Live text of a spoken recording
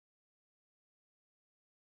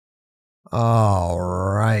All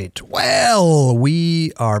right. Well,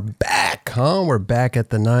 we are back, huh? We're back at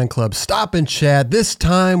the 9 Club Stop and Chat. This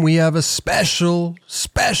time we have a special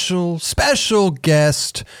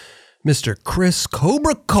guest. Mr. Chris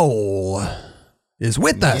Cobra Cole is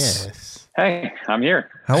with us. Yes. Hey, I'm here.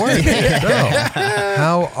 How are you?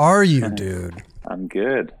 How are you, dude? I'm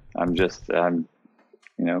good. I'm just,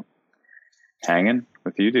 hanging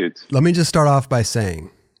with you dudes. Let me just start off by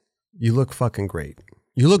saying, you look fucking great.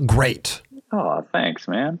 You look great. Oh, thanks,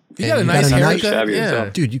 man. You got a nice haircut. Yeah.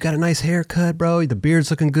 Dude, you got a nice haircut, bro. The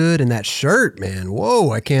beard's looking good, and that shirt, man.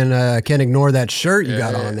 Whoa, I can't ignore that shirt you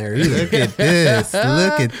got on there either. Look at this.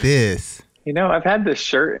 Look at this. I've had this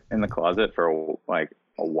shirt in the closet for a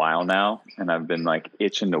while now, and I've been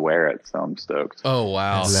itching to wear it, so I'm stoked. Oh,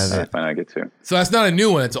 wow. I finally get to. So that's not a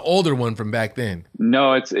new one. It's an older one from back then.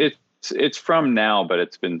 No, it's from now, but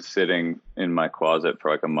it's been sitting in my closet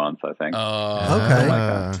for a month, I think.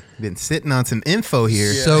 Okay. Been sitting on some info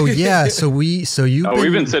here. Yeah. So we've been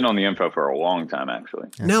sitting on the info for a long time, actually.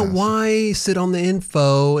 Now, why sit on the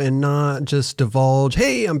info and not just divulge,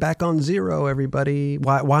 hey, I'm back on zero, everybody?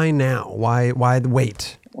 Why now? Why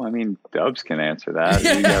wait? Well, I mean, Dubs can answer that.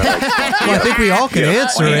 I think we all can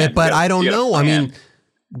answer it, but I don't know. I mean,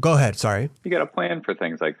 go ahead. Sorry. You got to plan for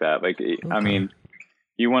things like that.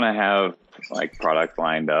 You want to have product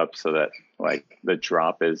lined up so that the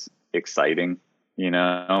drop is exciting,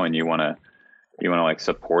 and you want to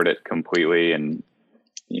support it completely. And,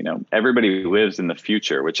 everybody lives in the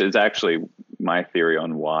future, which is actually my theory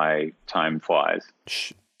on why time flies.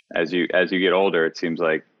 As you get older, it seems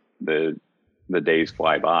like the days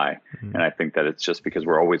fly by. Mm-hmm. And I think that it's just because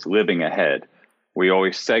we're always living ahead. We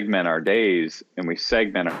always segment our days and we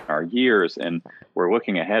segment our years, and we're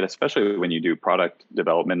looking ahead, especially when you do product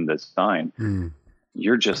development and design. Mm.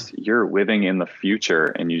 You're living in the future,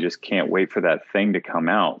 and you just can't wait for that thing to come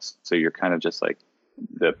out. So you're kind of just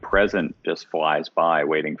the present just flies by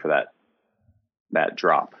waiting for that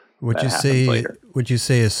drop. Would you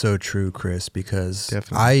say is so true, Chris? Because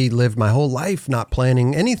Definitely. I lived my whole life not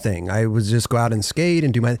planning anything. I would just go out and skate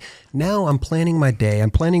and do now I'm planning my day.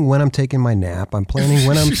 I'm planning when I'm taking my nap. I'm planning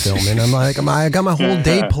when I'm filming. I got my whole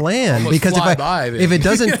day planned, because if it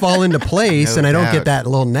doesn't fall into place and I don't get that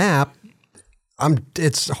little nap,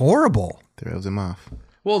 it's horrible. Throws him off.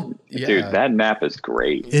 Well, yeah. Dude, that nap is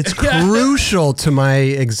great. It's crucial to my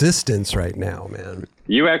existence right now, man.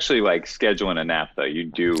 You actually scheduling a nap though. You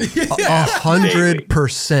do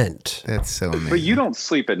 100%. That's so amazing. But you don't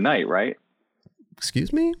sleep at night, right?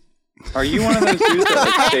 Excuse me? Are you one of those dudes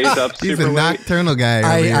that stays up super late? He's a nocturnal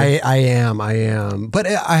guy. I am. But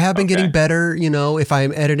I have been getting better, if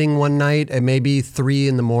I'm editing one night at maybe 3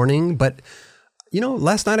 a.m. But,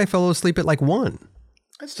 last night I fell asleep at 1.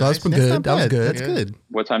 That's so nice. that was good. That was good. That's good.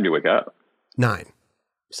 What time do you wake up? 9.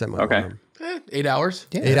 Set my alarm. 8 hours.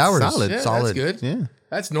 Yeah, 8 hours. Solid. Yeah, solid. That's good. Yeah.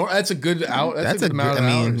 That's a good out. That's a good amount of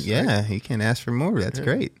hours. Yeah, you can't ask for more. That's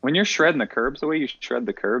great. When you're shredding the curbs, the way you shred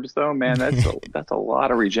the curbs, though, man, that's a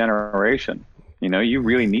lot of regeneration. You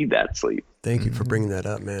really need that sleep. Thank you for bringing that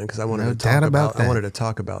up, man, because I wanted No to talk doubt about that. I wanted to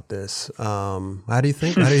talk about this. How do you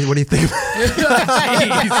think? What do you think?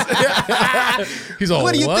 He's all,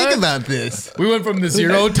 What do you what? think about this? We went from the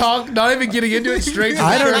zero talk, not even getting into it, straight to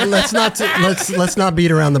I don't. Let's not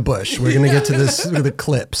beat around the bush. We're gonna get to this with the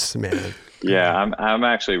clips, man. Yeah, I'm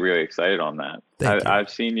actually really excited on that. Thank you. I've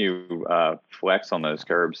seen you flex on those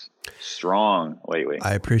curbs strong lately.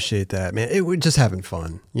 I appreciate that, man. We're just having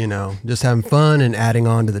fun, just having fun and adding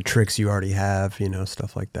on to the tricks you already have,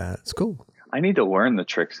 stuff like that. It's cool. I need to learn the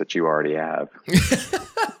tricks that you already have.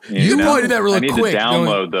 You pointed that really I need quick. to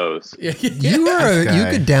download those.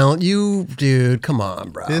 Dude, come on,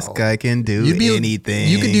 bro. This guy can do anything.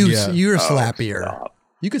 You could do, you're slappier. Stop.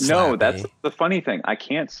 You could slap No, that's me. the funny thing. I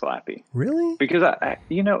can't slappy. Really? Because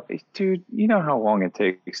dude, you know how long it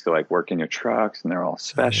takes to work in your trucks, and they're all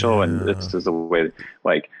special, and this is the way,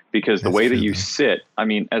 because the way that you sit. I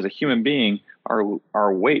mean, as a human being,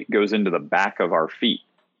 our weight goes into the back of our feet,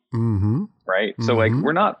 right? So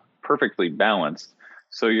we're not perfectly balanced.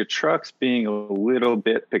 So your truck's being a little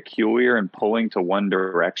bit peculiar and pulling to one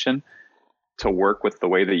direction to work with the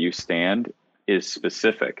way that you stand is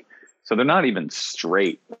specific. So they're not even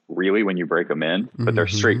straight, really, when you break them in, but they're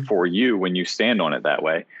straight for you when you stand on it that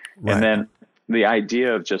way. Right. And then the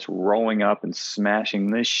idea of just rolling up and smashing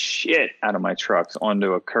this shit out of my trucks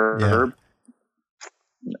onto a curb.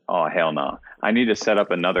 Yeah. Oh, hell no. I need to set up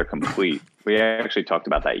another complete. We actually talked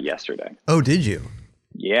about that yesterday. Oh, did you?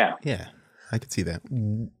 Yeah. Yeah, I could see that.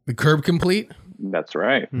 The curb complete? That's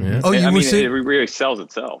right. Yeah. Oh, it really sells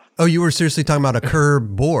itself. Oh, you were seriously talking about a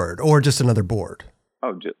curb board or just another board?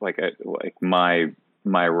 Oh, just my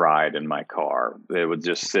my ride in my car. It would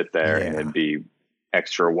just sit there and it'd be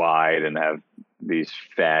extra wide and have these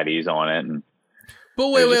fatties on it. And but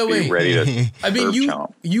wait. Ready to I mean,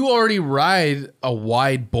 chomp. you already ride a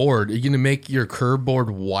wide board. Are you going to make your curb board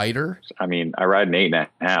wider? I mean, I ride an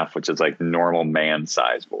 8.5, which is like normal man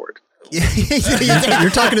size board. You're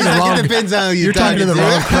talking to the wrong. Depends on who You're talking to the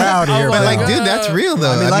wrong crowd here. Oh my But like, bro. dude, that's real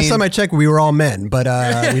though. I mean, last time I checked, we were all men, but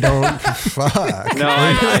we don't. Fuck. No,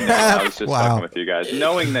 I know. I was just Wow. talking with you guys,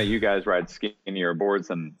 knowing that you guys ride skinnier boards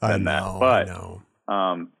than that. But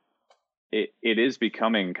it is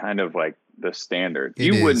becoming kind of like the standard.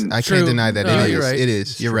 It is. I can't deny that. No, It is. you're right. It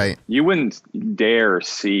is. You're right. You wouldn't dare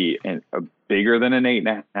see a bigger than an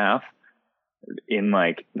 8.5 in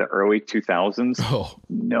like the early 2000s. Oh,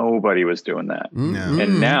 Nobody was doing that. No.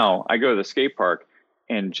 And now I go to the skate park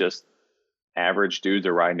and just average dudes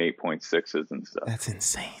are riding 8.6s and stuff. That's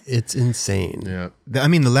insane. It's insane. yeah. I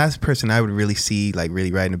mean, the last person I would really see like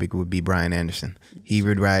really riding a big would be Brian Anderson. He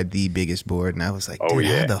would ride the biggest board, and I was like, dude,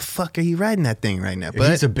 how the fuck are you riding that thing right now? But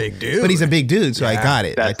He's a big dude. But he's a big dude, so I got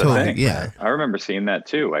it. That's I the totally, thing. yeah. I remember seeing that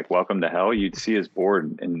too. Like Welcome to Hell, you'd see his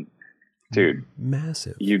board and dude,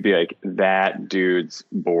 massive. you'd be like, that dude's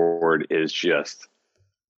board is just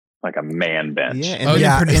like a man bench. Yeah, and Oh, then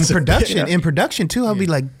yeah. in production too, I'll be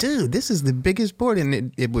like, dude, this is the biggest board,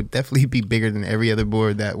 and it would definitely be bigger than every other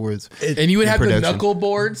board that was. And you would in have production. the knuckle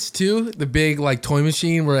boards too, the big like toy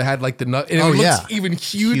machine where it had like the nut. And it Oh, looks yeah. even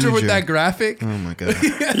huger with Huger. that graphic. Oh my god!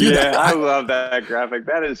 Yeah, I love that graphic.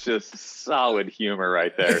 That is just solid humor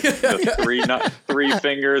right there. The three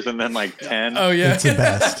fingers and then like 10. Oh yeah, It's the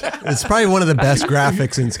best. It's probably one of the best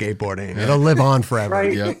graphics in skateboarding. It'll live on forever.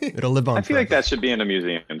 Right? Yeah. It'll live on I feel forever. like that should be in a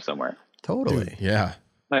museum somewhere. Totally. yeah.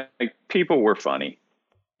 Like people were funny.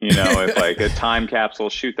 You know, if like a time capsule,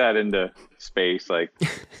 shoot that into space, like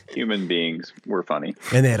human beings were funny.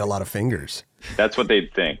 And they had a lot of fingers. That's what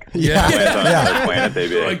they'd think. Yeah. Lands on another planet, they'd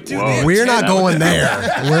be Like, like, dude, whoa. We're not that was going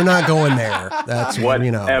there. We're not going there. That's What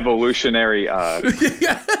you know. evolutionary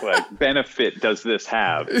like benefit does this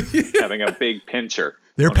have? Having a big pincher.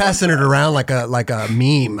 They're passing it around like a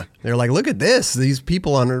meme. They're like, look at this. These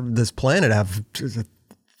people on this planet have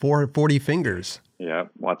 40 fingers. Yeah,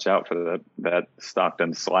 watch out for that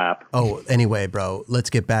Stockton slap. Oh, anyway, bro,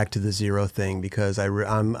 let's get back to the zero thing because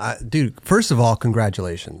dude. First of all,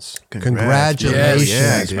 congratulations, congratulations,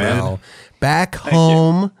 Yes, bro. Back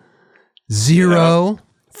home, zero,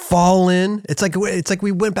 fallen. It's like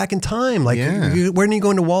we went back in time. Like, when are you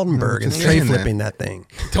going to Waldenberg and just tray saying that. flipping that thing?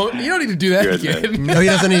 You don't need to do that Goodness. again. No, he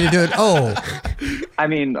doesn't need to do it. Oh, I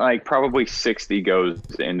mean, like probably 60 goes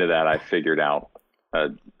into that. I figured out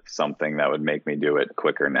something that would make me do it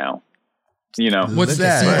quicker now. You know, What's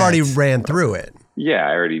that? you've already ran through it. yeah,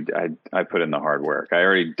 I put in the hard work. I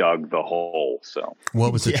already dug the hole. So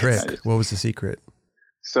What was the trick? What was the secret?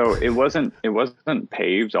 So it wasn't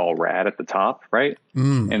paved all rad at the top, right?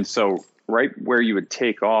 And so right where you would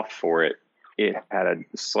take off for it, it had a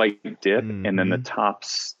slight dip, and then the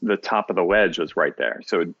top of the wedge was right there.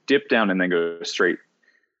 So it dipped down and then go straight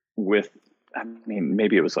with, I mean,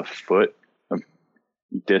 maybe it was a foot of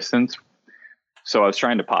distance. So I was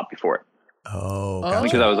trying to pop before it. Oh, Oh.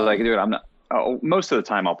 Because I was like, dude, I'm not. Oh, most of the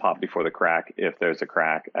time I'll pop before the crack. If there's a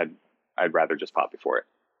crack, I'd rather just pop before it.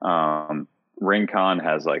 Rincon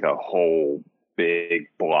has like a whole big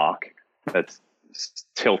block that's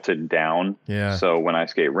tilted down. Yeah. So when I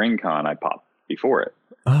skate Rincon, I pop before it.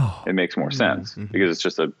 Oh, It makes more sense because it's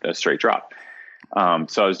just a straight drop.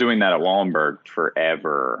 So I was doing that at Wallenberg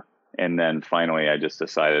forever. And then finally I just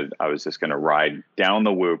decided I was just going to ride down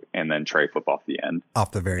the whoop and then tray flip off the end.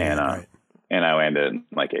 off the very end, right? And I landed in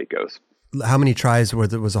like 8 goes. How many tries was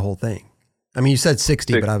the whole thing? I mean, you said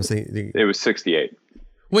 60, but obviously It was 68.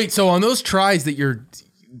 Wait, so on those tries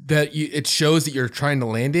it shows that you're trying to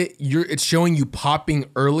land it. It's showing you popping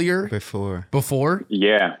earlier before.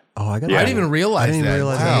 Yeah. Oh, I got. Yeah. I didn't even realize I didn't that.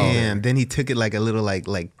 realize Wow. that. Damn. Then he took it like a little like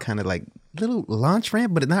kind of like little launch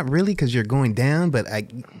ramp, but not really because you're going down. But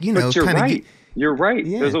But you're kind of right. You're right.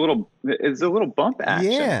 Yeah. There's a little bump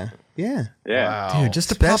action. yeah. Wow. Dude, just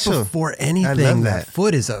to Special. pop before I anything, love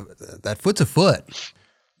that foot's a foot.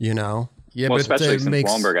 You know. Yeah, Well, but especially it since makes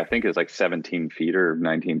Wallenberg, I think is like 17 feet or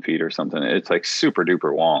 19 feet or something. It's like super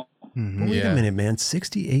duper long. Wait Yeah. a minute, man!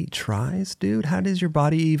 68 tries, dude. How does your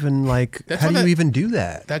body even like? That's how do what you that- even do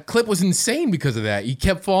that? that clip was insane because of that. You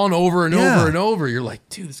kept falling over and Yeah. over and over. You're like,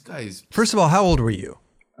 dude, this guy's First of all, how old were you?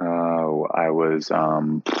 I was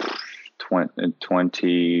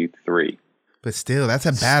 23. But still, that's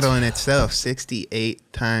a battle in itself.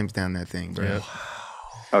 68 times down that thing, bro. Yeah.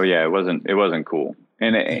 Oh yeah, it wasn't cool.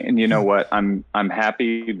 And you know what? I'm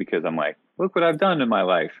happy because I'm like, look what I've done in my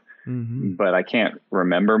life. but I can't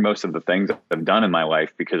remember most of the things I've done in my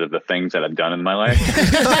life because of the things that I've done in my life.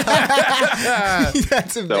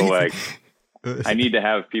 That's amazing. So like, I need to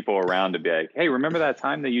have people around to be like, hey, remember that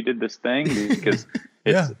time that you did this thing? Because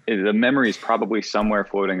the memory is probably somewhere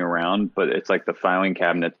floating around, but it's like the filing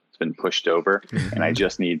cabinet's been pushed over, and I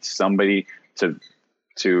just need somebody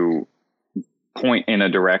to point in a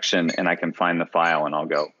direction, and I can find the file, and I'll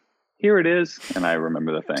go, here it is, and I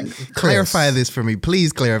remember the thing. Clarify this for me.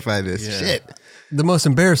 Please clarify this. Yeah. Shit. The most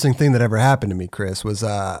embarrassing thing that ever happened to me, Chris, was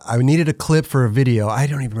I needed a clip for a video. I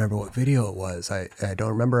don't even remember what video it was. I don't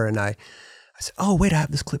remember. And I said, oh, wait, I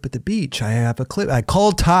have this clip at the beach. I have a clip. I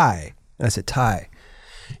called Ty, and I said, Ty,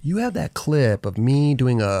 you have that clip of me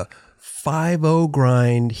doing a 5-0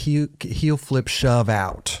 grind, heel flip shove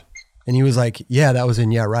out. And he was like, yeah, that was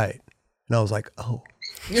in Yeah Right. And I was like, oh.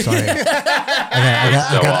 Sorry,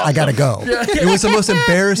 I gotta go. It was the most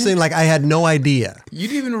embarrassing. Like I had no idea. You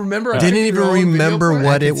didn't even remember. Didn't even remember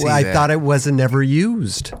what it was. I thought it wasn't never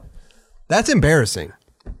used. That's embarrassing.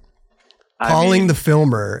 Calling the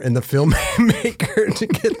filmer and the filmmaker to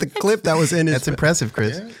get the clip that was in his. That's impressive,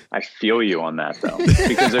 Chris. I feel you on that though,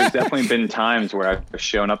 because there's definitely been times where I've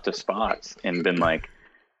shown up to spots and been like,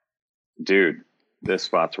 dude, this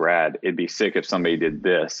spot's rad. It'd be sick if somebody did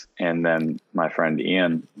this. And then my friend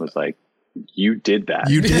Ian was like, you did that.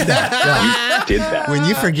 You did that. You did that. When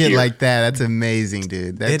you forget like that, that's amazing,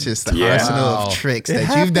 dude. That's just the arsenal of tricks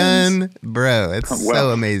that you've done. Bro, it's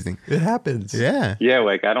so amazing. It happens. Yeah. Yeah,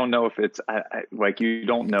 like I don't know if it's like you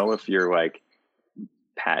don't know if you're like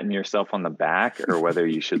patting yourself on the back or whether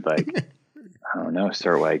you should like, I don't know,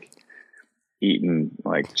 start like eating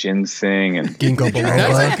like ginseng and ginkgo biloba.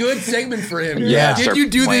 That's a good segment for him. Yeah. Did you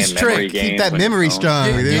do this trick? Keep that memory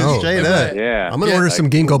strong, dude. Straight up. Yeah. I'm gonna order some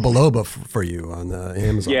ginkgo biloba for you on the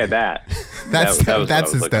Amazon. Yeah, that's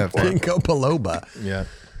the stuff. Ginkgo biloba. Yeah.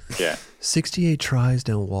 Yeah. 68 tries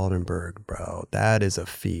down Waldenberg, bro. That is a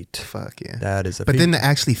feat. Fuck yeah. That is a feat. But then to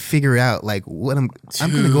actually figure out like what I'm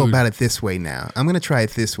going to go about it this way now. I'm going to try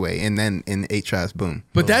it this way. And then in 8 tries, boom.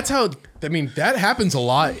 But that's how, I mean, that happens a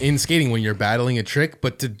lot in skating when you're battling a trick,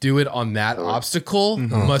 but to do it on that obstacle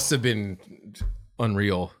must have been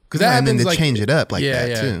unreal. Because that happens and then to like, change it up like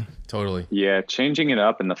that too. Totally. Yeah. Changing it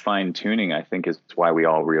up and the fine tuning, I think is why we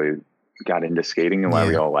all really got into skating and why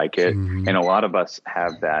we all like it. And a lot of us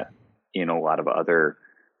have that in a lot of other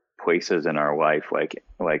places in our life. Like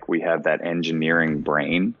we have that engineering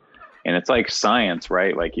brain, and it's like science,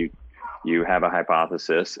 right? Like you have a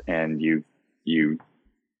hypothesis and you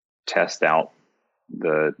test out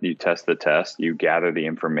you test the test, you gather the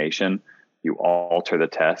information, you alter the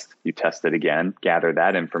test, you test it again, gather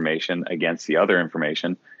that information against the other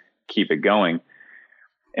information, keep it going.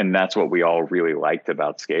 And that's what we all really liked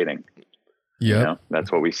about skating. Yeah. You know,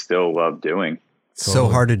 that's what we still love doing. So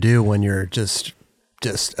hard to do when you're just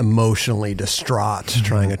emotionally distraught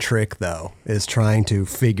trying a trick, though, is trying to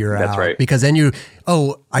figure out. That's right. Because then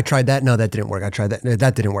I tried that. No, that didn't work. I tried that.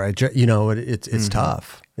 That didn't work. It's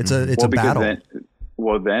tough. It's a battle.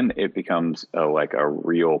 Then it becomes a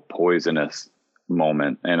real poisonous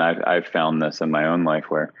moment. And I've found this in my own life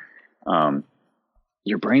where,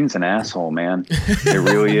 your brain's an asshole, man. It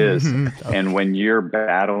really is. And when you're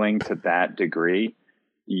battling to that degree,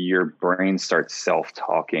 your brain starts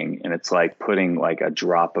self-talking, and it's like putting like a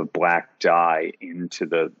drop of black dye into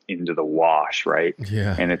the wash, right?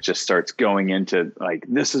 Yeah. And it just starts going into like,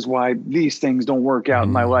 this is why these things don't work out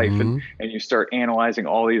in my life. And you start analyzing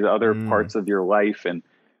all these other parts of your life. And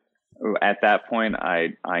at that point,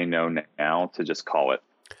 I know now to just call it.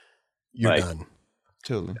 You're done.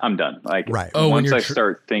 Totally. I'm done. Like, right. Once I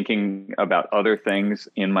start thinking about other things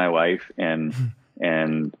in my life and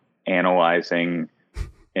analyzing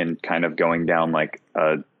and kind of going down like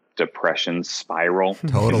a depression spiral in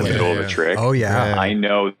the middle of a trick. Oh yeah. I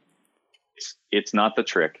know it's not the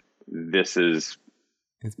trick. It's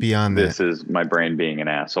beyond this is my brain being an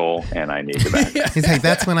asshole, and I need to back. He's like,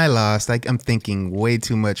 that's when I lost. Like, I'm thinking way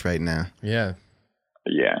too much right now. Yeah.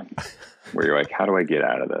 Yeah. Where you're like, how do I get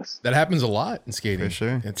out of this? That happens a lot in skating. For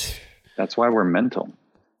sure. That's why we're mental.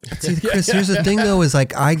 See, Chris, here's the thing though, is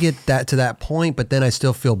like I get that to that point, but then I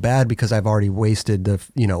still feel bad because I've already wasted the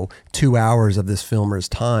 2 hours of this filmer's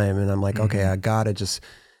time, and I'm like, okay, I gotta just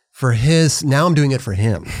now I'm doing it for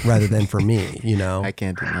him rather than for me. I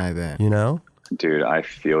can't deny that. Dude, I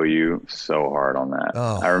feel you so hard on that.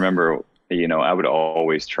 I remember, I would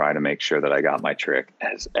always try to make sure that I got my trick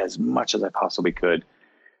as much as I possibly could,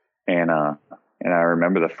 and I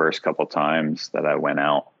remember the first couple times that I went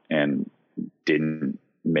out and didn't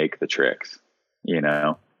make the tricks, and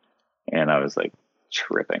I was like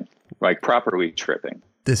tripping, like properly tripping,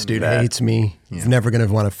 This dude hates me. He's never going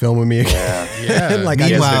to want to film with me again. Yeah. Like,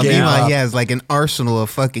 Meanwhile, he has like an arsenal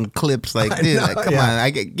of fucking clips. Like, dude, come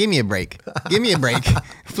on, give me a break. Give me a break,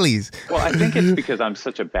 please. Well, I think it's because I'm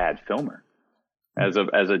such a bad filmer as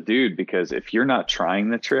a dude. Because if you're not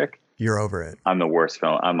trying the trick, you're over it. I'm the worst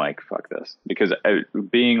film. I'm like, fuck this. Because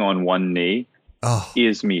being on one knee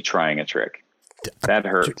is me trying a trick. That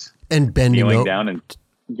hurts. And bending kneeling down and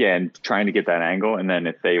trying to get that angle. And then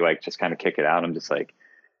if they like just kind of kick it out, I'm just like,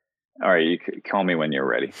 all right, you call me when you're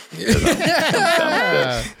ready.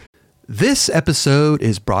 This episode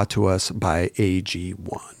is brought to us by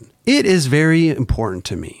AG1. It is very important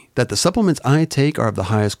to me that the supplements I take are of the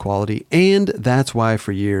highest quality, and that's why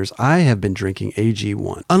for years I have been drinking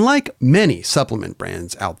AG1. Unlike many supplement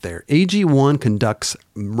brands out there, AG1 conducts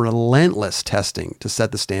relentless testing to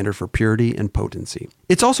set the standard for purity and potency.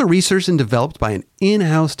 It's also researched and developed by an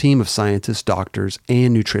in-house team of scientists, doctors,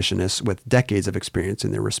 and nutritionists with decades of experience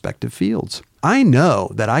in their respective fields. I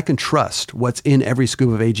know that I can trust what's in every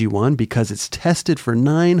scoop of AG1 because it's tested for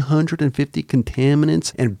 950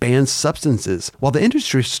 contaminants and banned substances, while the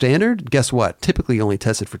industry standard, guess what, typically only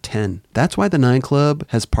tested for 10. That's why the 9 Club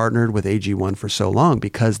has partnered with AG1 for so long,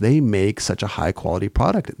 because they make such a high quality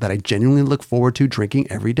product that I genuinely look forward to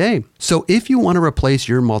drinking every day. So if you want to replace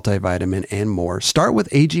your multivitamin and more, start with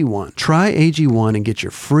AG1. Try AG1 and get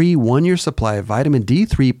your free 1-year supply of vitamin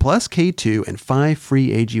D3 plus K2 and 5 free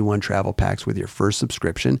AG1 travel packs with your first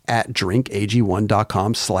subscription at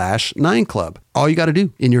drinkag1.com/9club. All you got to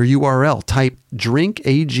do in your URL, type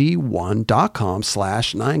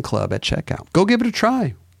drinkag1.com/9club at checkout. Go give it a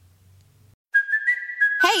try.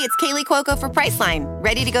 Hey, it's Kaylee Cuoco for Priceline.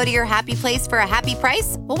 Ready to go to your happy place for a happy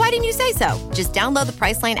price? Well, why didn't you say so? Just download the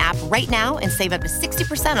Priceline app right now and save up to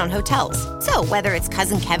 60% on hotels. So whether it's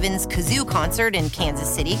Cousin Kevin's Kazoo Concert in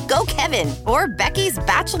Kansas City, go Kevin, or Becky's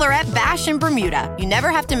Bachelorette Bash in Bermuda, you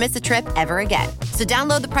never have to miss a trip ever again. So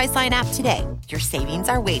download the Priceline app today. Your savings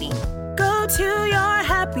are waiting. Go to your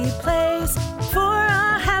happy place for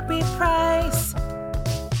a happy price.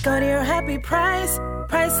 Go to your happy price,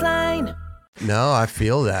 Priceline. No, I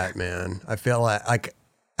feel that, man. I feel like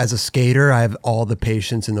as a skater, I have all the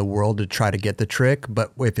patience in the world to try to get the trick.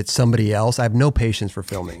 But if it's somebody else, I have no patience for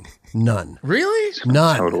filming. None. Really?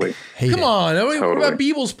 None. Totally. Come on. What about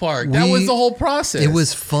Beebles Park? That was the whole process. It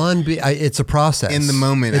was fun. It's a process. In the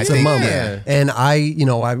moment. It's a moment. Yeah. And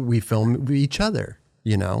we film each other,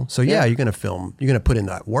 So yeah, you're going to film. You're going to put in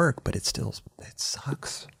that work, but it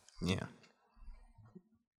sucks. Yeah.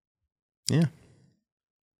 Yeah.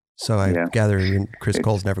 So I gather Chris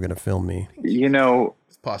Cole's never going to film me. It's a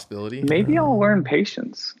possibility. Maybe I'll learn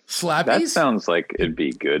patience. Slappies? That sounds like it'd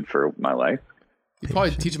be good for my life. You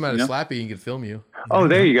probably teach him how to slappy and he can film you. Oh,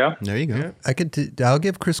 there you go. There you go. Yeah. I'll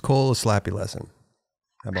give Chris Cole a slappy lesson.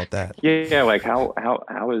 How about that? Yeah. Like how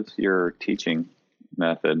is your teaching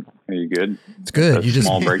method? Are you good? It's good. You just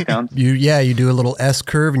small breakdowns. You do a little S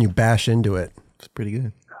curve and you bash into it. It's pretty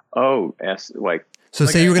good. Oh, S like. So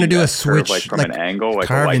say you're going to do a switch, like from an angle, like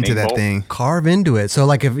carve a into that bolt. thing. Carve into it. So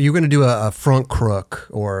like if you're going to do a front crook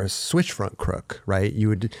or a switch front crook, right? You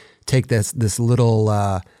would take this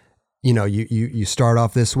little, you start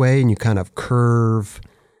off this way and you kind of curve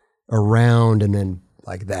around and then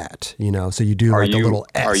like that, So you do a little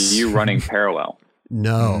S. Are you running parallel?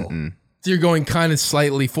 No. Mm-mm. So you're going kind of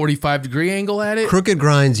slightly 45-degree angle at it? Crooked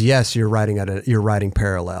grinds, yes, you're riding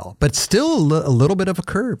parallel, but still a little bit of a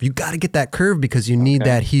curve. You got to get that curve because you need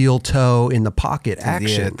that heel toe in the pocket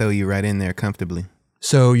action. Yeah, throw you right in there comfortably.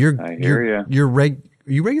 So you're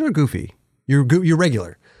regular goofy. You're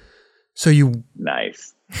regular. So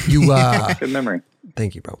nice. Good memory.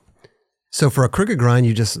 Thank you, bro. So for a crooked grind,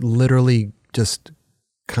 you just literally just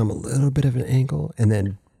come a little bit of an angle and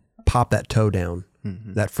then pop that toe down.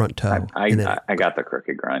 Mm-hmm. That front toe. I got the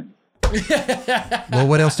crooked grind. Well,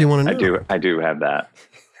 what else do you want to know? I do have that.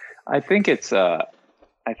 I think it's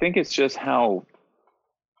just how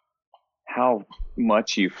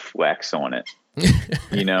much you flex on it.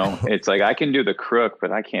 It's like I can do the crook,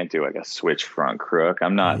 but I can't do like a switch front crook.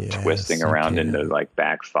 I'm not twisting around into like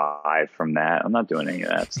back 5 from that. I'm not doing any of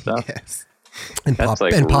that stuff. Yes. And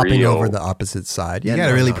popping over the opposite side. You got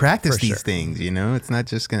to really practice these things, It's not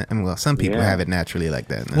just going to, some people have it naturally like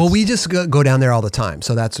that. Well, we just go down there all the time.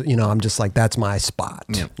 So that's, I'm just like, that's my spot,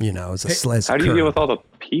 it's how do you deal with all the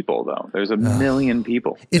people though? There's a million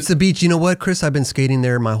people. It's the beach. You know what, Chris? I've been skating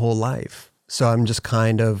there my whole life. So I'm just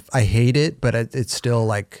I hate it, but it's still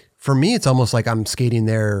like, for me, it's almost like I'm skating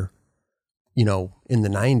there, in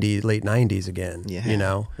the late 90s again,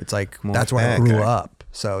 it's like, that's where I grew up.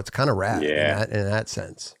 So it's kind of rad in that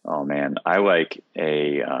sense. Oh man, I like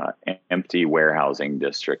a empty warehousing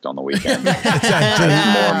district on the weekend. More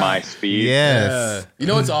my speed. Yes. You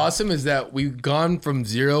know what's awesome is that we've gone from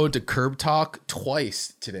zero to curb talk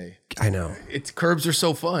twice today. I know. Curbs are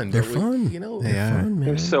so fun. They're fun. You know, They're fun, man.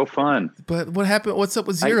 They're so fun. But what happened? What's up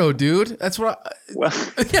with zero, dude? That's what. Well,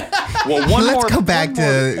 one Let's more go back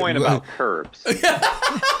to point about curbs.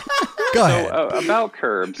 Go ahead. About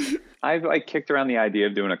curbs, I've like kicked around the idea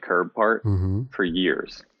of doing a curb part for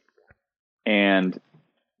years, and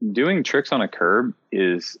doing tricks on a curb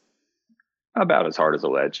is about as hard as a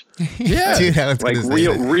ledge. Yeah, Dude, I was Like gonna say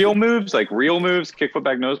that. real moves, kickfoot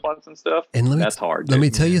back nose blocks and stuff. And that's hard. Let me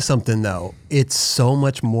dude. tell you something though. It's so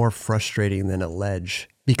much more frustrating than a ledge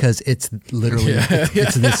because it's literally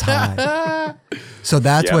it's this high. So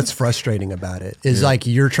that's what's frustrating about it. Is like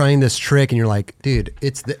you're trying this trick and you're like, dude,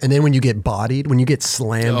 and then when you get bodied, when you get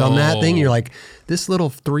slammed on that thing, you're like, this little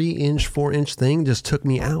 3-inch, 4-inch thing just took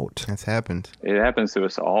me out. That's happened. It happens to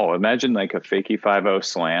us all. Imagine like a fakie 5-0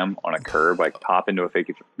 slam on a curb, like pop into a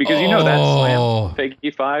fakie, because you know that slam,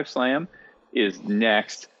 fakie 5 slam is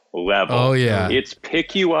next level. Oh yeah, it's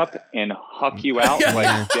pick you up and huck you out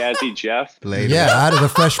like Jazzy Jeff. Later. Yeah, out of the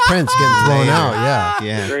Fresh Prince getting thrown out. Yeah.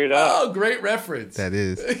 Yeah. Straight up. Oh, great reference. That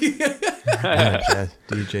is.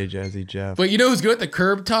 DJ Jazzy Jeff. But you know who's good at the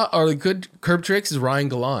curb top or the good curb tricks is Ryan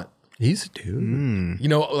Gallant. He's a dude. You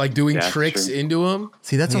know, like doing That's tricks true. into him.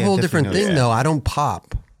 See, that's a Yeah, whole definitely different thing, knows. though. I don't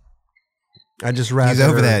pop. I just rather. He's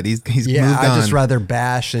over that. He's yeah, moved on. I just rather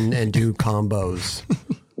bash and do combos.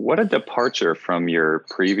 What a departure from your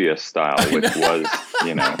previous style, which was,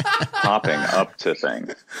 popping up to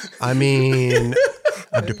things. I mean,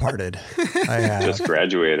 I've departed. I have. Just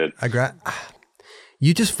graduated.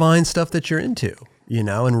 You just find stuff that you're into,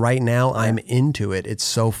 and right now I'm into it. It's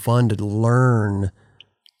so fun to learn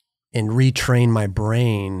and retrain my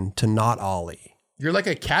brain to not ollie. You're like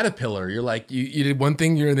a caterpillar. You're like you did one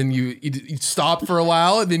thing, then you stopped for a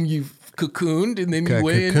while, and then you cocooned, and then you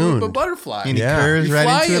went into a butterfly. And he curves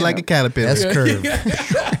right into it like a caterpillar. S curve,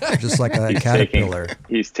 just like a caterpillar.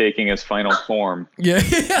 He's taking his final form. Yeah.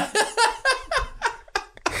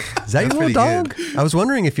 Is that your little pretty dog? I was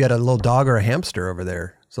wondering if you had a little dog or a hamster over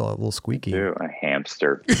there. It's a little squeaky. Dude, a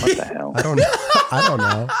hamster. What the hell? I don't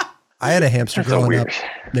know. I had a hamster That's so growing up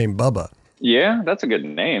weird. named Bubba. Yeah, that's a good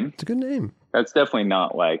name. It's a good name. That's definitely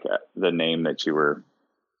not like the name that you were,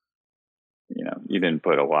 you didn't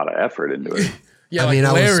put a lot of effort into it. Yeah, I mean,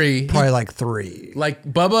 Larry, I was probably like 3. like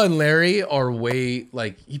Bubba and Larry are way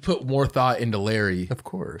he put more thought into Larry Of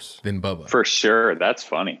course. than Bubba. For sure. That's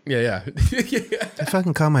funny. Yeah. I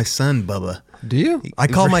fucking call my son Bubba. Do you? I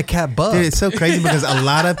call my cat Bub. Dude, it's so crazy because a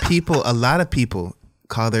lot of people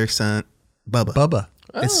call their son Bubba. Bubba.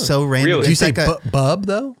 It's so random. Really? Do you It's say like a, Bub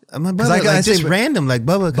though? my Because Bubba, like just say- random, like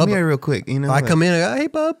Bubba, come Bubba. here real quick. I like, come in and I go, hey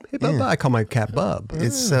Bub, hey Bubba. Yeah. I call my cat Bub.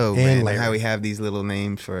 It's so And random Larry. how we have these little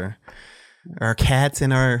names for our cats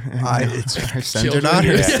and our our sons or children.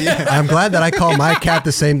 daughters. Yeah. I'm glad that I call my cat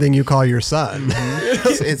the same thing you call your son.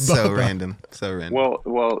 It's so random. So random.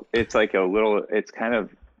 Well, it's like it's kind of,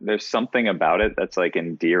 there's something about it that's like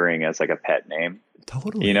endearing as like a pet name.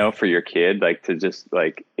 Totally. For your kid, like to just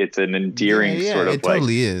like, it's an endearing Yeah, sort of it like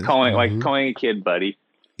totally is. calling a kid buddy.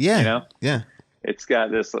 Yeah. Yeah. It's got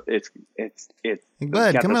this, it's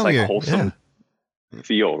Bud, got come this over like here. wholesome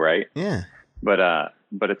feel, right? Yeah.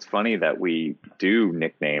 But it's funny that we do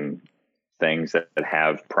nickname things that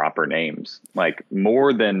have proper names, like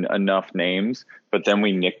more than enough names, but then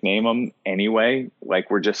we nickname them anyway. Like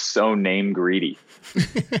we're just so name greedy.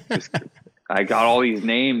 I got all these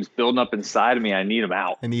names building up inside of me. I need them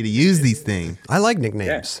out. I need to use these things. I like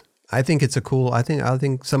nicknames. I think it's a cool. I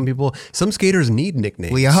think some skaters need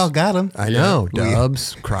nicknames. We all got them. I know.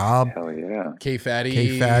 Dubs, Krob. Hell yeah. K-Fatty.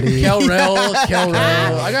 K-Fatty. Kelrel.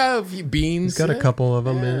 I got a few beans. Got a couple of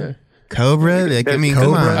them. Yeah. Cobra. Like, I mean,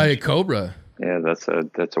 come Cobra. on. Cobra. Yeah, that's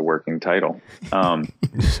a working title.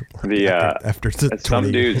 After some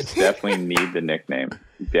 20 dudes years. definitely need the nickname.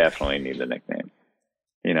 I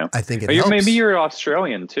think it But helps. maybe you're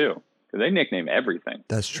Australian too. They nickname everything.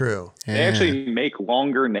 That's true. They actually make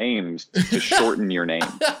longer names to shorten your name.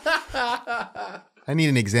 I need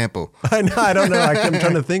an example. I know. I don't know. I'm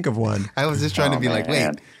trying to think of one. I was just trying to be like, wait,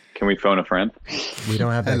 Man. Can we phone a friend? We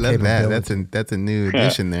don't have that. I love that. capability. That's a new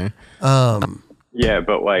addition there. Yeah,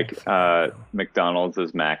 but like McDonald's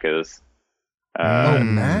is Macca's.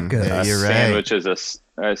 Macca. Yeah, you're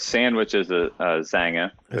right. Sandwich is a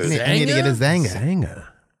Zanga. I need to get a Zanga. Zanga.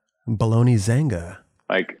 Bologna Zanga.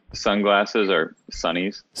 Like sunglasses are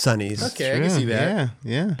Sunnies. Sunnies. Okay, I can see that.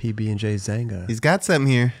 Yeah. PB&J Zanga. He's got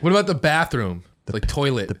something here. What about the bathroom? Like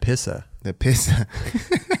toilet. The Pissa. The pizza.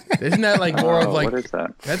 Isn't that like more of like? What is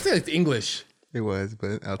that? That's like English. It was,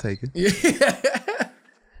 but I'll take it.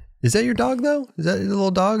 Is that your dog though? Is that your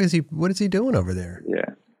little dog? What is he doing over there? Yeah,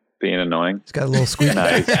 being annoying. He's got a little squeaky.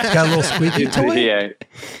 Nice. He's got a little squeaky toy. Yeah,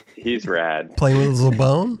 he's rad. Playing with his little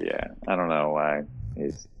bone. Yeah, I don't know why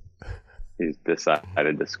he's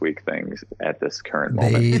decided to squeak things at this current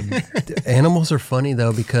moment. Animals are funny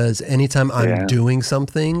though, because anytime I'm doing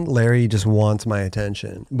something, Larry just wants my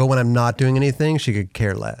attention. But when I'm not doing anything, she could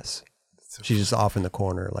care less. She's just off in the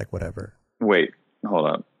corner, like whatever. Wait, hold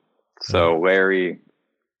on. So Larry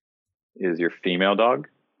is your female dog?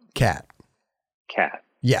 Cat.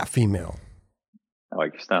 Yeah, female. I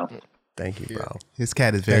like your style. Thank you, bro. His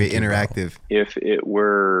cat is very interactive. If it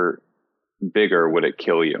were bigger, would it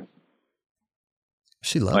kill you?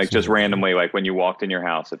 She loves like just me. randomly, like when you walked in your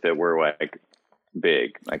house, if it were like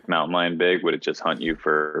big, like mountain lion big, would it just hunt you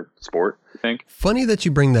for sport, you think? Funny that you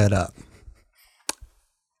bring that up.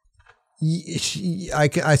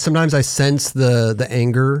 I sometimes I sense the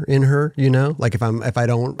anger in her, you know, like if I'm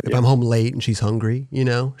home late and she's hungry, you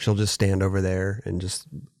know, she'll just stand over there and just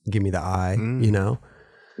give me the eye, you know?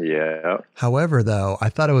 Yeah. However, though, I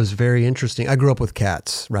thought it was very interesting. I grew up with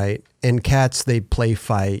cats, right? And cats, they play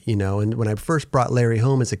fight, you know, and when I first brought Larry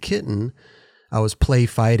home as a kitten, I was play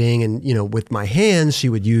fighting, and, you know, with my hands, she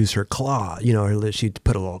would use her claw, you know, she'd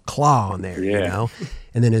put a little claw on there, you know?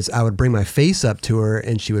 And then as I would bring my face up to her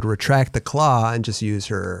and she would retract the claw and just use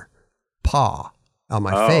her paw on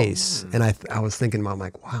my face. And I was thinking, I'm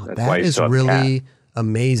like, wow, that is really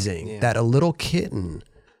amazing that a little kitten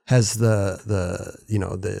has the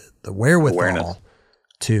wherewithal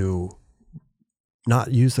to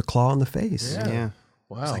not use the claw on the face. Yeah.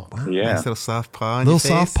 Wow. Like, wow. Yeah. Nice little soft paw on your face.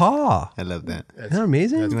 Soft paw. I love that. Isn't that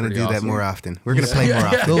amazing? I'm going to do that awesome. more often. We're going to play more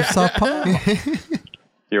often. Little soft paw.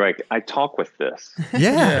 You're like, I talk with this.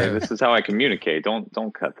 Yeah. Hey, this is how I communicate. Don't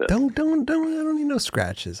cut this. I don't need no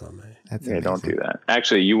scratches on me. That's Yeah, amazing. don't do that.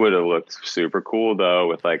 Actually, you would have looked super cool though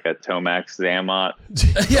with like a Tomax Zammot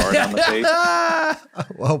guard on the face.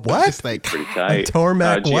 Well, what? Just like, Pretty tight.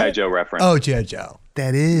 Tormac G.I. what? Joe reference. Oh, G.I. Joe.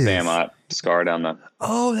 that is. Zammot scar down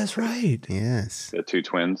Oh, that's right. Yes. the two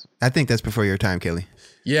twins. I think that's before your time, Kelly.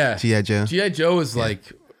 Yeah. G.I. Joe. G.I. Joe is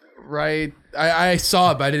like, right. I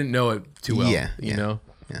saw it, but I didn't know it too well. Yeah, You yeah. know?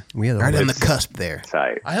 We had Right on the cusp there.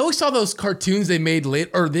 Tight. I always saw those cartoons they made late,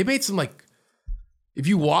 or they made some like, if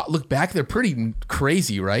you look back, they're pretty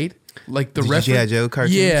crazy, right? Like the reference. G.I. Joe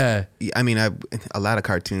cartoons? Yeah. I mean, a lot of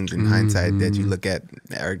cartoons in hindsight that you look at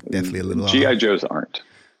are definitely a little G.I. off. Joes aren't.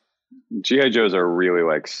 G.I. Joes are really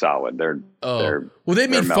like solid. They're Well, they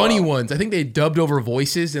made they're funny mellow. ones. I think they dubbed over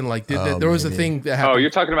voices and like there was a thing that happened. Oh, you're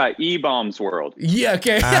talking about E-Bombs World. Yeah,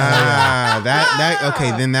 okay. That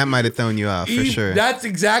okay, then that might have thrown you off for sure. That's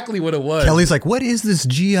exactly what it was. Kelly's like, what is this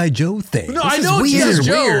G.I. Joe thing? No, This I is know weird.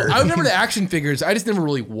 G.I. Joe. Weird. I remember the action figures. I just never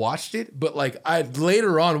really watched it. But like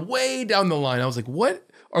later on, way down the line, I was like, what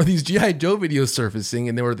are these G.I. Joe videos surfacing?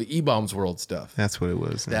 And they were the E-Bombs World stuff. That's what it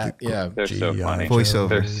was. That, yeah. They're so G.I. funny. Voiceover.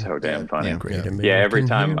 They're so damn funny. Yeah. Great Yeah, American every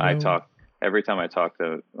time I hero. talk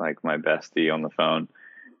to like my bestie on the phone,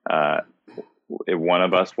 one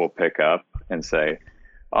of us will pick up and say,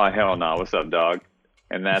 "Oh hell no, what's up, dog?"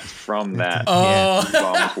 And that's from that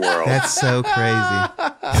E-Bombs World. That's so crazy.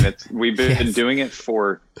 And we've been doing it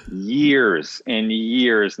for years and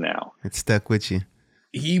years now. It stuck with you.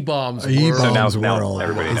 E-Bombs E-Bombs World. Now World.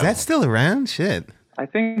 everybody Is knows. that still around? Shit. I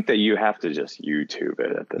think that you have to just YouTube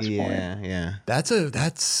it at this point. Yeah.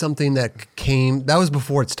 That's something that was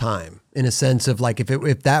before its time, in a sense of like,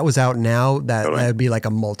 if that was out now, that'd be like a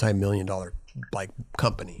multi-million-dollar like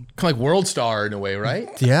company. Kind of like World Star in a way, right?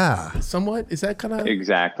 Yeah. Somewhat. Is that kind of?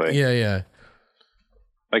 Exactly. Yeah.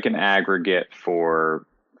 Like an aggregate for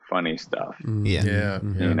funny stuff. Yeah.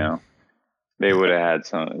 You know, they would have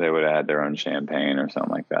had their own champagne or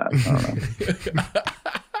something like that. I don't know.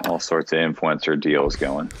 All sorts of influencer deals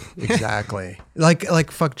going. Exactly.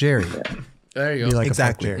 like fuck Jerry. There you Be go. like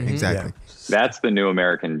Exactly. A fuck Jerry. Exactly. That's the new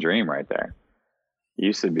American dream right there. It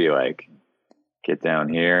used to be like, get down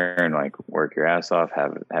here and like work your ass off,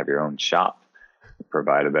 have your own shop,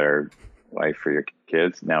 provide a better life for your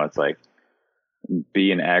kids. Now it's like,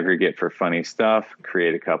 be an aggregate for funny stuff,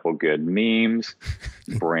 create a couple good memes,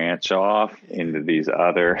 branch off into these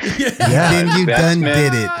other Then you done investments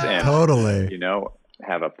did it. and, Totally. you know,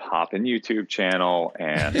 have a poppin' YouTube channel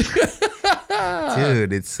and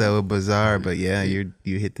Dude, it's so bizarre, but yeah, you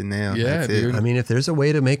hit the nail. Yeah, That's dude. it. I mean, if there's a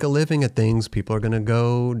way to make a living at things, people are going to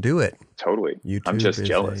go do it. totally. YouTube I'm just is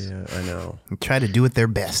jealous. I know. Try to do it their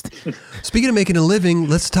best. Speaking of making a living,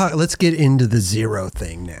 let's get into the zero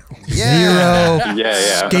thing now. Yeah. Zero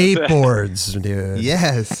Yeah. skateboards, dude.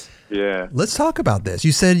 Yes. Yeah. Let's talk about this.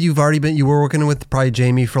 You said you were working with probably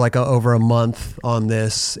Jamie for like over a month on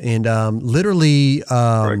this, and literally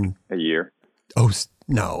For like a year.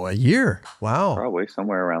 No, a year. Wow. Probably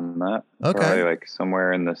somewhere around that. Okay. Probably like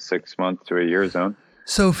somewhere in the 6 months to a year zone.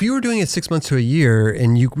 So if you were doing it 6 months to a year,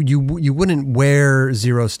 and you wouldn't wear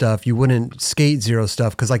zero stuff, you wouldn't skate zero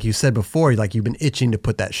stuff, because like you said before, like you've been itching to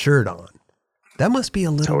put that shirt on. That must be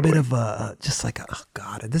a little bit of just like, oh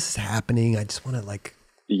God, this is happening. I just want to like.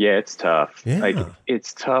 Yeah, it's tough. Yeah. Like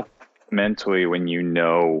it's tough mentally when you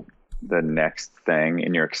know the next thing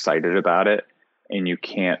and you're excited about it, and you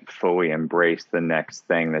can't fully embrace the next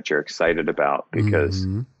thing that you're excited about because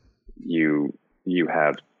you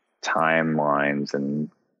have timelines and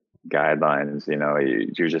guidelines. You know,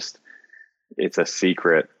 you're just, it's a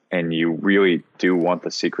secret, and you really do want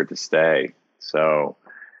the secret to stay. So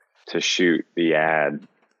to shoot the ad,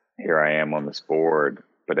 here I am on this board,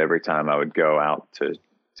 but every time I would go out to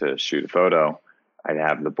shoot a photo, I'd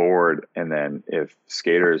have the board, and then if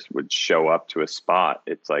skaters would show up to a spot,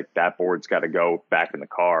 it's like that board's got to go back in the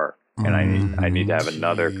car, and I need to have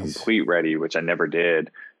another complete ready, which I never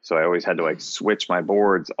did. So I always had to like switch my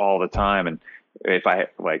boards all the time. And if I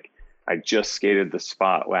just skated the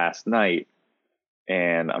spot last night,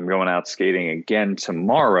 and I'm going out skating again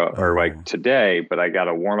tomorrow or like today, but I got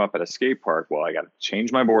to warm up at a skate park. Well, I got to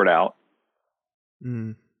change my board out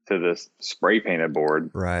to this spray painted board.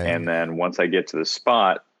 Right. And then once I get to the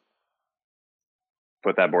spot,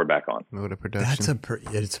 put that board back on. What a production.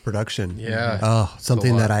 It's a production. Yeah. Oh,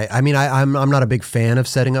 something that I'm not a big fan of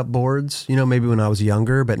setting up boards, you know, maybe when I was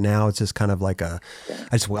younger, but now it's just kind of like I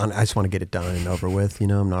just want to get it done and over with, you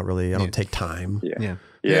know. I don't take time. Yeah.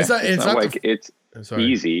 It's not like it's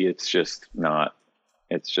easy. It's just not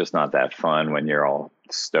that fun when you're all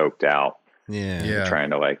stoked out. Yeah. Trying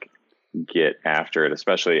to like get after it,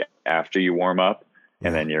 especially after you warm up,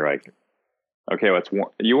 and then you're like, okay,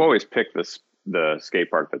 you always pick the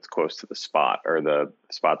skate park that's close to the spot, or the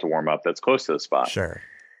spot to warm up that's close to the spot. Sure.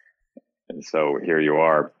 And so here you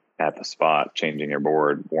are at the spot, changing your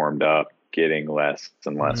board, warmed up, getting less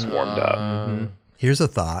and less warmed up. Here's a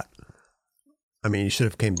thought. I mean, you should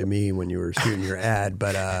have came to me when you were shooting your ad,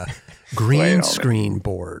 but green screen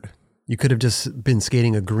board. You could have just been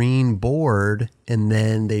skating a green board, and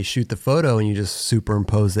then they shoot the photo, and you just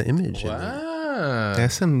superimpose the image. Wow.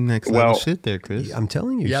 That's some next level shit there, Chris. I'm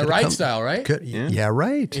telling you. Yeah, right style, right? Yeah,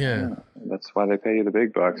 right. Yeah. That's why they pay you the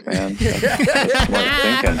big bucks, man. That's smart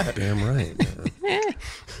thinking. Damn right.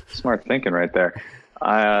 Smart thinking right there.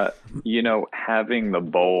 Having the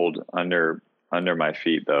bold under my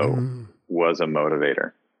feet though was a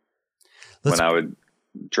motivator. When I would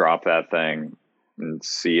drop that thing and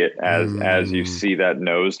see it as you see that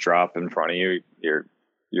nose drop in front of you,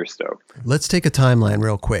 you're stoked. Let's take a timeline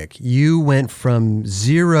real quick. You went from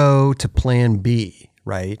 0 to plan B,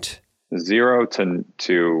 right? 0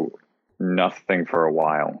 to nothing for a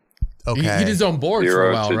while. Okay. He did his own board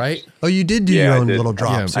for a while, right? Oh, you did do your own little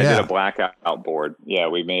drops. I did a blackout board. Yeah,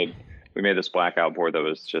 we made this blackout board that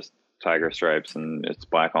was just tiger stripes, and it's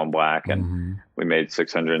black on black, and we made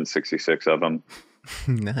 666 of them.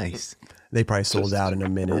 Nice. They probably sold out in a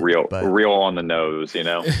minute. Real on the nose, you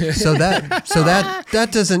know. So that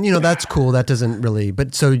doesn't, you know, that's cool. That doesn't really.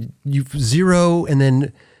 But so you 0, and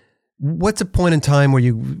then what's a point in time where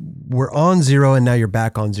you were on 0 and now you're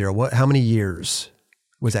back on 0? How many years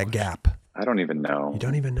was that gap? I don't even know. You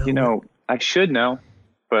don't even know. You know, I should know,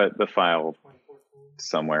 but the file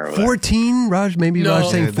somewhere over 14, Raj. Maybe No.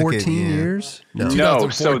 Raj saying Yeah, 14 years. No. No,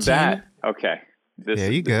 so 2014?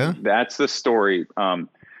 There you go. That's the story.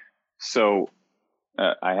 So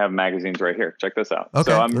I have magazines right here. Check this out.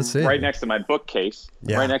 Okay, so I'm let's see. right next to my bookcase.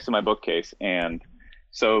 Yeah. Right next to my bookcase, and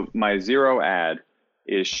so my 0 ad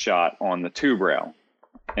is shot on the tube rail,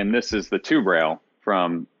 and this is the tube rail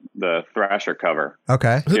from the Thrasher cover.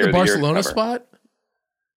 Okay. Is it Year the of the Year Barcelona cover. spot?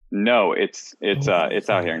 No, it's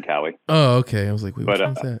out here in Cali. Oh, okay. I was like, wait, which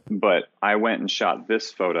one's that? But I went and shot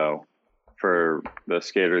this photo for the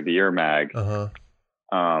Skater of the Year mag.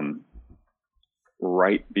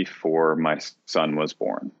 Right before my son was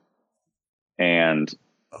born. And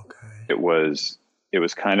it was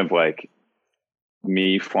kind of like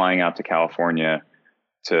me flying out to California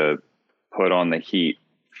to put on the heat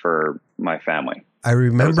for my family. I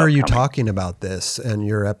remember you talking about this in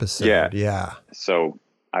your episode. Yeah. So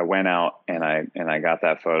I went out and I got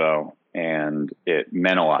that photo, and it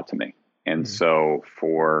meant a lot to me. And so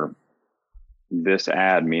for this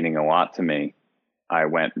ad meaning a lot to me, I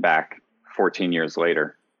went back 14 years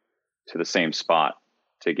later to the same spot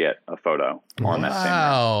to get a photo on that same.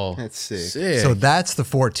 Wow. That's sick. So that's the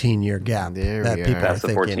 14-year gap There that we people are. are That's the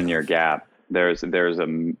thinking. 14-year gap. there's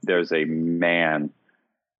a man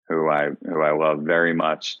who I love very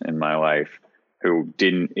much in my life who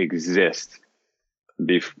didn't exist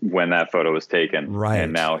when that photo was taken. Right.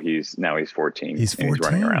 And now he's 14. He's 14. And he's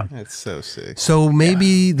running around. That's so sick. So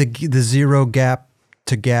maybe the zero gap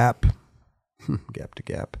to gap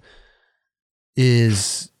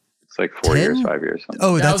is It's like 4 10? years, 5 years. Something.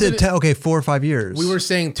 Oh, That that's was it. in- Okay, 4 or 5 years. We were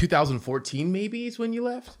saying 2014 maybe is when you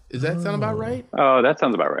left. Does that sound about right? Oh, that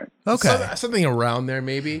sounds about right. okay. Something around there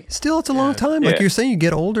maybe. Still, it's a long time. Like Yeah. you're saying, you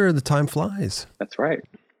get older, the time flies. That's right.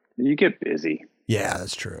 You get busy. Yeah,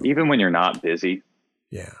 that's true. Even when you're not busy,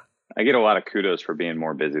 Yeah. I get a lot of kudos for being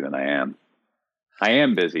more busy than I am. I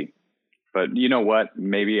am busy, but you know what?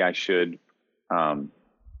 Maybe I should.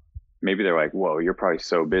 Maybe they're like, "Whoa, you're probably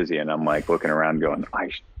so busy," and I'm like looking around, going,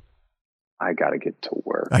 "I got to get to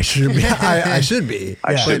work. I should be. I should be.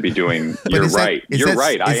 I Yeah. should be doing." But You're is that- right. is You're that-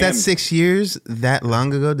 right. Is I that am 6 years that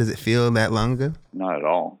long ago? Does it feel that long ago? not at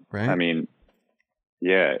all. Right. I mean,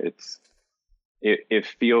 yeah, it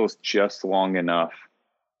feels just long enough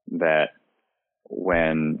that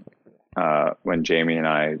when Jamie and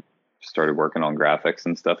I started working on graphics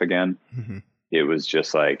and stuff again, it was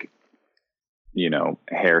just like,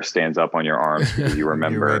 hair stands up on your arms because you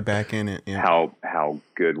remember You're right back in it. Yeah. how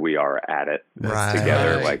good we are at it Right.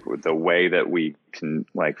 together. Right. Like with the way that we can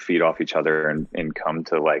like feed off each other and come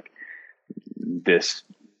to like this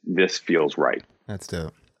feels right. That's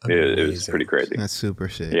dope. It was Amazing. pretty crazy. That's super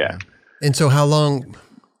sick. Yeah. And so, how long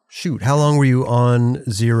were you on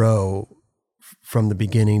Zero from the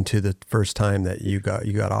beginning to the first time that you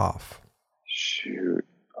got off? Shoot.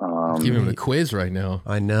 Give him a quiz right now.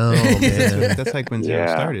 I know, man. That's like when Zero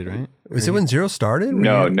Yeah. started, right? Was it when Zero started?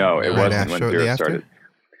 No, it Right wasn't when shortly Zero after? started.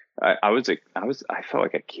 I felt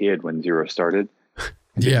like a kid when Zero started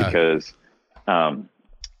Yeah. because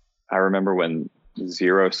I remember when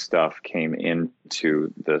Zero stuff came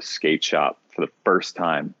into the skate shop for the first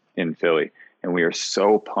time in Philly, and we were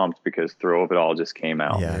so pumped because Thrill of It All just came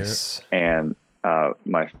out. Yes. And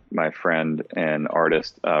my friend and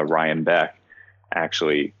artist Ryan Beck,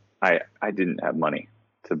 actually, I didn't have money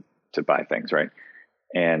to buy things, right?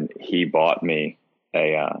 And he bought me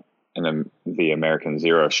the American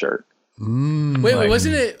Zero shirt. Wait,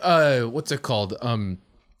 wasn't it what's it called?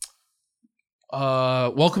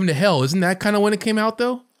 Welcome to Hell. Isn't that kind of when it came out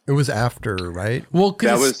though? It was after, right? Well, That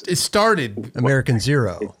because was- it started. American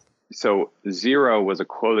Zero. So Zero was a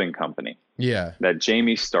clothing company Yeah. that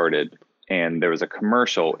Jamie started, and there was a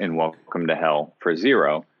commercial in Welcome to Hell for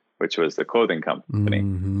Zero, which was the clothing company.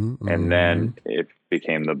 And then it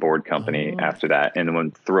became the board company after that. And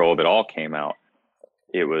when Thrill of It All came out,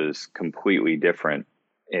 it was completely different.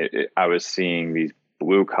 I was seeing these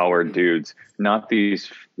blue collar dudes, not these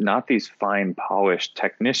fine polished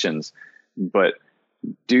technicians, but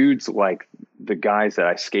dudes like the guys that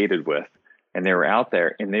I skated with. And they were out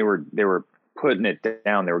there and they were putting it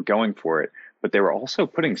down. They were going for it, but they were also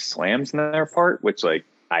putting slams in their part, which like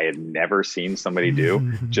I had never seen somebody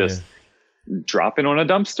do. Just drop it on a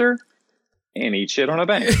dumpster and eat shit on a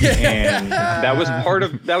bank. And that was part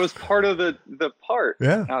of the part.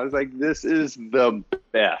 Yeah. I was like, this is the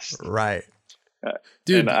best. Right.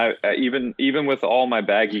 Dude. And I even with all my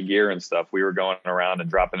baggy gear and stuff, we were going around and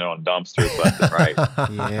dropping it on dumpsters left and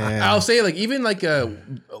right. Yeah. I'll say like even like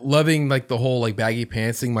loving like the whole like baggy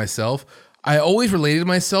pants thing myself. I always related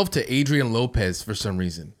myself to Adrian Lopez for some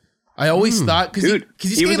reason. I always thought because Dude, he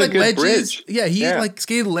he skated was a like good ledges. bridge. Yeah, he Yeah. like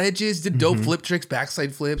skated ledges, did dope flip tricks,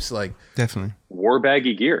 backside flips. Like Definitely. Wore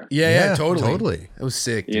baggy gear. yeah, totally. Totally. It was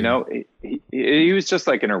sick. You dude. know, he was just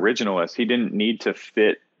like an originalist. He didn't need to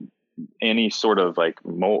fit any sort of like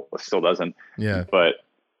mold. Still doesn't. Yeah. But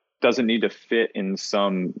doesn't need to fit in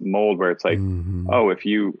some mold where it's like, oh, if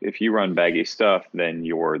you run baggy stuff, then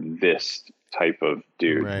you're this type of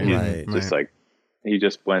dude. Right. He's Right. just like he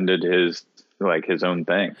just blended his own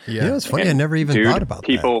thing. Yeah, it's funny. I And never even dude, thought about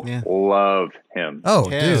people Yeah. love him. that. Oh, Hell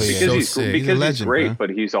dude. yeah. because so he's sick. because He's a he's legend, great, bro. but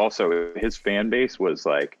he's also his fan base was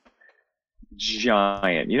like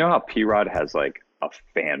giant. You know how P-Rod has like a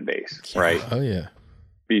fan base, right? Oh yeah.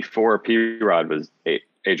 Before P-Rod was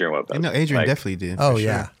Adrian Lopez. No, Adrian Like, definitely did. Oh, for sure.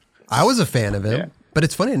 yeah. I was a fan of him. Yeah. But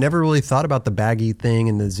it's funny. I never really thought about the baggy thing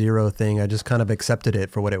and the Zero thing. I just kind of accepted it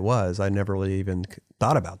for what it was. I never really even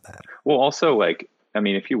thought about that. Well, also like, I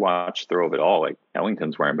mean, if you watch Thrill of It All, like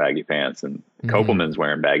Ellington's wearing baggy pants and Kopelman's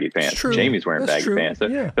wearing baggy pants. true. Jamie's wearing That's baggy true. pants.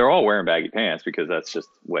 Yeah. They're all wearing baggy pants because that's just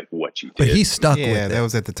like what you did. But he stuck with Yeah, it. that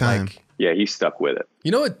was at the time. Like, yeah, he stuck with it.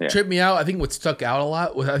 You know what tripped me out? I think what stuck out a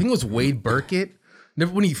lot was I think it was Wade Burkett.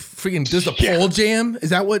 Never when he freaking does the pole jam.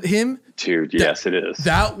 Is that what him? Dude, yes, it is.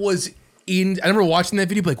 That was I remember watching that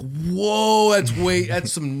video, like, whoa,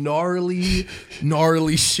 that's some gnarly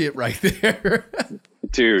shit right there.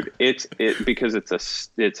 Dude, because it's a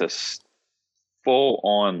full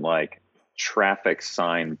on like traffic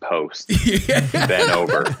sign post bent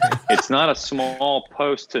over. It's not a small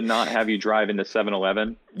post to not have you drive into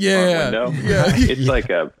 7-Eleven. Window. It's like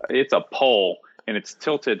it's a pole, and it's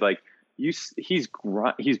tilted like he's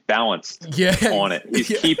balanced on it. He's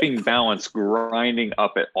keeping balance, grinding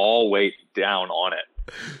up it, all weight down on it.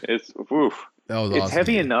 It's woof. That was it's awesome,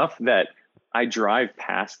 heavy enough that I drive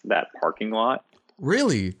past that parking lot.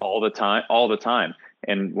 Really? All the time.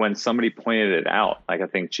 And when somebody pointed it out, like I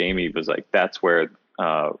think Jamie was like, that's where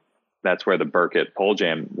the Burkett pole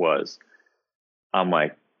jam was. I'm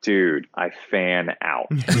like, dude, I fan out.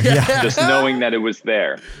 Just knowing that it was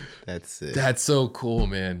there. That's it. That's so cool,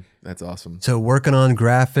 man. That's awesome. So working on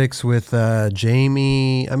graphics with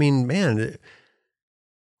Jamie. I mean, man,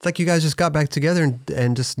 it's like you guys just got back together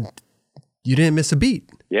and just, you didn't miss a beat.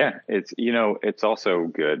 Yeah. It's also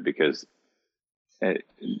good because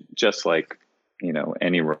just like,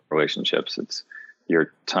 any relationships, it's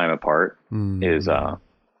your time apart is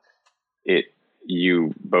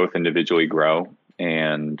you both individually grow,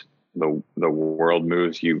 and the world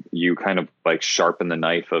moves. You kind of like sharpen the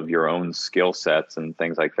knife of your own skill sets and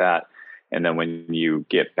things like that. And then when you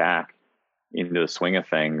get back into the swing of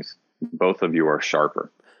things, both of you are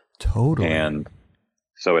sharper. Totally. And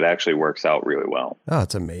so it actually works out really well. Oh,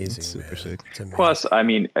 it's amazing. It's super sick. It's amazing. Plus, I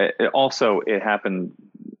mean, it happened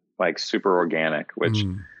like super organic, which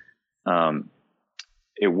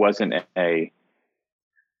it wasn't what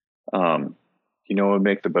would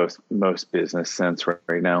make the most business sense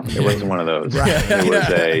right now. It wasn't one of those. It was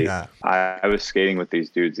I was skating with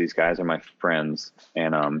these dudes. These guys are my friends,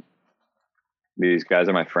 and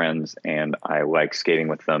I like skating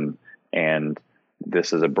with them. And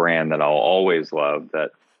this is a brand that I'll always love.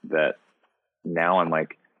 That now I'm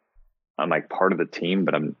like part of the team,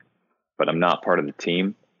 but I'm not part of the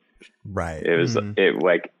team. Right. It was it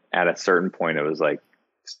like at a certain point it was like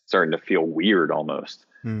starting to feel weird almost.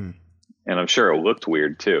 And I'm sure it looked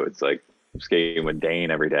weird too. It's like I'm skating with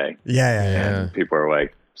Dane every day. Yeah. And people are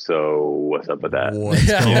like, so what's up with that? What's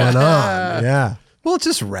going on? Yeah. Well, it's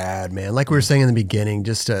just rad, man. Like we were saying in the beginning,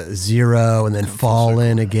 just a zero and then fall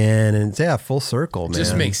in again, and it's full circle, man. It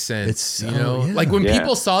just makes sense. It's like when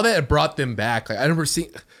people saw that, it brought them back. Like I remember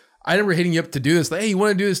hitting you up to do this. Like, hey, you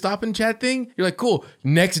want to do the stop and chat thing? You're like, cool.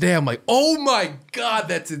 Next day, I'm like, oh my God,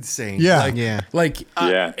 that's insane. Yeah.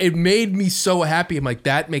 It made me so happy. I'm like,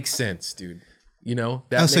 that makes sense, dude. You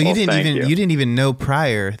didn't even know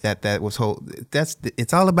prior that was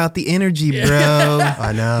it's all about the energy, bro.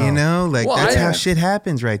 I know. That's how shit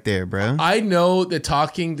happens right there, bro. I know that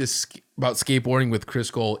talking about skateboarding with Chris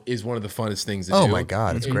Cole is one of the funnest things to do. Oh my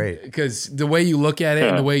God, it's great. Because the way you look at it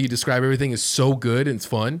and the way you describe everything is so good and it's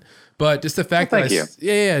fun. But just the fact but like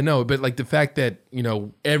the fact that,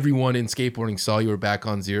 everyone in skateboarding saw you were back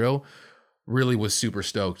on zero really was super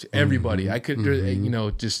stoked. Everybody, I could,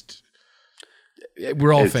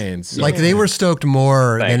 we're all fans. So. Like they were stoked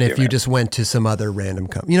more than if you just went to some other random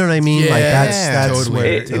company. You know what I mean? Yeah, like that's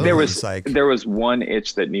totally. where there was one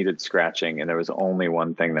itch that needed scratching, and there was only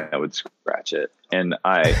one thing that would scratch it. And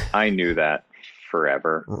I knew that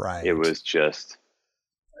forever. Right. It was just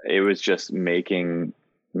making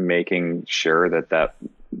sure that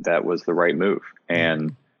was the right move.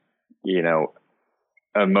 And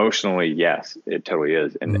emotionally, yes, it totally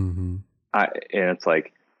is. And and it's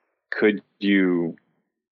like, could you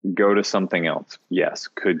go to something else? Yes.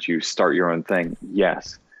 Could you start your own thing?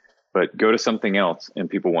 Yes. But go to something else and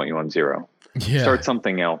people want you on zero. Yeah. Start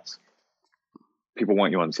something else. People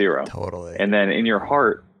want you on zero. Totally. And then in your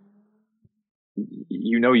heart,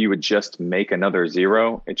 you would just make another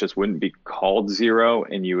zero. It just wouldn't be called zero,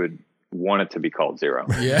 and you would want it to be called zero.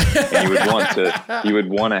 Yeah. And you would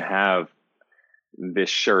want to have this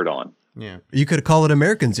shirt on. Yeah. You could call it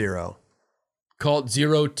American Zero. Called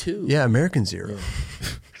 02. Yeah, American Zero.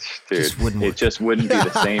 Dude, it just wouldn't be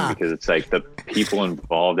the same because it's like the people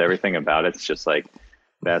involved, everything about it's just like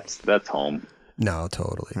that's home. No,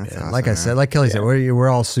 totally, man. Awesome, like I said, like Kelly said, we're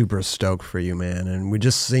all super stoked for you, man. And we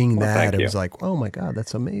just seeing that, it was like, oh my God,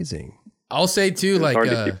 that's amazing. I'll say too, It's like hard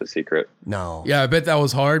to keep a secret. No. Yeah, I bet that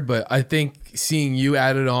was hard, but I think seeing you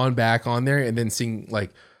added on back on there, and then seeing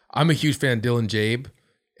I'm a huge fan of Dylan Jabe.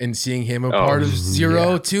 And seeing him a part of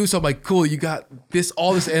zero too. So I'm like, cool, you got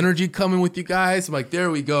all this energy coming with you guys. I'm like, there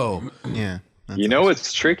we go. Yeah.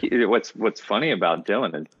 What's tricky, what's funny about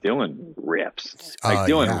Dylan is Dylan rips.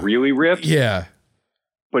 Dylan really rips. Yeah.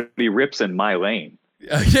 But he rips in my lane.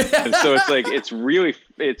 And so it's like, it's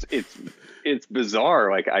it's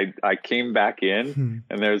bizarre. Like I came back in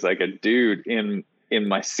and there's like a dude in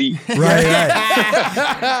my seat. Right.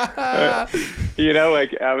 You know,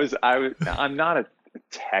 like I'm not a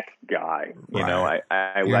tech guy. You know,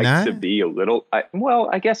 I like not? to be a little.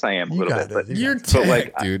 I guess I am a little bit, but You're but tech,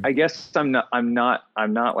 like dude. I guess I'm not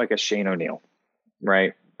like a Shane O'Neill,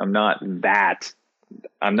 right? I'm not that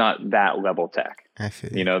level tech. I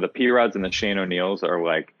feel You know, the P-Rods and the Shane O'Neills are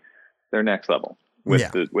like they're next level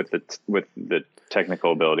with the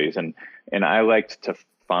technical abilities, and I liked to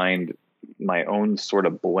find my own sort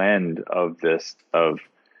of blend of this of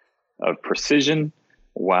precision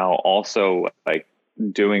while also like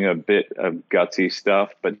doing a bit of gutsy stuff,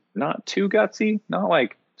 but not too gutsy, not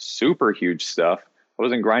like super huge stuff. I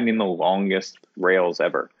wasn't grinding the longest rails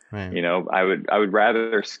ever. Right. You know, I would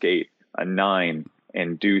rather skate a 9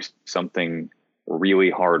 and do something really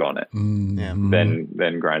hard on it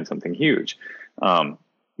than grind something huge.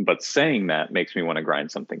 But saying that makes me want to grind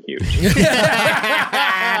something huge.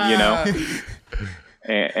 You know?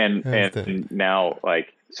 And now,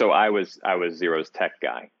 like, so I was Zero's tech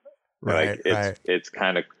guy. Right, like it's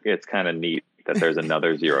kind of neat that there's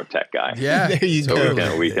another Zero tech guy. Yeah. There you So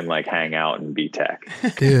go. we can like hang out and be tech.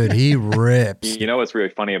 Dude, he rips. You know what's really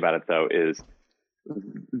funny about it though is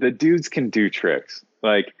the dudes can do tricks.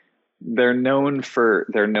 Like they're known for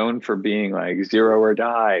being like zero or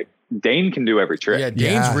die. Dane can do every trick. Yeah,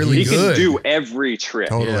 Dane's really he good. can do every trick.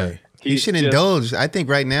 Totally. You should indulge. I think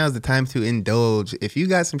right now is the time to indulge. If you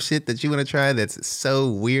got some shit that you want to try that's so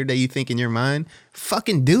weird that you think in your mind,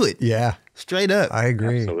 fucking do it. Yeah, Straight up. I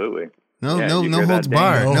agree. Absolutely. No Yeah, you hear holds that,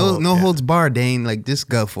 bar. Dane? No holds bar, Dane. Like just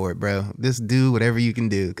go for it, bro. Just do whatever you can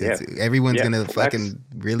do because everyone's gonna fucking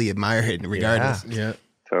really admire it regardless. Yeah.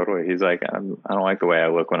 Totally. He's like, I don't like the way I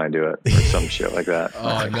look when I do it, or some shit like that.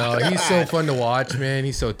 Oh no, he's so fun to watch, man.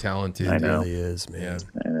 He's so talented. I It know. really is, man.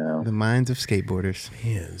 I know. The minds of skateboarders.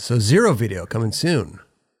 Man, so Zero video coming soon.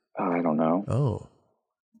 Oh, I don't know. Oh,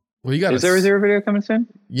 Well, you got. Is there a Zero video coming soon?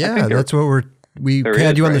 yeah, that's what we there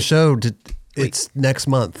had is, you on the right? show. It's next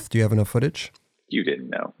month. Do you have enough footage? You didn't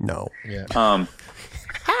know. No. Yeah.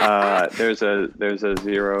 There's a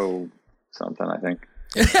Zero something, I think.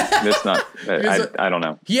 It's not. I don't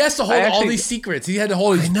know. He has to hold all actually- these secrets. He had to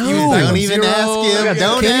hold. I know. he was back Don't on even zero. ask him.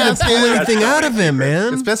 Don't Can't ask even pull him. anything out of him,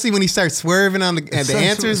 man. Especially when he starts swerving on the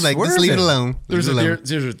answers. Like just leave it swerving. alone. There's Leave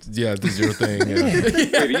it alone. the zero thing. Yeah.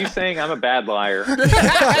 Wait, are you saying I'm a bad liar?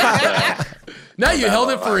 Now you held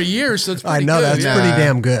it for a year, so it's pretty I know good. that's Yeah. pretty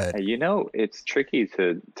damn good. You know, it's tricky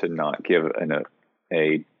to not give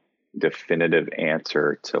a definitive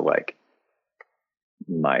answer to like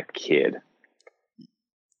my kid.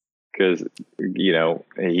 Because, you know,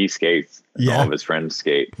 he skates, and Yeah. all of his friends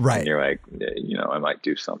skate. Right. And you're like, you know, I might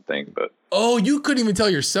do something, but Oh, you couldn't even tell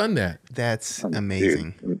your son that. That's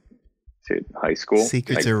amazing. Dude, high school.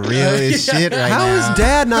 Secrets like, are real as shit right How now. is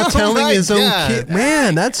dad not Oh telling my his own God. kid?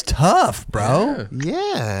 Man, that's tough, bro.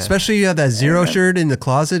 Yeah. Especially you have that Zero shirt in the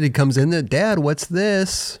closet. He comes in there, Dad, what's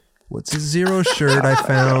this? What's a Zero shirt I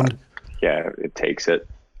found? Yeah, it takes it.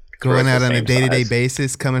 Going They're out the on a same day-to-day size.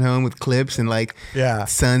 basis, coming home with clips and like Yeah.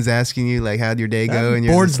 son's asking you like how'd your day go, and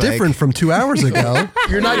you're Board's just like, different from 2 hours ago.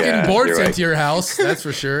 You're not Yeah, getting boards you're sent right. to your house, that's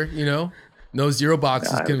for sure. You know, no Zero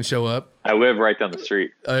boxes can show up. I live right down the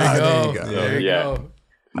street. There you there go. you go. There you Yeah. go.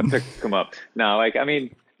 I pick them up. No, like, I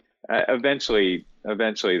mean, eventually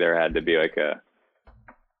there had to be like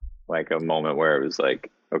a moment where it was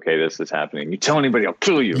like, okay, this is happening. You tell anybody, I'll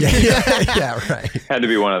kill you. yeah, right. Had to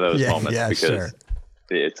be one of those Yeah, moments yeah, because sure.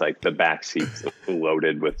 it's like the back seat's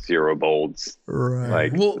loaded with Zero bolts, Right.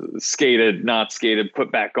 like Well- skated, not skated,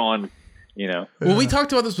 put back on, you know. Well, we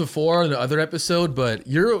talked about this before in the other episode, but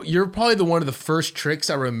you're probably one of the first tricks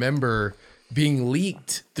I remember being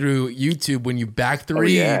leaked through YouTube when you back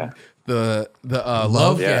three yeah. the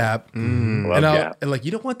love Yeah. gap. Love And gap. and like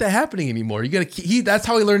you don't want that happening anymore. You gotta keep, that's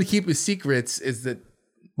how he learned to keep his secrets. Is that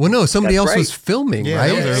Well, no, somebody That's else right. was filming, Yeah, right?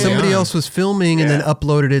 that was early Somebody on. else was filming and then Yeah.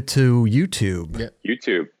 uploaded it to YouTube. Yeah.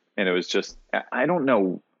 YouTube, and it was just, I don't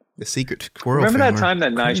know. the secret squirrel. Remember that filmer. time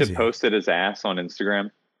that Crazy. Nigel posted his ass on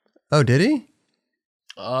Instagram? Oh, did he?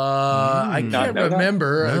 I can't know that?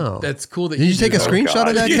 remember. No. That's cool that Did you take a do that. screenshot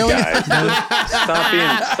of that, You Kelly?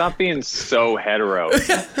 guys, stop being so hetero. He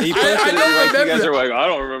posted I it, don't like, you remember guys that. are like, I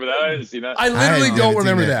don't remember that. You know, I literally I don't haven't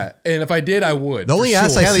remember seen that. And if I did, I would. The only for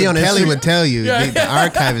ass sure. I see on Kelly Instagram. would tell you Yeah. the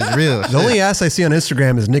archive is real. The only ass I see on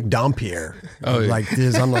Instagram is Nick Dompierre. Oh, yeah. Like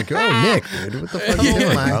this, I'm like, oh, Nick, dude, what the fuck are you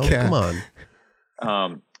doing, my bro? God. Come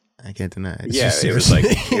on. I can't deny it. yeah, just it was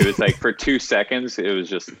seriously. like for 2 seconds, it was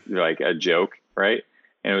just like a joke, right?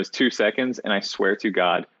 And it was 2 seconds, and I swear to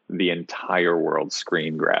God, the entire world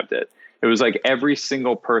screen grabbed it. It was like every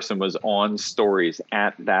single person was on stories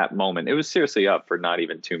at that moment. It was seriously up for not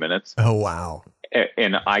even 2 minutes. Oh, wow.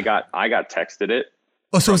 And I got texted it.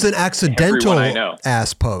 Oh, so it's an accidental everyone I know.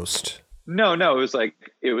 ass post. No,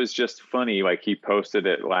 it was just funny. Like he posted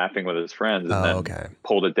it laughing with his friends and then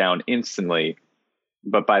pulled it down instantly.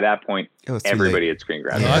 But by that point, everybody had screen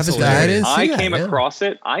grabbed it. I came across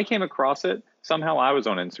it. Somehow I was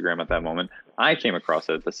on Instagram at that moment. I came across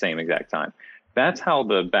it at the same exact time. That's how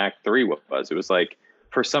the back three was. It was like,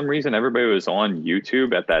 for some reason, everybody was on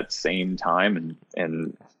YouTube at that same time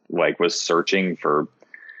and like was searching for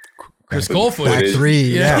Chris Cole footage. Back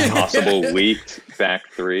three, possible leaked back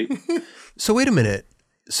three. So wait a minute.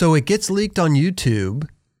 So it gets leaked on YouTube.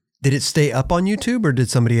 Did it stay up on YouTube, or did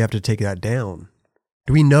somebody have to take that down?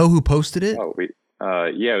 Do we know who posted it? Oh,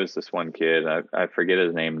 it was this one kid. I forget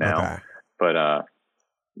his name now, but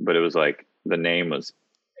it was like the name was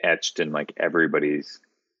etched in like everybody's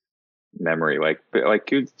memory. Like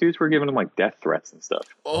dudes were giving him like death threats and stuff.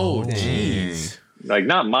 Oh, jeez. Like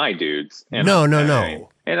not my dudes. And no.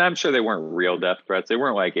 And I'm sure they weren't real death threats. They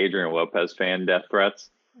weren't like Adrian Lopez fan death threats.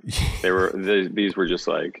 These were just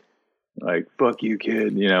like fuck you,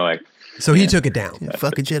 kid. You know, like. So he took it down.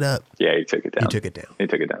 Fucking shit up. Yeah, he took it down. He took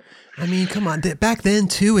it down. I mean, come on. Back then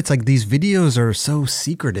too, it's like these videos are so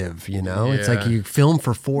secretive. You know, it's like you film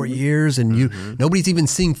for 4 years and nobody's even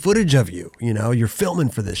seeing footage of you. You know, you're filming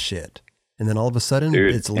for this shit, and then all of a sudden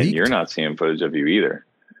it's leaked. And you're not seeing footage of you either.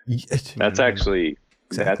 That's actually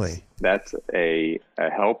exactly that's a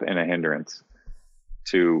help and a hindrance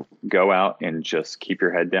to go out and just keep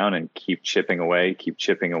your head down and keep chipping away,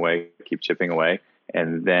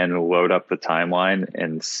 and then load up the timeline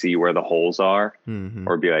and see where the holes are,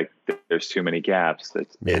 or be like, there's too many gaps.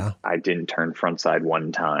 I didn't turn frontside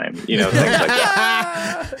one time, you know, things like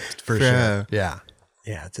that. For sure. Yeah.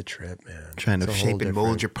 Yeah, it's a trip, man. Trying to shape and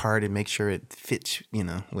mold your part and make sure it fits, you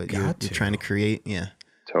know, what you're trying to create. Yeah.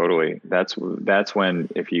 Totally. That's when,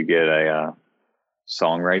 if you get a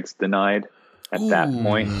song rights denied at that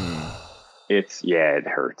point, it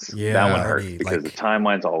hurts. Yeah, that one hurts because the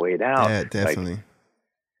timeline's all laid out. Yeah, definitely.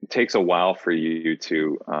 It takes a while for you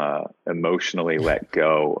to emotionally let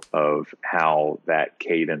go of how that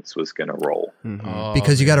cadence was going to roll.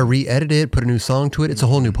 Because you got to re-edit it, put a new song to it. It's a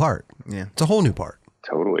whole new part. Yeah. It's a whole new part.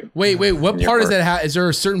 Totally. Wait, what part is that? Is there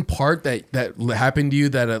a certain part that happened to you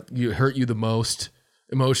that hurt you the most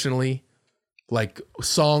emotionally, like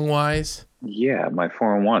song wise? Yeah, my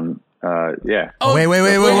 4-1. Yeah. Oh, wait.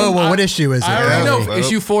 What issue is it? I already know.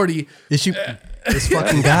 Issue 40. Issue. This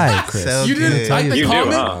fucking guy, Chris. So you didn't like the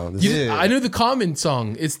Common? Huh? I knew the Common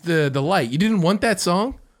song. It's the light. You didn't want that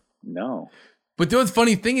song? No. But the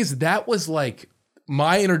funny thing is that was like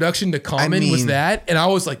my introduction to Common was that, and I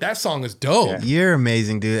was like, that song is dope. Yeah. You're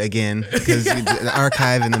amazing, dude. Again, because the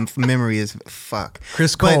archive and the memory is fuck.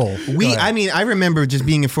 Chris Cole. I remember just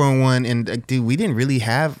being in 401, and dude, we didn't really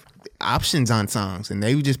have options on songs, and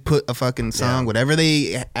they would just put a fucking song, whatever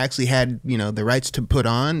they actually had, you know, the rights to put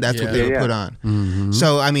on. That's what they would put on.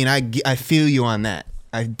 So I mean, I feel you on that.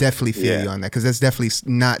 I definitely feel you on that, because that's definitely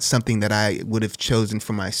not something that I would have chosen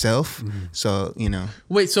for myself. So, you know.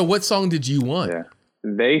 Wait, so what song did you want? Yeah.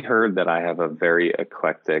 They heard that I have a very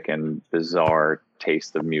eclectic and bizarre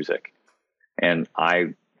taste of music, and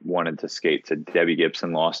I wanted to skate to Debbie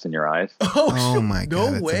Gibson, "Lost in Your Eyes." Oh my God,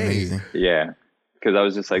 no that's way. amazing. Yeah, because I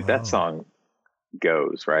was just like, that song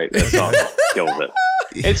goes, right? That song kills it.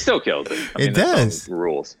 It still kills it. I mean, It does.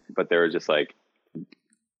 Rules, but they were just like,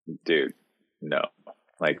 dude, no,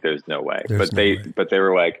 like there's no way. There's But no way. they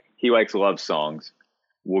were like, he likes love songs.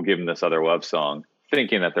 We'll give him this other love song,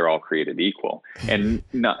 thinking that they're all created equal. And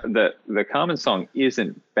not the Common song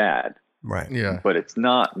isn't bad, Right. Yeah. but it's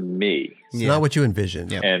not me. It's not what you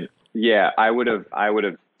envisioned. Yeah. And I would have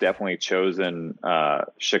definitely chosen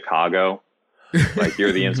Chicago. Like,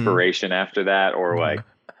 you're the inspiration after that, or like,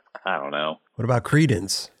 I don't know. What about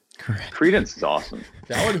Creedence? Creedence is awesome.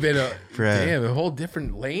 That would have been a whole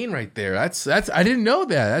different lane right there. That's I didn't know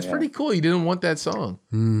that. That's pretty cool. You didn't want that song.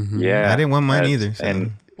 Yeah, I didn't want mine either. So.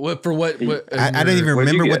 And What for what? I don't even What'd you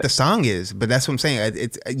remember what get? the song is, but that's what I'm saying.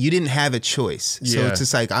 It's you didn't have a choice, so Yeah. it's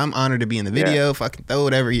just like, I'm honored to be in the video. Fucking throw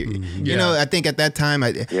whatever you know. I think at that time,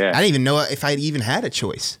 I didn't even know if I even had a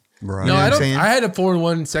choice. Right. No, know I what I'm don't. saying? I had a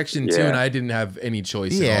 4-in-1 section too, Yeah. and I didn't have any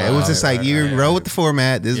choice. Yeah, at it all. was just like, you roll with the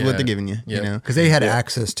format. This is what Yeah. they're giving you. Yeah. You know, Because they had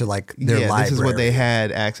access to like their library. this is what they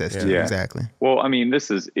had access to. Yeah. Exactly. well, I mean,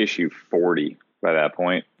 this is issue 40 by that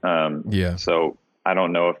point. Yeah. So I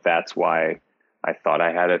don't know if that's why I thought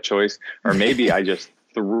I had a choice, or maybe I just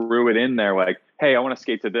threw it in there like, hey, I want to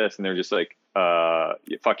skate to this, and they're just like,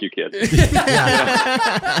 fuck you, kid.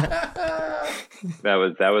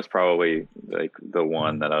 that was probably like the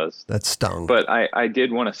one that I was. That stung. But I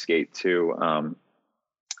did want to skate to.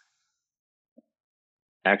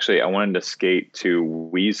 Actually, I wanted to skate to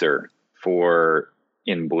Weezer for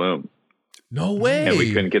In Bloom. No way. And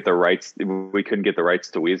we couldn't get the rights. We couldn't get the rights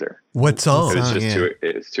to Weezer. What song? It was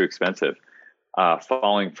just too expensive.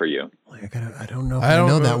 Falling for You. I don't know if I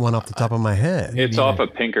know that one off the top of my head. It's off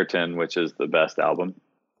of Pinkerton, which is the best album.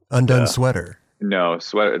 Undone Sweater. No,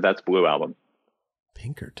 Sweater. That's Blue Album.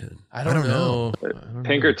 Pinkerton. I don't know.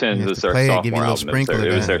 Pinkerton's is their sophomore album.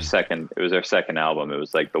 It was their second. It was their second album. It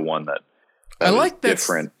was like the one that I like that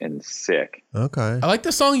different and sick. Okay. I like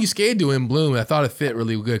the song you skated to In Bloom. I thought it fit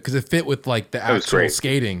really good because it fit with like the actual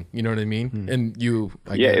skating. You know what I mean? And you,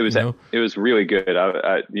 it was it was really good.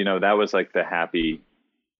 I that was like the happy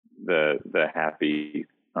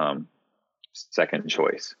second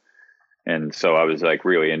choice, and so I was like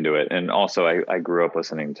really into it. And also, I grew up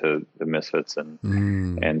listening to the Misfits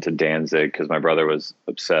and to Danzig because my brother was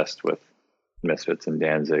obsessed with Misfits and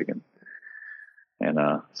Danzig and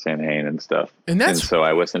Samhain and stuff. And so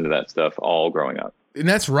I listened to that stuff all growing up. And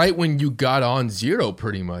that's right when you got on Zero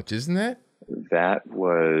pretty much, isn't it? That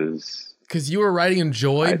was... Because you were writing in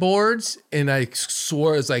Joy boards, and I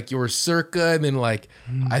swore it was like you were Circa, and then like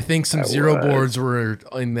I think some Zero boards were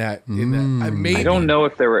in that. I don't know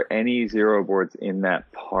if there were any Zero boards in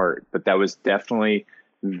that part, but that was definitely...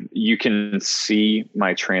 You can see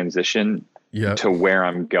my transition to where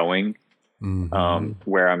I'm going.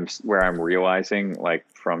 Where I'm realizing, like,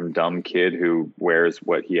 from dumb kid who wears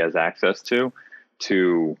what he has access to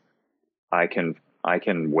I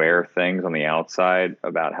can wear things on the outside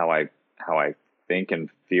about how I think and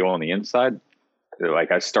feel on the inside.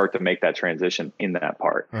 Like I start to make that transition in that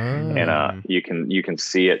part, and you can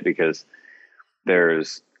see it because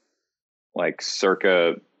there's like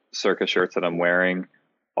circa shirts that I'm wearing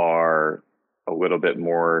are a little bit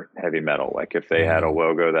more heavy metal. Like if they had a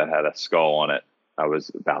logo that had a skull on it, I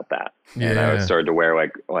was about that. Yeah. And I started to wear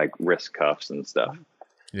like wrist cuffs and stuff.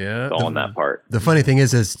 Yeah. It's all in that part. The funny thing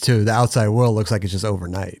is too, the outside world looks like it's just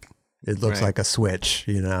overnight. It looks like a switch,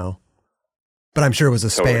 but I'm sure it was a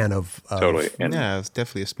span of totally. And it was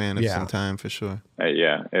definitely a span of some time for sure.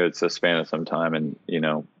 It's a span of some time. And,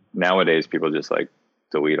 nowadays people just like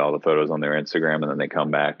delete all the photos on their Instagram and then they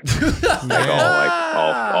come back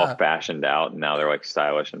all fashioned out, and now they're like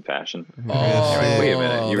stylish and fashion. Like, wait a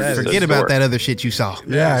minute, you forget about that other shit you saw.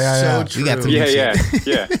 Yeah. We got some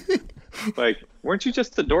yeah. Like, weren't you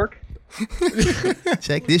just a dork?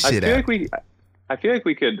 Check this shit out. I feel like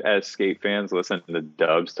we could, as skate fans, listen to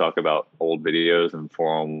Dubs talk about old videos and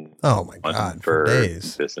forum. Oh my god, for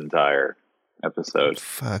days. This entire episode.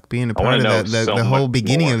 Fuck, being a part of that, the whole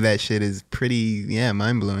beginning of that shit is pretty,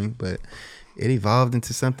 mind blowing. But it evolved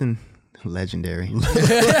into something legendary.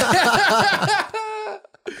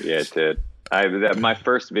 Yeah, it did. My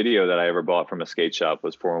first video that I ever bought from a skate shop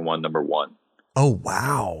was 4-in-1 number 1. Oh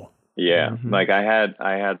wow. Yeah, like I had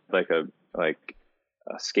like a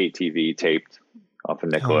skate TV taped off of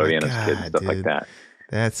Nickelodeon as a kid and stuff like that.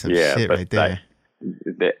 That's some shit right there.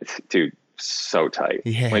 Dude, so tight.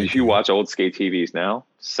 Yeah, when you watch old skate TVs now,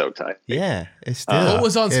 so tight. Yeah, it's still. What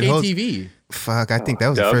was on skate TV? Fuck, I think that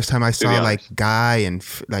was the first time I saw like Guy and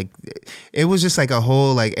like it was just like a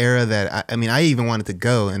whole like era that I even wanted to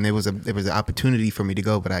go, and there was an opportunity for me to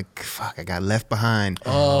go, but I got left behind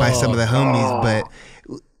by some of the homies, but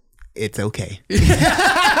it's okay.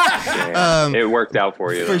 It worked out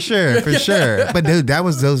for you. For sure. But dude, that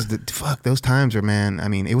was those times where, man,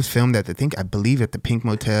 it was filmed at I believe at the Pink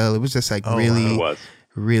Motel. It was just like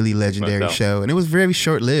really legendary show. And it was very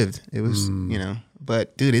short lived. It was,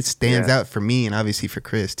 but dude, it stands out for me and obviously for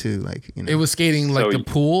Chris too. Like, it was skating like the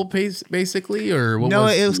pool basically, or what? No,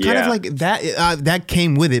 it was kind of like that. That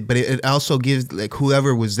came with it, but it also gives like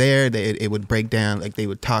whoever was there, it would break down. Like they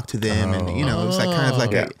would talk to them, and it was like kind of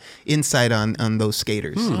like an insight on those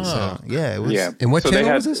skaters. So it was. Yeah. And what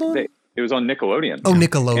channel was this on? It was on Nickelodeon. Oh,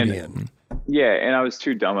 Nickelodeon. And I was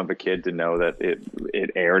too dumb of a kid to know that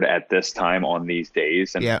it aired at this time on these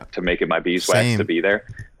days, and to make it my beeswax to be there.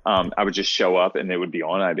 I would just show up and it would be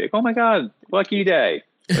on. I'd be like, "Oh my god, lucky day!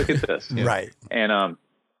 Look at this!" Right. And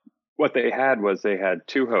what they had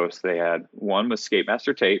two hosts. They had one was Skate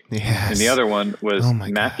Master Tate, and the other one was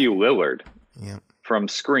Matthew Lillard from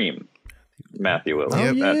Scream. Matthew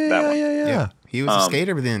Lillard. That one. Yeah. He was a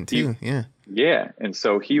skater then too. Yeah, and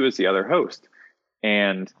so he was the other host,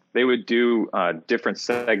 and they would do different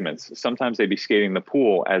segments. Sometimes they'd be skating the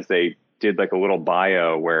pool as they did like a little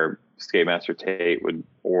bio where Skate Master Tate would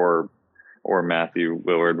or Matthew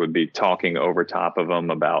Lillard would be talking over top of them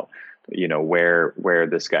about where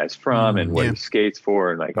this guy's from and what he skates for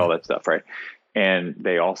and like all that stuff, right? And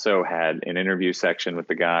they also had an interview section with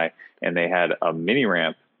the guy, and they had a mini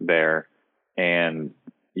ramp there. And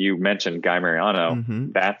you mentioned Guy Mariano.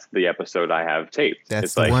 Mm-hmm. That's the episode I have taped. That's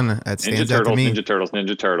it's the like one that stands out to me.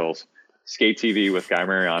 Ninja Turtles, Skate TV with Guy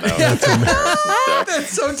Mariano. That's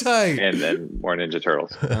so tight. And then more Ninja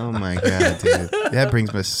Turtles. Oh my God, dude. That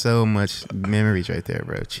brings me so much memories right there,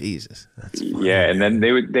 bro. Jesus. Yeah. And then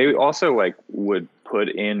they also like would put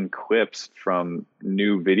in clips from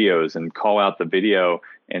new videos and call out the video,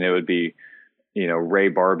 and it would be, you know, Ray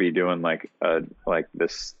Barbie doing like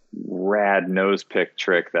this rad nose pick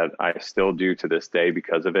trick that I still do to this day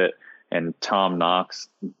because of it, and Tom Knox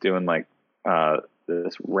doing like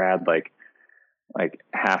this rad like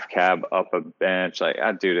half cab up a bench. Like,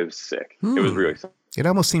 dude, it was sick. It was really sick. It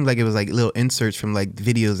almost seemed like it was like little inserts from like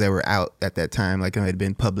videos that were out at that time, like it had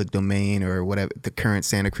been public domain or whatever, the current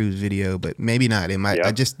Santa Cruz video, but maybe not. It might.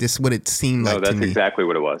 Yep. This is what it seemed like to me. No, that's exactly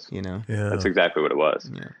what it was. You know, that's exactly what it was.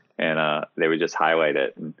 Yeah. And they would just highlight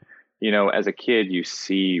it. And you know, as a kid, you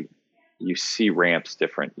see ramps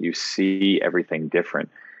different. You see everything different,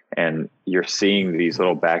 and you're seeing these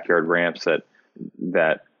little backyard ramps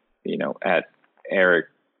that you know, at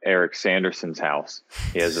Eric Sanderson's house.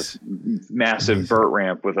 He has this massive vert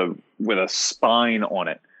ramp with a spine on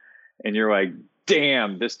it. And you're like,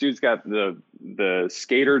 damn, this dude's got the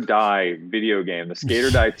Skate or Die video game, the Skate or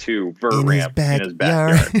Die 2 vert ramp in his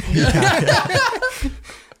backyard.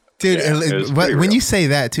 Dude, yeah, when you say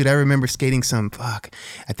that, dude, I remember skating I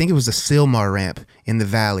think it was a Silmar ramp in the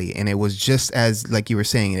valley, and it was just as, like you were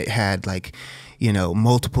saying, it had like, you know,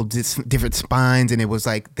 multiple different spines, and it was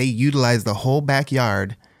like they utilized the whole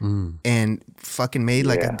backyard and fucking made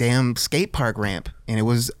like a damn skate park ramp, and it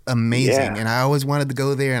was amazing. And I always wanted to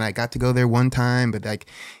go there, and I got to go there one time, but like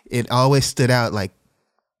it always stood out like,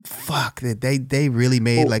 fuck, that they really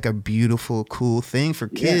made like a beautiful, cool thing for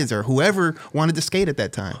kids or whoever wanted to skate at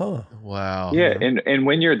that time. Huh. Wow. Yeah, and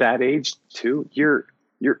when you're that age too, you're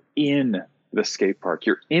in the skate park.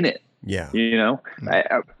 You're in it. Yeah. You know,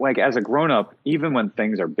 like as a grown up, even when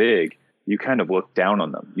things are big, you kind of look down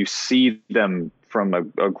on them. You see them from a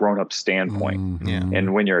grown up standpoint. Yeah.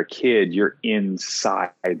 And when you're a kid, you're inside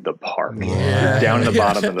the park. You're down at the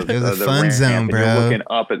bottom of the fun ramp, zone, and bro. you're looking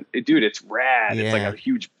up at, dude, it's rad. Yeah. It's like a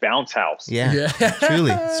huge bounce house. Yeah.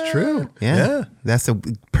 Truly. It's true. Yeah. That's a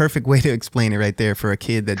perfect way to explain it right there for a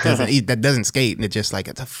kid that doesn't skate, and it's just like,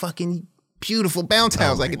 it's a fucking beautiful bounce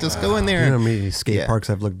house. Like, just go in there. You know how many skate parks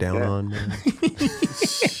I've looked down on? Man?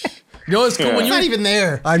 You know, it's cool when It's not even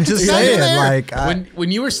there. I'm just It's not even saying, there. like,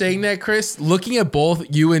 when you were saying that, Chris, looking at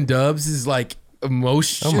both you and Dubs is like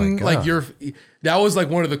emotion. Oh my God. Like that was like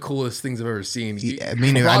one of the coolest things I've ever seen. I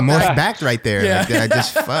mean, I morphed back right there. Yeah. Like, I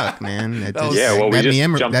just fuck, man. It just, Yeah, well, we that just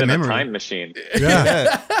mem- jumped that in memory. a time machine.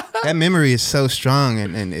 That memory is so strong,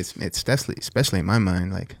 and it's especially in my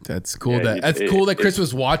mind. Like, That's cool. Yeah, That's cool that Chris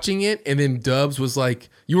was watching it, and then Dubs was like,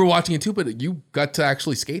 you were watching it too, but you got to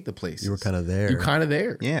actually skate the place. You were kind of there. You kind of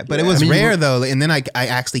there. yeah, but it was rare though. And then I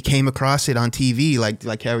actually came across it on TV,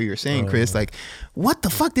 like how you were saying, Chris. Like, what the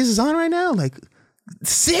fuck? This is on right now. Like,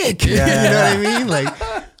 sick. You know what I mean? Like,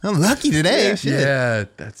 I'm lucky today. Shit. Yeah,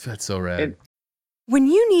 that's so rad. When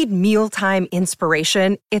you need mealtime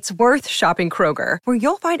inspiration, it's worth shopping Kroger, where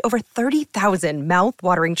you'll find over 30,000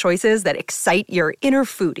 mouth-watering choices that excite your inner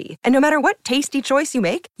foodie. And no matter what tasty choice you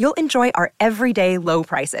make, you'll enjoy our everyday low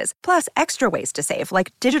prices, plus extra ways to save,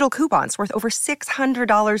 like digital coupons worth over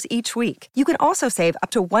 $600 each week. You can also save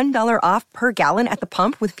up to $1 off per gallon at the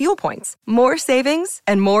pump with fuel points. More savings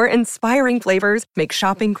and more inspiring flavors make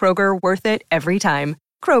shopping Kroger worth it every time.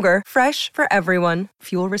 Kroger, fresh for everyone.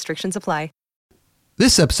 Fuel restrictions apply.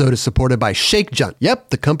 This episode is supported by Shake Junt. Yep,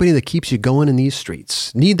 the company that keeps you going in these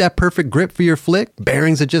streets. Need that perfect grip for your flick?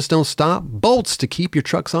 Bearings that just don't stop? Bolts to keep your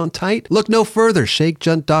trucks on tight? Look no further.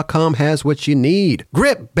 ShakeJunt.com has what you need.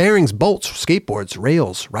 Grip, bearings, bolts, skateboards,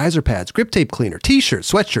 rails, riser pads, grip tape cleaner,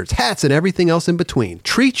 t-shirts, sweatshirts, hats, and everything else in between.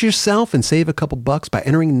 Treat yourself and save a couple bucks by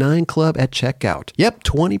entering 9Club at checkout. Yep,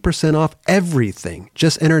 20% off everything.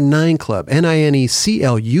 Just enter 9Club,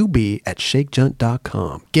 NINECLUB at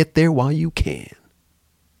ShakeJunt.com. Get there while you can.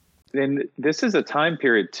 And this is a time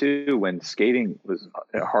period too when skating was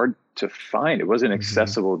hard to find. It wasn't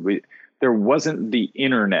accessible. There wasn't the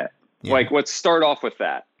internet. Yeah. Like, let's start off with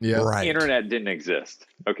that. Yeah. Right. Internet didn't exist.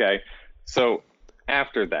 Okay. So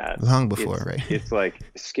after that, Long before, right? It's like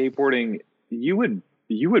skateboarding. You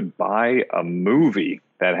would buy a movie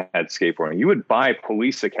that had skateboarding. You would buy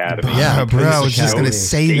Police Academy. Yeah, bro, I was just Academy. gonna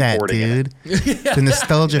say that, Skateboarding in dude. The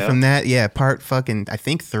nostalgia from that, part fucking, I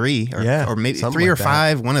think 3 or maybe something 3 or like that.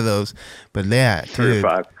 5, one of those. But yeah, 3 or dude.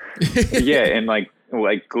 5. Yeah, and like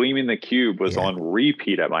like Gleaming the Cube was on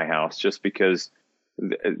repeat at my house just because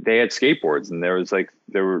they had skateboards and there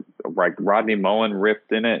were Rodney Mullen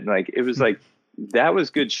ripped in it. And like, it was like, that was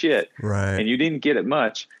good shit. Right. And you didn't get it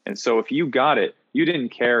much. And so if you got it, you didn't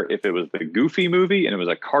care if it was the Goofy movie and it was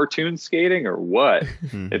a cartoon skating or what.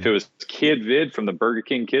 If it was Kid Vid from the Burger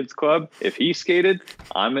King Kids Club, if he skated,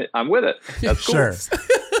 I'm with it. That's cool. Sure.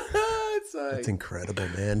 That's incredible,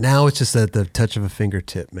 man. Now it's just at the touch of a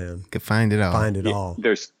fingertip, man. Could find it all. Find it all.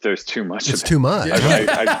 There's too much. It's too much.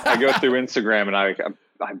 I go through Instagram and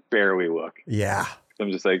I barely look. Yeah.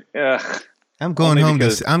 I'm just like, ugh. I'm going home to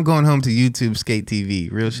YouTube Skate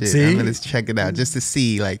TV. Real shit. See? I'm gonna check it out just to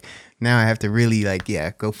see. Like now, I have to really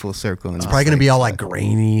go full circle. And It's probably gonna be all like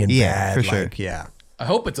grainy and bad. for sure. Like, yeah. I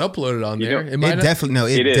hope it's uploaded on there. It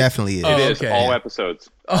definitely is. It is. okay. All episodes.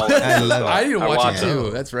 I didn't watch watch it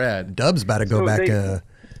too. That's rad. Dub's about to go back. I'm Do a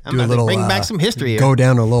about little. to bring back some history. Go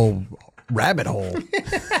down a little rabbit hole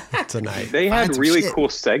tonight. They had some really shit. cool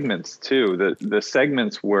segments too. The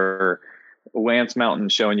segments were Lance Mountain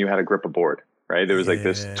showing you how to grip a board. Right, there was like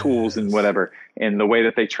this tools and whatever, and the way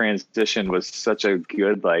that they transitioned was such a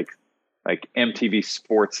good like MTV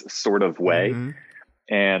Sports sort of way,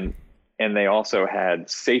 and they also had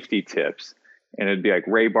safety tips, and it'd be like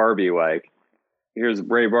Ray Barbie, like here's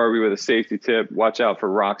Ray Barbie with a safety tip, watch out for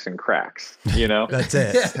rocks and cracks, you know. That's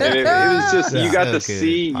it. And it was just you got So to good.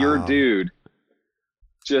 see your dude,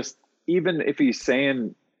 just even if he's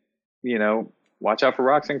saying, you know, watch out for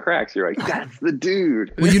rocks and cracks. You're like, that's the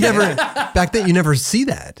dude. Well, you never back then. You never see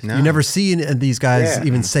that. No. You never see these guys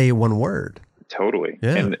even say one word. Totally.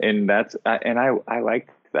 Yeah. And that's, and I liked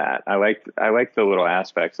that. I liked the little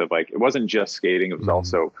aspects of like, it wasn't just skating. It was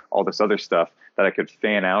also all this other stuff that I could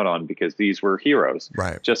fan out on because these were heroes.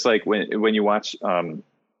 Right. Just like when you watch,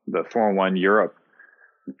 the 4-on-1 Europe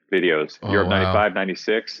videos, Europe 95,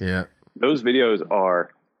 96, Yeah. those videos are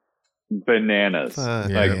bananas.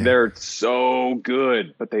 They're so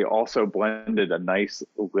good, but they also blended a nice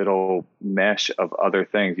little mesh of other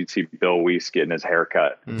things. You'd see Bill Weiss getting his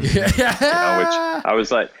haircut, which I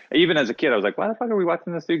was like, even as a kid, I was like, why the fuck are we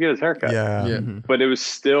watching this dude get his haircut? Yeah. But it was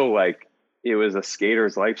still like, it was a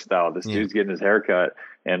skater's lifestyle. This dude's getting his haircut.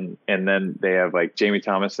 And then they have like Jamie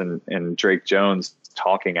Thomas and Drake Jones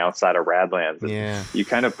talking outside of Radlands. And you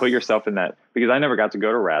kind of put yourself in that, because I never got to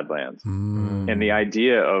go to Radlands. And the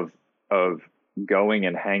idea of going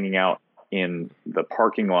and hanging out in the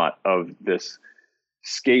parking lot of this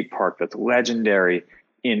skate park that's legendary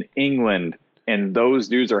in England, and those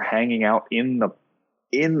dudes are hanging out in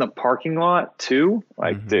the parking lot too.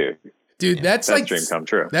 Like, dude, that's like dream come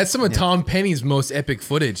true. That's some of Tom Penny's most epic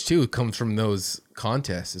footage too. It comes from those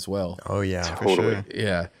contests as well. Oh yeah. Totally. For sure.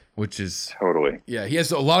 Yeah, which is Totally. yeah. He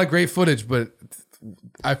has a lot of great footage, but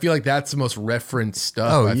I feel like that's the most referenced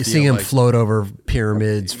stuff. Oh, I you feel see him like. float over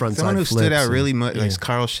pyramids, frontside Someone who flips. stood out and- really much was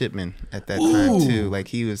Carl Shipman at that time too. Like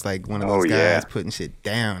he was like one of those guys putting shit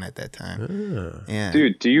down at that time. Yeah,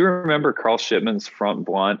 Dude, do you remember Carl Shipman's front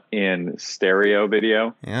blunt in Stereo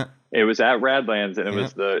video? yeah. It was at Radlands, and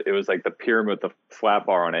it was like the pyramid with the flat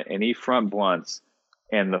bar on it, and he front blunts,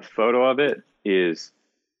 and the photo of it is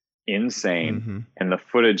insane, and the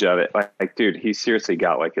footage of it, like dude, he seriously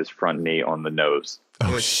got like his front knee on the nose.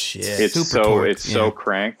 Oh shit! It's super torqued, so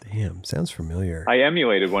cranked. Damn, sounds familiar. I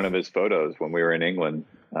emulated one of his photos when we were in England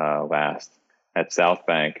last at South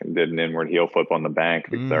Bank, and did an inward heel flip on the bank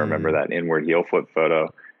because I remember that inward heel flip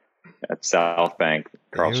photo at South Bank.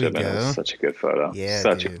 Carl There we Shipman go. was such a good photo. Yeah,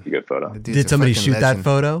 such dude. a good photo. The dude's Did a somebody fucking shoot that legend.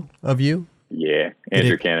 photo of you? Yeah,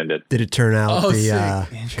 Andrew Cannon did. Did it turn out Oh, sick.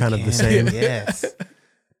 kind of the same? Yes.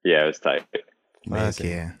 Yeah, it was tight. Fuck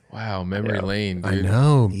yeah. Wow, memory lane, dude. I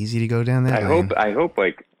know. Easy to go down that I lane. hope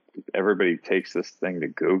like everybody takes this thing to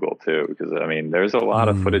Google too, because I mean, there's a lot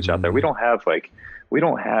of footage out there. We don't have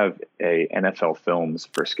a NFL films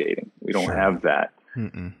for skating. We don't have that.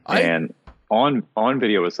 And on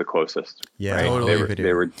video is the closest. Yeah, right? totally.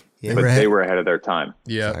 They were Yeah. they were ahead of their time.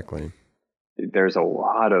 Yeah. Exactly. There's a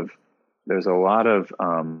lot of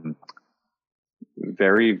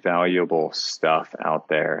very valuable stuff out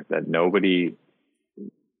there that nobody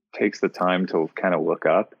takes the time to kind of look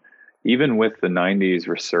up. Even with the 90s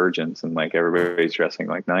resurgence and like everybody's dressing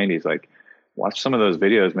like 90s, like watch some of those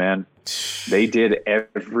videos, man. They did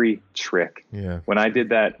every trick. Yeah. When I did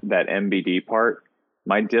that MBD part,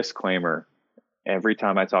 my disclaimer every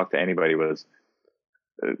time I talked to anybody was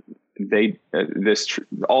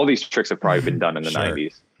all these tricks have probably been done in the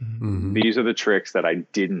 90s. These are the tricks that I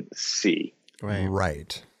didn't see. Right.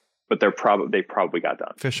 Right. but they probably got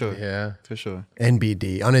done. For sure. Yeah. For sure.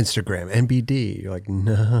 NBD on Instagram. NBD. You're like,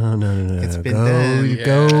 no. It's been done.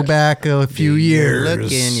 Go back a few years. You're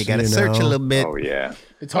looking. You got to search a little bit. Oh yeah.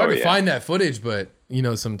 It's hard to find that footage, but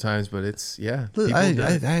sometimes, but it's I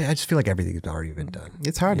just feel like everything's already been done.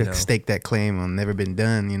 It's hard to stake that claim on never been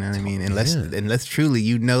done. You know what I mean? Unless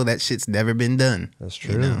truly that shit's never been done. That's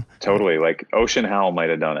true. You know? Totally. Like Ocean Howl might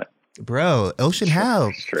have done it. Bro, Ocean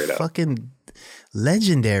Howl, straight up. fucking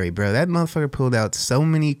legendary, bro. That motherfucker pulled out so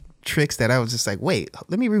many tricks that I was just like, wait,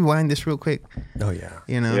 let me rewind this real quick. Oh yeah.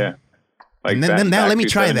 You know? Yeah. Like And then now let me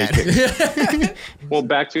try that. Well,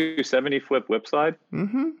 back to 70 flip whip slide.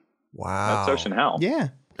 Wow. That's Ocean Howl. Yeah,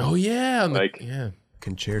 Oh yeah.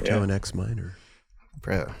 Concerto in X minor.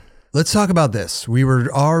 bro. Let's talk about this. We were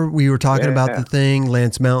talking about the thing,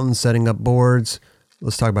 Lance Mountain setting up boards.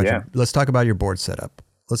 Let's talk about your board setup.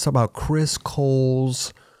 Let's talk about Chris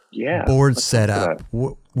Cole's board setup.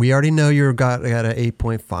 We already know you got an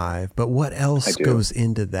 8.5, but what else goes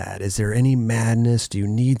into that? Is there any madness? Do you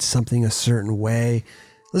need something a certain way?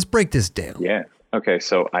 Let's break this down. Yeah. Okay.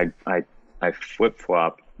 So I flip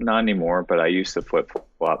flop, not anymore, but I used to flip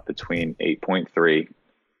flop between 8.3,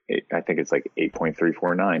 I think it's like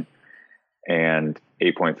 8.349 and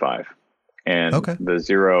 8.5. And the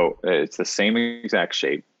zero, it's the same exact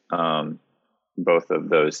shape. Both of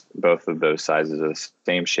those sizes are the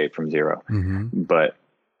same shape from zero. But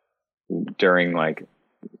during like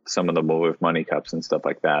some of the Maloof Money Cups and stuff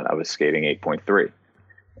like that, I was skating 8.3,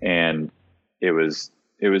 and it was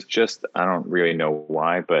just, I don't really know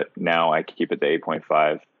why, but now I keep it to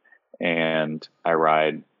 8.5, and I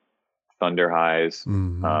ride Thunder Highs,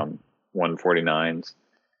 149s.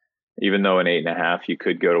 Even though an 8.5 you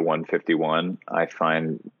could go to 151, I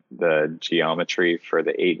find the geometry for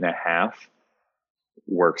the 8.5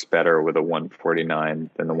 works better with a 149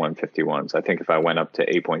 than the 151s. I think if I went up to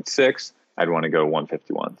 8.6, I'd want to go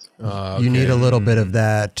 151s. You need a little bit of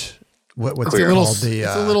that. What's it called?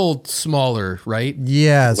 It's a little smaller, right?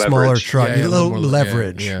 Yeah, leverage. Smaller truck. Yeah, a little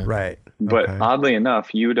leverage, right? But oddly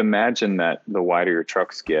enough, you would imagine that the wider your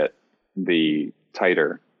trucks get, the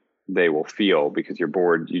tighter they will feel, because your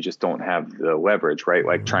board, you just don't have the leverage, right?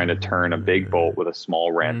 Like trying to turn a big bolt with a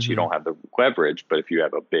small wrench, you don't have the leverage. But if you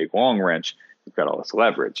have a big long wrench, you've got all this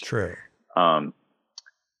leverage. True. But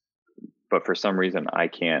for some reason, I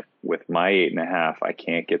can't, with my 8.5, I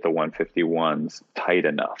can't get the 151s tight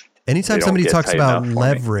enough. Anytime somebody talks about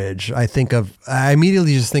leverage, I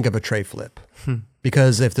immediately just think of a tray flip.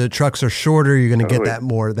 Because if the trucks are shorter, you're going to get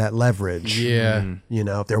that leverage. Yeah.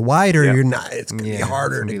 If they're wider, you're not. It's going to be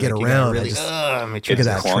harder to get around. It's that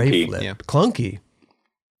clunky. tray flip. Yeah. Clunky.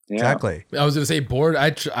 Yeah. Exactly. I was going to say board.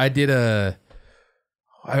 I did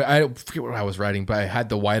I forget what I was riding, but I had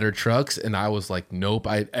the wider trucks, and I was like, nope.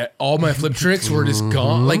 All my flip tricks were just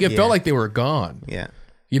gone. Like it felt like they were gone. Yeah.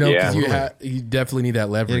 Because you definitely need that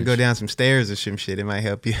leverage. You go down some stairs or some shit. It might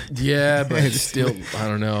help you. Yeah, but still, I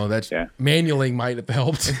don't know. Manualing might have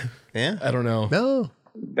helped. Yeah, I don't know. No,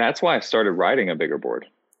 that's why I started riding a bigger board.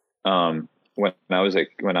 When I was a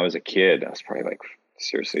kid, I was probably like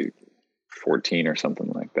seriously 14 or something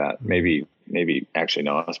like that. Maybe actually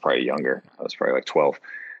no, I was probably younger. I was probably like 12.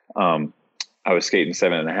 I was skating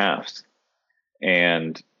 7.5s,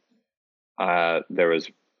 and there was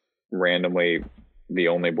randomly, the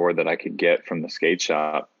only board that I could get from the skate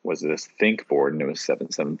shop was this Think board, and it was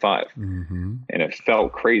 775. And it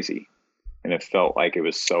felt crazy, and it felt like it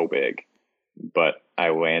was so big, but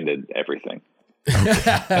I landed everything. And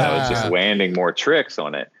I was just landing more tricks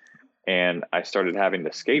on it. And I started having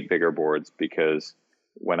to skate bigger boards, because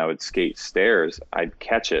when I would skate stairs, I'd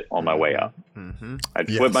catch it on my way up. I'd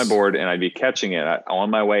flip my board and I'd be catching it on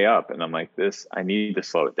my way up. And I'm like, I need to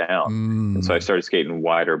slow it down. And so I started skating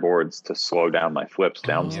wider boards to slow down my flips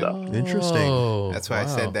down stuff. Interesting. That's why I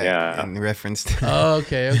said that in reference to.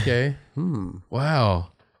 Okay. Wow.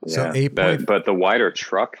 Yeah. So but the wider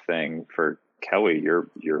truck thing for Kelly, your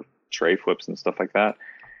tray flips and stuff like that,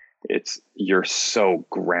 you're so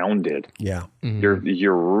grounded. Yeah.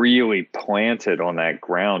 You're really planted on that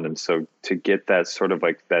ground. And so to get that sort of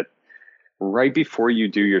like that right before you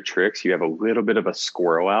do your tricks, you have a little bit of a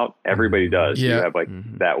squirrel out. Everybody does. Yeah. You have like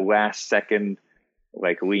that last second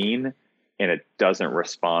like lean, and it doesn't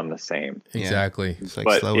respond the same. Exactly. Like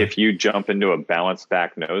but slower. if you jump into a balanced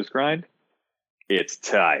back nose grind, it's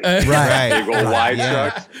tight. Right. Big old wide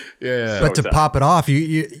trucks. Yeah. But to tight. pop it off,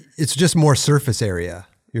 it's just more surface area.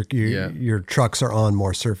 Your trucks are on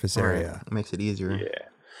more surface area. Makes it easier. Yeah.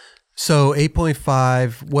 So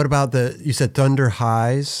 8.5. What about you said Thunder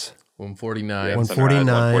Highs? 149.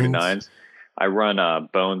 149s. I run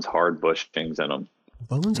Bones hard bushings in them.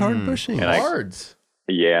 Bones hard bushing. And Hards.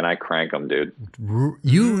 Yeah, and I crank them, dude.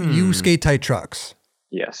 You skate tight trucks.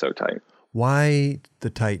 Yeah, so tight. Why the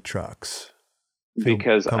tight trucks? Feel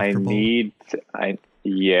Because I comfortable? need,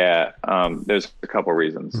 there's a couple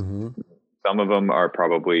reasons. Some of them are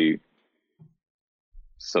probably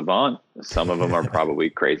savant. Some of them are probably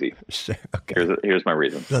crazy. Sure, okay. Here's my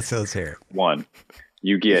reason. Let's hear it. One,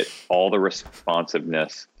 you get all the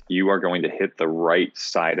responsiveness. You are going to hit the right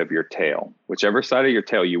side of your tail. Whichever side of your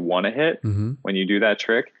tail you want to hit when you do that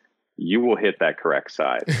trick, you will hit that correct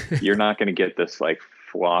side. You're not going to get this like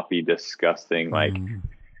floppy, disgusting,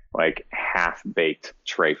 like half-baked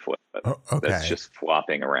tray flip that's just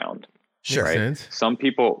flopping around. Sure. Right? Some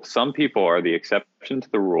people are the exception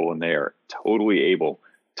to the rule, and they are totally able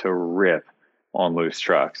to rip on loose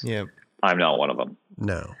trucks. Yep. I'm not one of them.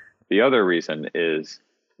 No. The other reason is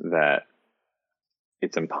that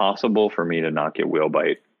it's impossible for me to not get wheel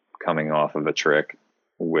bite coming off of a trick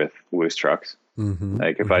with loose trucks.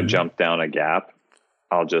 Like if I jump down a gap,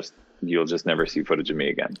 you'll just never see footage of me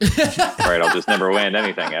again. Right? I'll just never land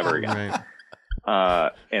anything ever again.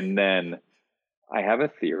 Right. And then I have a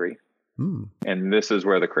theory, and this is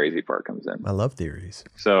where the crazy part comes in. I love theories.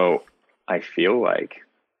 So I feel like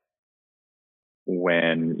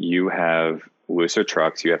when you have looser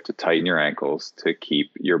trucks, you have to tighten your ankles to keep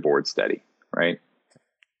your board steady, right?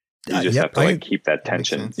 You just have to keep that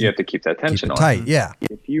tension. You have to keep that tension on. Tight, yeah.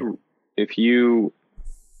 If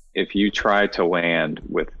you try to land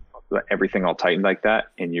with everything all tightened like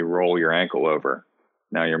that and you roll your ankle over,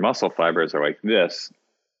 now your muscle fibers are like this,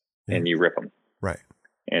 and you rip them. Right.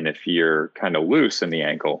 And if you're kind of loose in the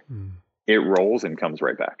ankle, it rolls and comes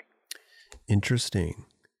right back. Interesting.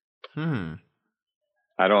 I'm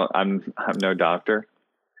no doctor,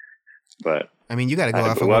 but I mean, you got to go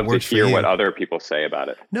I'd off of what love to works for hear you. what other people say about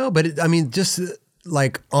it. No, but just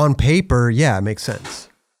like on paper, yeah, it makes sense.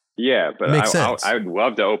 Yeah, but Makes sense. I would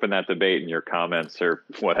love to open that debate in your comments or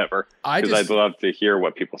whatever, because I'd love to hear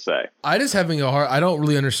what people say. I don't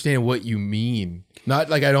really understand what you mean.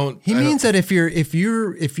 Not like He means that if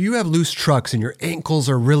you have loose trucks and your ankles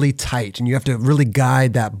are really tight and you have to really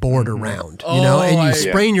guide that board around, and you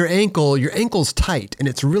sprain your ankle's tight and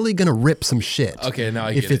it's really gonna rip some shit. Okay, now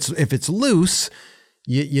I get it. If it's loose,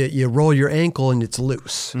 you roll your ankle and it's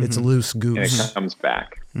loose. It's a loose goose. And it comes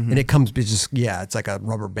back. And it comes, it's like a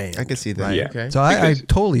rubber band. I can see that. Right? Yeah. Okay. So I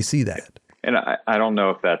totally see that. And I don't know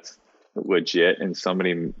if that's legit, and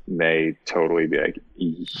somebody may totally be like,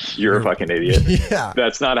 you're a fucking idiot. Yeah.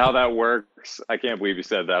 That's not how that works. I can't believe you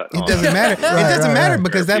said that. It doesn't matter. It doesn't matter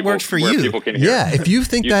because that works for you. People can hear Yeah, if you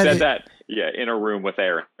think you that... said that, in a room with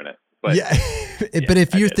air in it. But but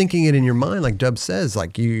if you're thinking it in your mind, like Dub says,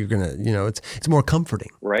 like you're gonna, it's more comforting,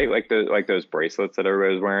 right? Like those bracelets that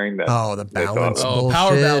everybody's wearing. That the balance, Oh,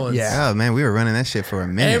 power balance. Yeah. Oh man, we were running that shit for a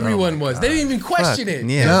minute. Everyone was. They didn't even question it.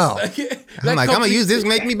 Yeah. No. I'm like, I'm gonna use this,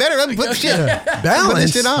 make me better. I'm put shit. Balance. Put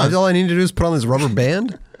this shit on. All I need to do is put on this rubber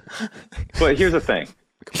band. But here's the thing.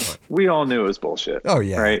 We all knew it was bullshit. Oh,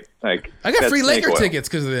 yeah. Right? Like I got that's free snake Laker oil. tickets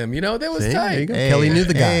because of them. That was See? There you tight. go. Kelly knew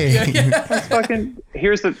the guy. That's fucking.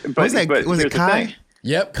 Here's the. But, was that? but Was here's it Kai? the thing.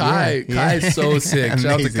 Yep, Kai. Yeah. Kai's so sick. Shout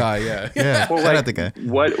out to Amazing. Kai. Yeah. Yeah. Well, Shout like, out the guy.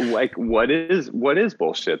 what is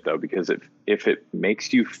bullshit though? Because if it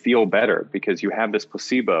makes you feel better because you have this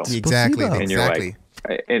placebo, Exactly. placebo. and you're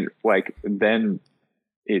Exactly. then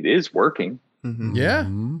it is working. Yeah.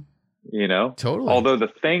 Totally. Although the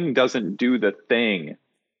thing doesn't do the thing,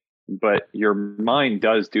 but your mind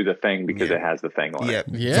does do the thing because it has the thing on it.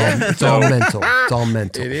 Yeah. It's all mental. It's all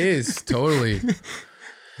mental. It is totally.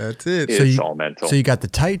 That's it. It's all mental. So you got the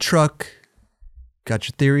tight truck. Got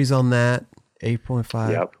your theories on that.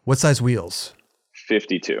 8.5. Yep. What size wheels?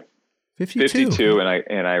 52. 52.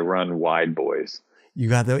 and I run wide boys. You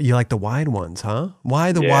like the wide ones, huh?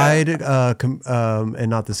 Why the wide and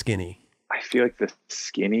not the skinny? I feel like the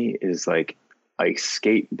skinny is like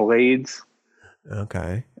skate blades.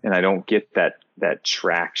 Okay. And I don't get that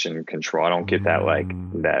traction control. I don't get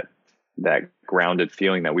that that grounded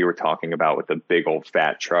feeling that we were talking about with the big old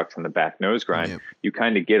fat trucks and the back nose grind. Yep. You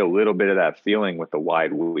kind of get a little bit of that feeling with the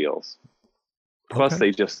wide wheels. Plus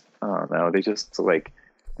they just, I don't know,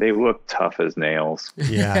 they look tough as nails.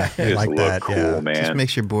 Yeah. They just like look that. cool, Yeah. man. Just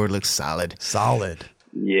makes your board look solid. Solid.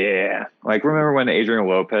 Yeah. Like remember when Adrian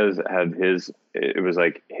Lopez had it was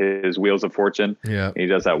like his Wheels of Fortune. Yeah. He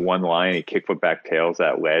does that one line, he kickflip back tails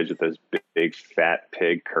that ledge with those big fat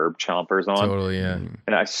pig curb chompers on. Totally. Yeah.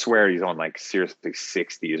 And I swear he's on like seriously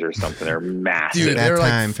 60s or something. They're massive. Dude, That they were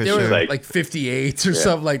time, like, for they were sure. like 58s or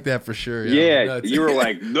something like that for sure. Yeah. Nuts. You were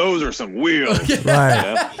like, those are some wheels.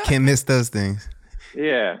 Right. Can't miss those things.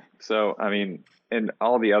 Yeah. So, I mean, and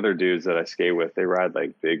all the other dudes that I skate with, they ride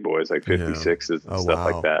like big boys, like 56s and stuff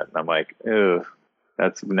like that. And I'm like, ugh,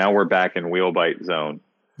 now we're back in wheel bite zone.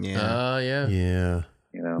 Yeah. Yeah.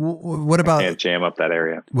 You know, What about can't jam up that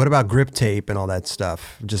area. What about grip tape and all that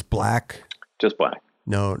stuff? Just black? Just black.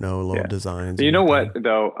 No little designs. You know what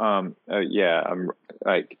though? I'm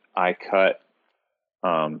like I cut.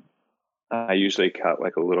 I usually cut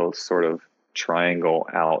like a little sort of triangle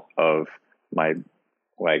out of my,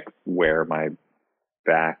 like where my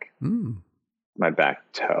back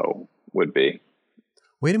toe would be.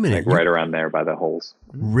 Wait a minute. Like right around there by the holes.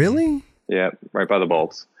 Really? Yeah, right by the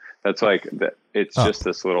bolts. That's like it's just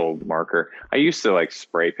this little marker. I used to like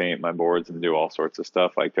spray paint my boards and do all sorts of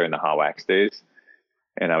stuff like during the hot wax days.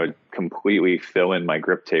 And I would completely fill in my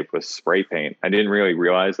grip tape with spray paint. I didn't really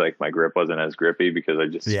realize like my grip wasn't as grippy because I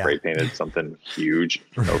just spray painted something huge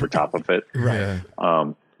over top of it. Right.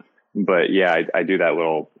 But yeah, I do that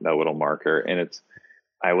little marker, and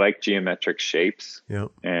I like geometric shapes.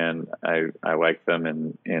 Yep. And I like them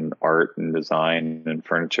in art and design and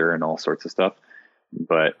furniture and all sorts of stuff.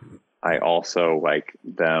 But I also like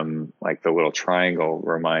them, like the little triangle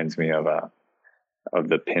reminds me of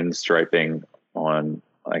the pinstriping on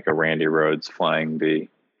like a Randy Rhoads Flying V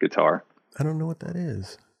guitar. I don't know what that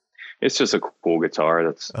is. It's just a cool guitar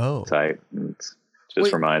that's tight. It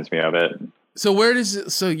just reminds me of it. So where does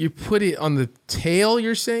it? So you put it on the tail?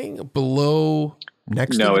 You're saying below?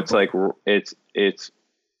 Next? No, it's like it's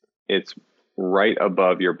right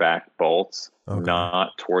above your back bolts,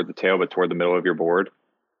 not toward the tail, but toward the middle of your board.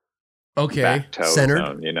 Okay, back toe centered.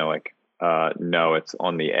 Zone, you know, like no, it's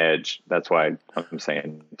on the edge. That's why I'm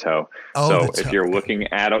saying toe. Oh, so if you're looking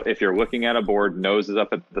at a board, nose is up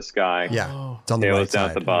at the sky. Yeah, it's on the tail right is down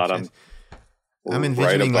side. at the bottom. I'm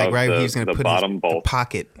envisioning like right where he's going to put bottom his bolt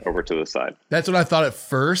pocket over to the side. That's what I thought at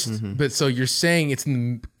first. But so you're saying it's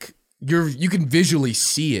you can visually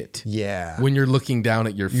see it. Yeah. When you're looking down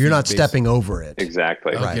at your feet. You're not stepping over it.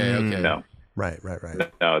 Exactly. Okay. No. Right.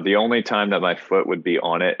 No, the only time that my foot would be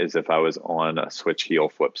on it is if I was on a switch heel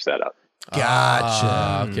flip setup.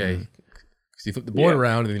 Gotcha. Okay. Because you flip the board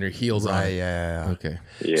around and then your heels on. Right. Yeah. Okay.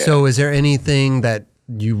 Yeah. So, is there anything that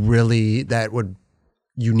you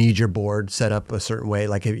need your board set up a certain way?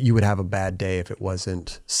 Like if you would have a bad day if it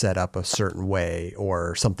wasn't set up a certain way,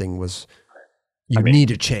 or something was need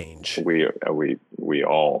to change. We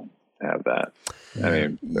all have that. I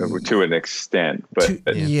mean, to an extent, but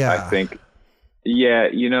I think,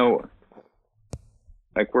 you know,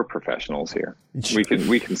 like we're professionals here. We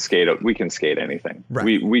can skate anything.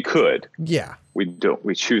 Right. We could. Yeah.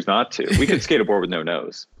 We choose not to. We could skate a board with no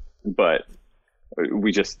nose, but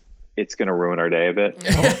it's going to ruin our day a bit.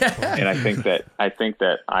 And I think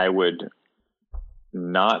that I would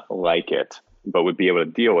not like it, but would be able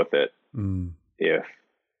to deal with it if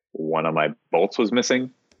one of my bolts was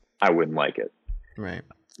missing. I wouldn't like it. Right.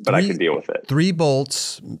 But I could deal with it. 3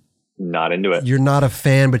 bolts. Not into it. You're not a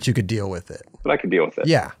fan, but you could deal with it. But I could deal with it.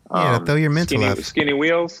 Yeah. Throw your mental up. Skinny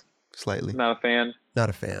wheels. Slightly. Not a fan. Not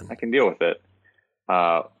a fan. I can deal with it.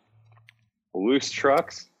 Loose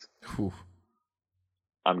trucks. Whew.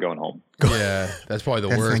 I'm going home. Yeah, that's probably the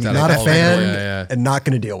worst. Not a fan and not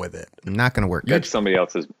going to deal with it. Not going to work. Get somebody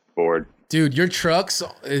else's board. Dude, your trucks,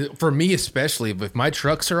 for me especially, if my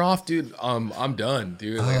trucks are off, dude, I'm done,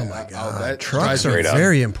 dude. Oh Like, my God. Trucks are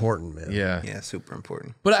very important, man. Yeah. Yeah, super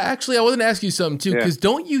important. But I wanted to ask you something too, because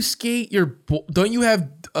don't you skate don't you have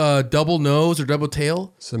double nose or double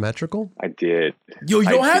tail? Symmetrical? I did. Yo, you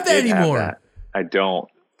don't have that anymore. I don't.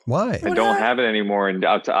 Why? I don't have it anymore, and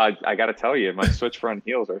I got to tell you, my switch front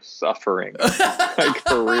heels are suffering, like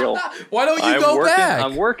for real. Why don't you go back?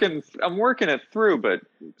 I'm working it through, but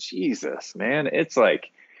Jesus, man, it's like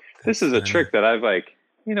this is a trick that I've I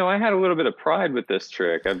had a little bit of pride with this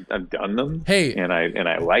trick. I've done them, and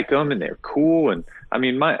I like them, and they're cool. And I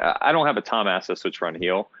mean, I don't have a Tom Assa switch front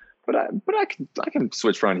heel, but I can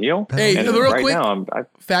switch front heel. Hey, and real right quick, now,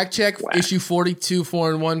 fact check issue 42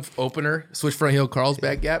 4-in-1 opener switch front heel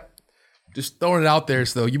Carlsbad gap. Just throwing it out there.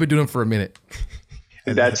 So you've been doing it for a minute.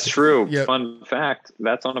 That's true. Yep. Fun fact.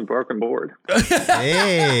 That's on a broken board.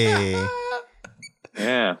 Hey.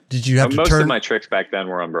 Yeah. Did you have to most turn of my tricks back then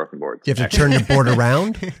were on broken boards? You have to turn the board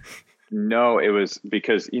around? No, it was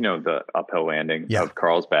because the uphill landing of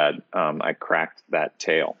Carlsbad. I cracked that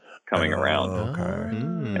tail coming around. Okay.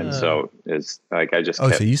 And so it's like I just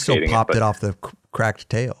so you still popped it off the cracked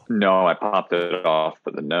tail? No, I popped it off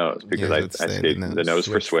of the nose because I skate the nose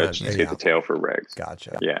for switch and skate the tail for regs.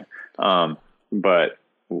 Gotcha. Yeah. But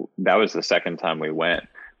that was the second time we went.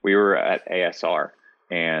 We were at ASR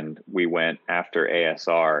and we went after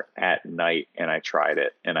ASR at night, and I tried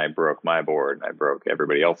it, and I broke my board, and I broke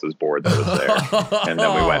everybody else's board that was there. And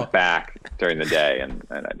then we went back during the day, and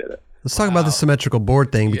I did it. Let's talk about the symmetrical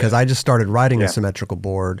board thing, because I just started riding a symmetrical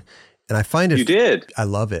board, and I find it. You did? I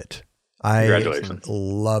love it. Congratulations. I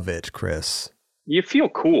love it, Chris. You feel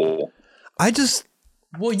cool. It's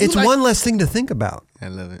one less thing to think about. I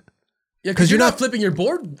love it. Yeah, because you're not flipping your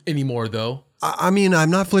board anymore, though. I mean,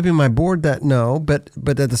 I'm not flipping my board but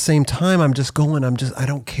at the same time, I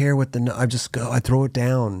don't care what I just go, I throw it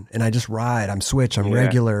down and I just ride. I'm switch. I'm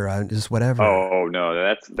regular. I just whatever. Oh no,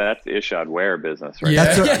 that's Ishod Ware business, right?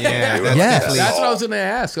 Yeah, Yes. That's what I was going to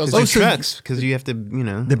ask. I was Like trucks, because you have to,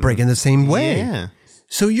 they break in the same way. Yeah.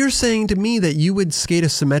 So you're saying to me that you would skate a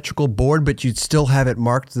symmetrical board, but you'd still have it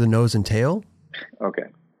marked to the nose and tail? Okay.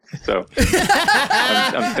 So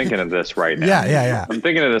I'm thinking of this right now. Yeah. I'm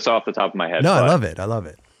thinking of this off the top of my head. No, I love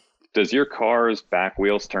it. Does your car's back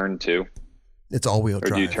wheels turn too? It's all-wheel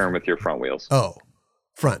drive. Or do you turn with your front wheels? Oh,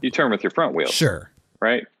 front. You turn with your front wheels. Sure.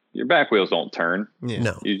 Right? Your back wheels don't turn. Yeah.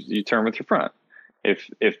 No. You turn with your front. If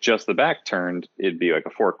just the back turned, it'd be like a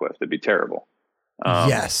forklift. It'd be terrible.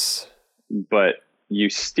 Yes. But you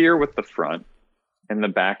steer with the front, and the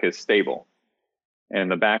back is stable. And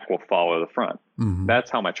the back will follow the front. Mm-hmm. That's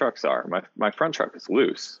how my trucks are. My front truck is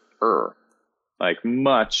loose, like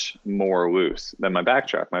much more loose than my back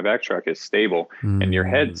truck. My back truck is stable, and your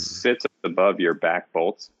head sits above your back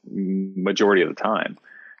bolts majority of the time.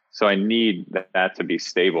 So I need that to be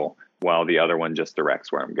stable while the other one just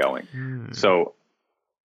directs where I'm going. So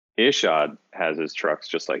Ishod has his trucks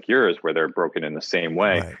just like yours, where they're broken in the same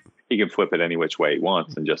way. Right. He can flip it any which way he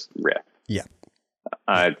wants and just rip. Yeah.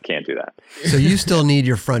 I can't do that. So you still need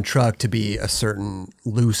your front truck to be a certain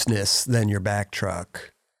looseness than your back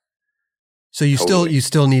truck. So you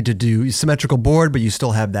still need to do symmetrical board, but you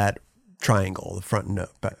still have that triangle, the front and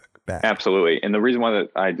back. Absolutely. And the reason why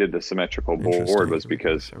that I did the symmetrical board was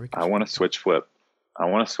because I want to switch flip. I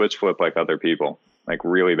want to switch flip like other people, like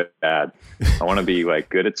really bad. I want to be like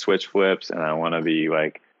good at switch flips, and I want to be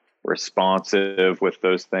like responsive with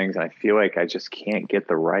those things. And I feel like I just can't get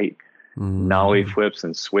the right nollie flips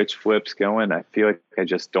and switch flips going. I feel like I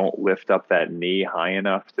just don't lift up that knee high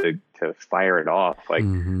enough to fire it off.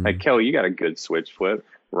 Like Kelly, you got a good switch flip.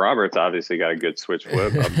 Robert's obviously got a good switch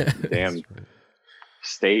flip. Damn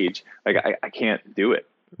stage. Like I can't do it.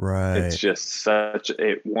 Right. It's just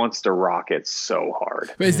it wants to rock it so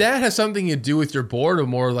hard. But does that have something to do with your board, or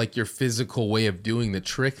more like your physical way of doing the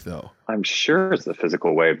trick, though? I'm sure it's the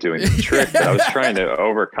physical way of doing the trick, but I was trying to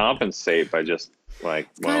overcompensate by just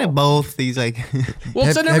kind of both. These like,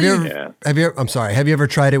 have you ever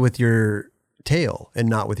tried it with your tail and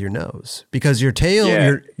not with your nose? Because your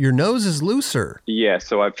tail, your nose is looser. Yeah.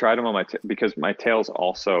 So I've tried them on because my tail's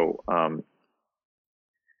also,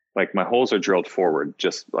 like my holes are drilled forward,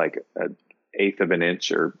 just like an eighth of an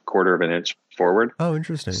inch or quarter of an inch forward. Oh,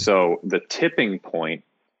 interesting. So the tipping point,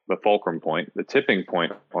 the fulcrum point, the tipping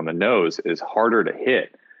point on the nose is harder to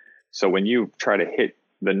hit. So when you try to hit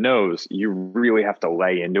the nose, you really have to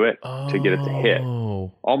lay into it to get it to hit.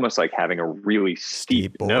 Almost like having a really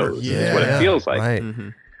steep nose is what it feels like. Right. Mm-hmm.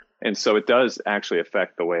 And so it does actually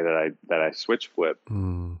affect the way that I switch flip.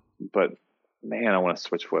 But man, I want to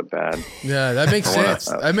switch flip bad. Yeah, that makes sense.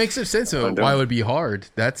 That makes sense of why it would be hard.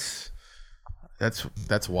 That's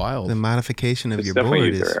wild. The modification of your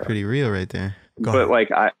board is pretty real right there. But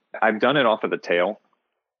like I've done it off of the tail,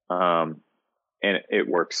 and it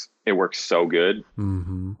works. It works so good.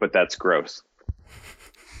 But that's gross.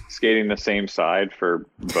 Skating the same side for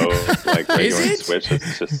both, like regular and switch.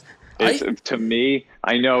 It's just to me.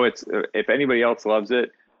 I know it's if anybody else loves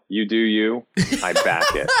it, you do you. I back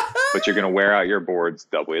it. But you're going to wear out your boards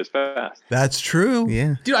doubly as fast. That's true.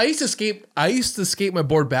 Yeah. Dude, I used to skate my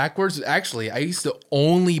board backwards. Actually, I used to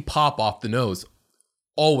only pop off the nose.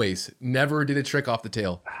 Always. Never did a trick off the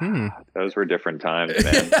tail. Those were different times,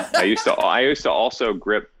 man. I used to also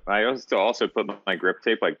put my grip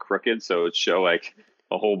tape like crooked so it would show like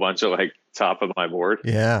a whole bunch of like top of my board.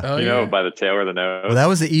 Yeah. Oh, you know, by the tail or the nose. Well, that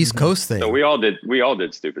was the East Coast thing. So we all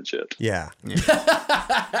did stupid shit. Yeah.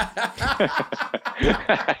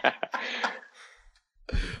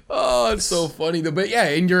 Oh, it's so funny though. But yeah,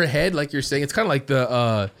 in your head, like you're saying, it's kind of like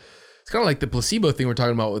the placebo thing we're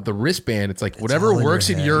talking about with the wristband. It's like whatever works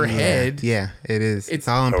in your head. Yeah, it is. It's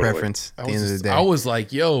all in preference at the end of the day. I was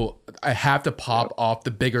like, yo, I have to pop off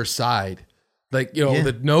the bigger side. Like, you know,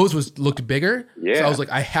 the nose looked bigger. Yeah. So I was like,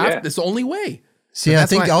 I have this the only way. See, I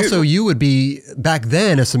think also you would be back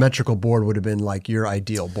then. A symmetrical board would have been like your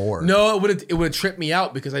ideal board. No, it would have tripped me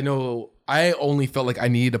out because I know I only felt like I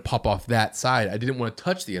needed to pop off that side. I didn't want to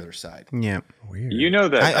touch the other side. Yeah. Weird. You know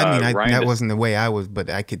that. That wasn't the way I was, but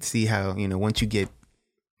I could see how, once you get.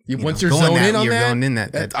 Once you're zoned in on you're that, going in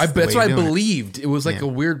that. That's what I believed. It was like a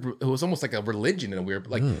weird. It was almost like a religion in a weird.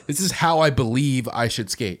 Like this is how I believe I should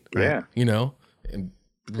skate. Yeah. And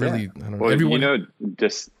really, I don't know. Well, Everyone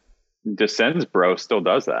Descends Bro still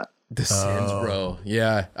does that. Descends Bro.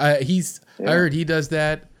 Yeah, I heard he does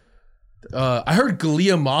that. I heard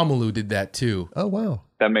Galia Mamalu did that too. Oh wow,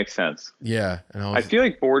 that makes sense. Yeah, and I feel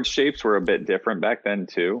like board shapes were a bit different back then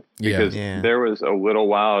too, because there was a little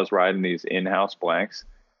while I was riding these in-house blanks,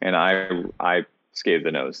 and I skated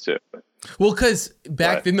the nose too. Well, because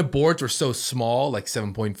back then the boards were so small, like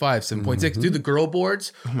 7.5, 7.6. Dude, the girl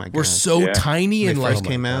boards were so tiny and first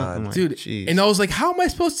came out, dude. Geez. And I was like, how am I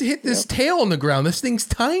supposed to hit this tail on the ground? This thing's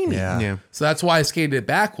tiny. Yeah. So that's why I skated it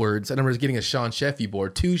backwards. I remember getting a Sean Sheffy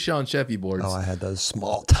board, 2 Sean Sheffy boards. Oh, I had those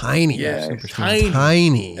small, tiny. Yeah,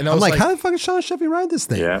 tiny. And I'm like, how the fuck is Sean Sheffy ride this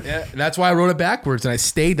thing? Yeah. And that's why I rode it backwards, and I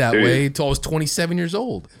stayed that way until I was 27 years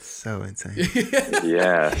old. So insane.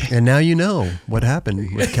 Yeah. And now you know what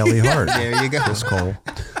happened with Kelly Hart. There you go. Chris Cole.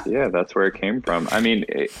 Yeah, that's where it came from. I mean,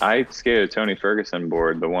 I skated a Tony Ferguson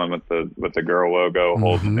board, the one with the girl logo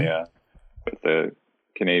holding with the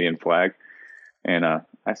Canadian flag, and I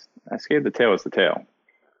skated the tail as the tail.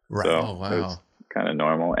 Right. So Oh, wow. it was kind of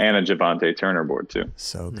normal, and a Javante Turner board too.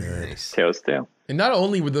 So good. Tail is tail. And not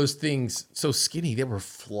only were those things so skinny, they were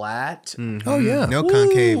flat. Oh yeah. No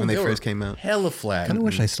concave when they They first were came out. Hella flat. Kind of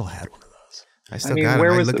wish I still had one of those. I still mean, got them.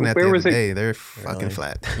 where I was was looking it- at where the was other it- day. They're fucking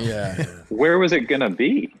flat. Yeah. Where was it gonna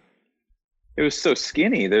be? It was so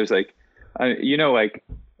skinny. There's like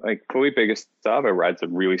Felipe Gustavo rides a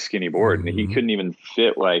really skinny board, and he couldn't even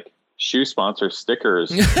fit like shoe sponsor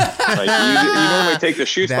stickers. Like you normally take the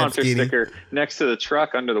shoe sponsor skinny. sticker next to the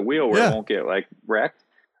truck under the wheel where it won't get like wrecked.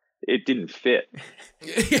 It didn't fit.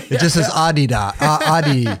 It just says Adidas.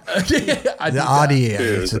 Adi. The Adi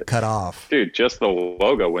is cut off. Dude, just the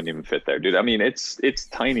logo wouldn't even fit there, dude. I mean, it's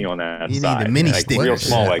tiny on that You need side. a mini like, sticker. real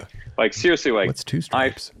small. Yeah. Like seriously, like What's 2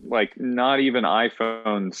 stripes? like not even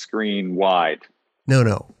iPhone screen wide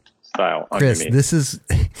No. style. Chris, underneath. this is.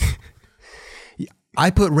 I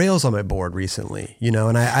put rails on my board recently,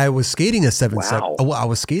 and I was skating a 7.7. Wow. Oh, I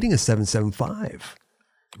was skating a 7.75.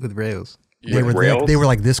 With rails. They were rails? they were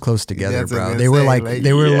like this close together, That's what bro. I'm They were saying, like like-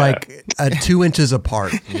 they were Yeah. like 2 inches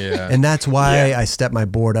apart. Yeah. And that's why I stepped my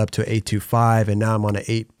board up to 8.25, and now I'm on an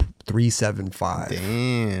 8.375,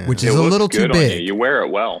 Damn. which It is a looks little too good on big. You wear it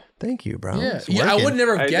well. Thank you, bro. Yeah. It's I working. would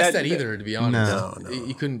never have guessed that- that either, to be honest. No.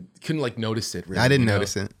 You couldn't like notice it. Really, I didn't you know?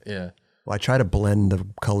 notice it. Yeah. Well, I try to blend the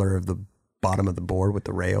color of the bottom of the board with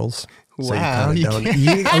the rails. So Wow, you you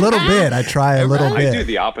kinda don't, a little bit. I try a little I do bit.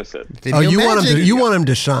 the opposite. Oh, you want magic. them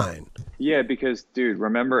to shine. Yeah, because dude,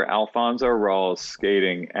 remember Alfonso Rawls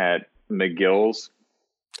skating at McGill's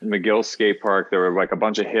skate park? There were like a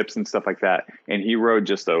bunch of hips and stuff like that, and he rode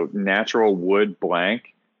just a natural wood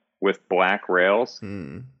blank with black rails. I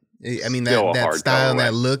mean, Still a that hard style and colorway.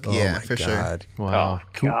 that look, Oh yeah, my for sure. God. Wow.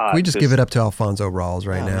 Can God, we just give it up to Alfonso Rawls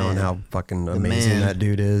right now and man. how fucking amazing man. that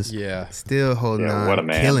dude is? Yeah. Still holding Yeah, on, what a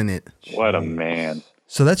man. killing it. What a man!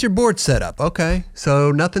 So that's your board setup. Okay.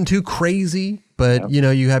 So nothing too crazy, but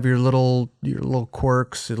you have your little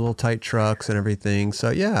quirks, your little tight trucks and everything.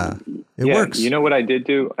 So yeah, it Yeah, works. you know what I did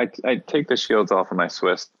do? I take the shields off of my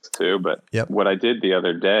Swiss too, but what I did the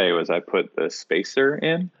other day was I put the spacer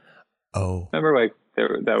in. Oh. Remember, like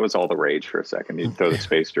that was all the rage for a second. You'd throw the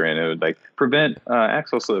spacer in, it would like prevent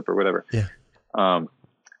axle slip or whatever. Yeah.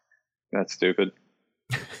 That's stupid.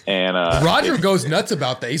 And Roger goes nuts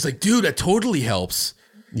about that. He's like, dude, that totally helps.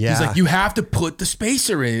 Yeah. He's like, you have to put the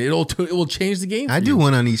spacer in. It will change the game. I do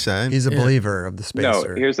one on each side. He's a believer of the spacer.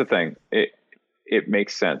 no, here's the thing. It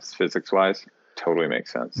makes sense physics wise. Totally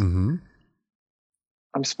makes sense. Mm-hmm.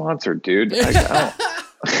 I'm sponsored, dude.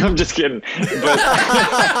 I'm just kidding.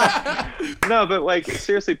 But no, but like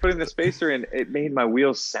seriously, putting the spacer in, it made my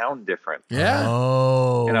wheels sound different. Yeah.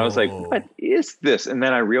 Oh. And I was like, what is this? And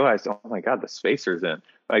then I realized, oh my God, the spacer's in.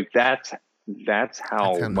 Like that's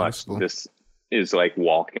how much noticeable. this is like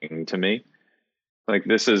walking to me. Like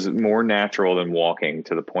this is more natural than walking,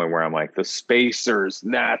 to the point where I'm like, the spacers,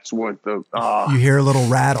 that's what You hear a little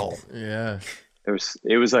rattle. Yeah. it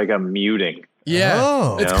was like a muting. Yeah.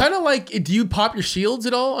 Oh. It's No. kind of like, do you pop your shields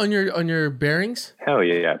at all on your bearings? Hell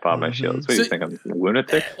yeah, I pop my shields. What do you So- think, I'm a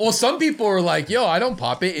lunatic? Well, some people are like, yo, I don't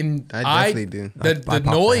pop it. And I definitely do. The I pop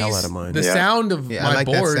the noise, hell out of mine. the Yeah. sound of Yeah, my I like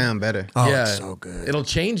board. that sound better. Oh, yeah. it's so good. It'll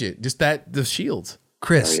change it. Just the shields.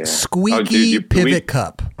 Chris, Oh, yeah. squeaky Oh, dude, pivot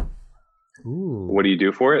cup. Ooh. What do you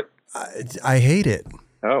do for it? I hate it.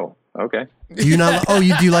 Oh, okay. Do you not? Oh, do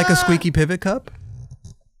you like a squeaky pivot cup?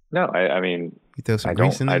 No, I mean, You throw some I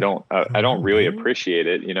grease don't, in I it? don't, I don't really appreciate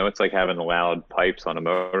it. You know, it's like having loud pipes on a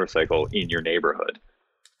motorcycle in your neighborhood.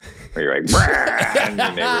 Where you're like, "Brrr," in your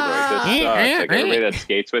neighborhood. This sucks. Like everybody that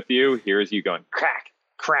skates with you hears you going crack,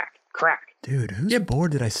 crack, crack. Dude, whose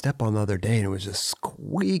board did I step on the other day and it was just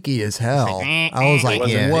squeaky as hell? I was like,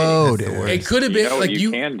 Yeah, whoa, that's the dude. worst. It could have You been know like what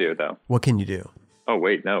you can do though. What can you do? Oh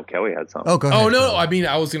wait, no, Kelly had something. Oh, go ahead. Oh no! Phil. I mean,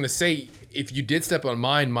 I was gonna say if you did step on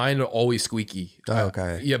mine are always squeaky. Oh,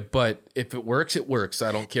 okay. Yeah, but if it works, it works.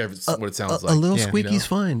 I don't care if it's what it sounds like. A little Yeah. squeaky's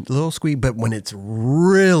fine. A little squeak, but when it's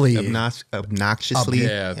really, Obnoxiously.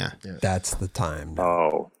 Yeah. that's the time.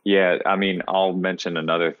 Oh yeah, I mean, I'll mention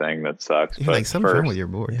another thing that sucks. You're But like, something's first, wrong with your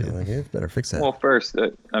board. Yeah, dude. like, you better fix that. well, first,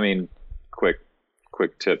 I mean, quick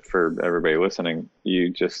tip for everybody listening: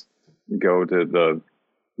 you just go to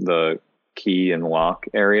the key and lock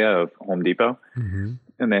area of Home Depot, Mhm.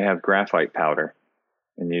 and they have graphite powder,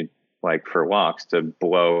 and you like for locks to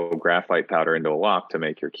blow graphite powder into a lock to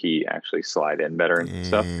make your key actually slide in better and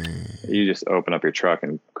stuff. You just open up your truck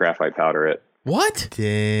and graphite powder it. What?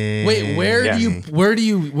 Dang. Wait, what do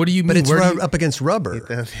you what do you mean? But it's Where do you- up against rubber.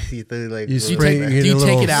 You throw like You little- spray, take- you get do you a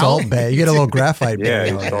little take it out? salt bay. You get a little graphite Yeah, bay.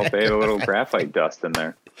 you on it. sulfate a little graphite dust in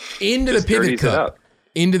there. into the Just pivot dirties it cup. up.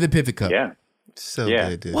 Into the pivot cup. Yeah. so Yeah.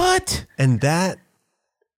 good, dude. What? And that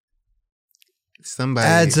Somebody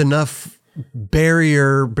adds enough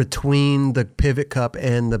barrier between the pivot cup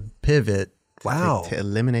and the pivot. Wow. to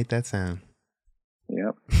eliminate that sound.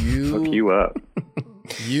 Yep. Hook You you up.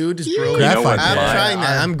 you just broke. Graphite You know what? I'm Yeah. trying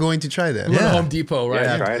that. I'm going to try that. Go to Yeah. Home Depot right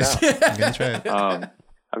Yeah, after try it this. out. I'm gonna try it.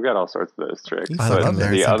 I've got all sorts of those tricks. I But love that.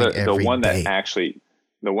 the Learn other, something the every one day.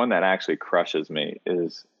 that actually crushes me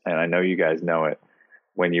is, and I know you guys know it,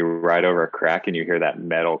 when you ride over a crack and you hear that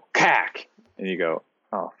metal cack, and you go,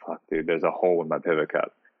 "Oh fuck, dude, there's a hole in my pivot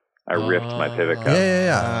cup. I ripped my pivot cup."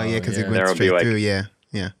 Yeah. Oh yeah, because yeah. it went There'll be straight like- through. Yeah,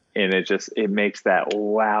 yeah. And it makes that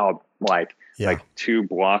loud, like Yeah. two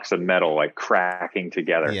blocks of metal like cracking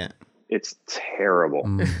together. Yeah. It's terrible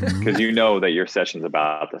Mhm. because you know that your session's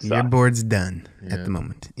about to Your stop. board's done at the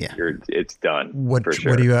moment. Yeah. It's done. What for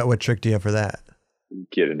sure. what do you what trick do you have for that?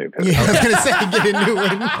 Get a new pivot Yeah, I cup. was gonna say get a new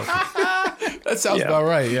one. That sounds Yeah. about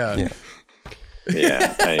right. Yeah.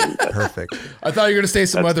 Yeah, Perfect. I thought you were gonna say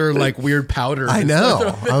some other like weird powder. I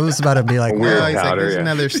know. I was about to be like, Weird Well, he's like, powder, there's yeah.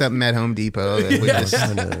 another something at Home Depot. That we just,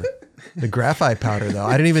 the graphite powder though.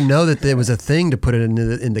 I didn't even know that there was a thing to put it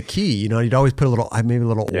in the key. You know, you'd always put a little maybe a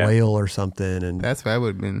little Yeah. oil or something and that's what I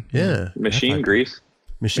would have been. yeah. machine grease.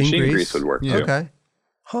 Machine grease would work Yeah. too. Okay.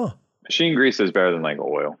 Huh. Machine grease is better than like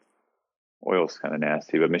oil. Oil's kind of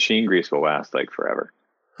nasty, but machine grease will last like forever.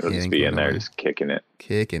 It'll Yeah, just ain't be going in there, away. just kicking it.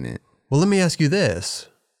 Kicking it. Well, let me ask you this.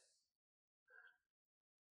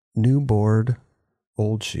 New board,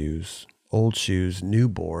 old shoes, new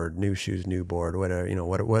board, new shoes, new board, whatever, you know,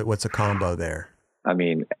 what's a combo there? I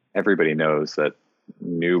mean, everybody knows that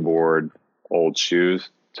new board, old shoes,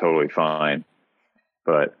 totally fine.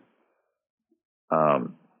 But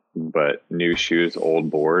new shoes, old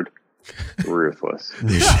board, ruthless.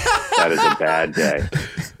 That is a bad day.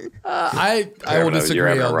 I You're will having a- disagree You're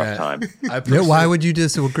having on a rough that. time. I Why would you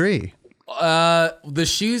disagree? the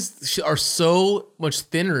shoes are so much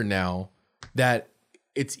thinner now that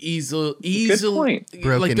it's easily point. like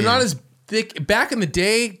Broken they're not in. as thick. Back in the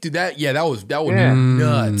day, dude, that would Yeah. be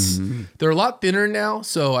nuts. They're a lot thinner now,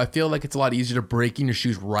 so I feel like it's a lot easier to break in your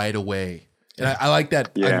shoes right away. And I like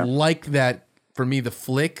that. I Yeah. like that for me. The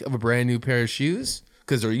flick of a brand new pair of shoes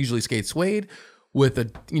because they're usually skate suede with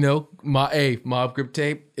a mob grip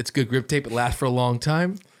tape. It's good grip tape. It lasts for a long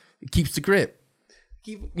time. It keeps the grip.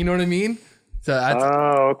 You know what I mean? So that's,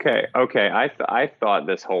 Oh, okay. I thought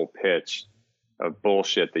this whole pitch of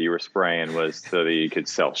bullshit that you were spraying was so that you could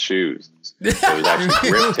sell shoes. So it was actually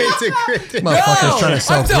grip tape. It's a grip. Motherfucker's trying to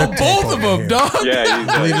sell I sell grip tape both of over them, here. dog. Yeah,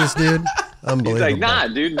 he's Believe like, this, dude? he's Unbelievable. like, nah,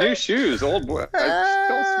 dude, new shoes, old boy.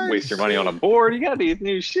 Don't waste your money on a board. You got these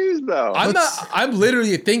new shoes though. I'm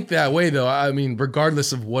literally think that way though. I mean,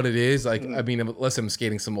 regardless of what it is, like I mean, unless I'm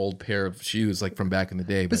skating some old pair of shoes like from back in the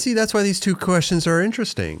day. But see, that's why these two questions are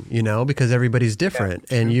interesting, you know, because everybody's different.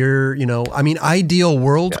 And you're, you know, I mean, ideal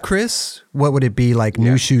world, Chris, what would it be like?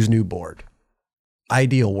 New shoes, new board.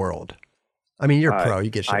 Ideal world. I mean, you're pro. You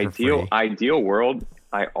get shit for free. Ideal world.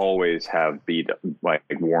 I always have like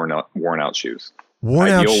worn out shoes. Worn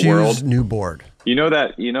out ideal shoes, world. new board. You know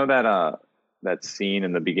that scene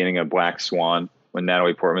in the beginning of Black Swan when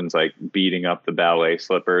Natalie Portman's like beating up the ballet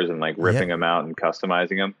slippers and like ripping them out and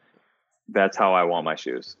customizing them. That's how I want my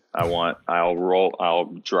shoes. I'll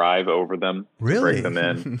drive over them, Really? break them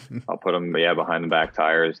in. I'll put them behind the back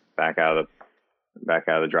tires, back out of back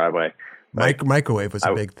out of the driveway. Microwave was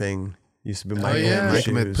a big thing. Used to be microwave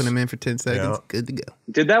shoes. Put them in for 10 seconds. Yeah. Good to go.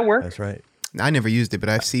 Did that work? That's right. I never used it, but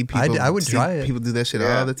I've seen people. I would try it. People do that shit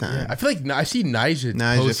all the time. I feel like I see Nigel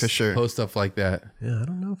for sure post stuff like that. Yeah, I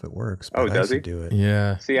don't know if it works. But does he do it?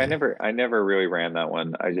 Yeah. See, I never really ran that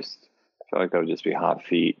one. I feel like that would just be hot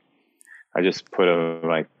feet. I just put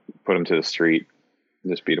them to the street,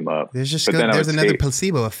 and just beat them up. There's another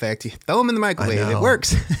placebo effect. You throw them in the microwave, it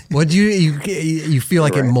works. Well, you feel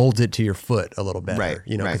like it molds it to your foot a little better, right?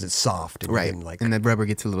 You know, because it's soft, and and the rubber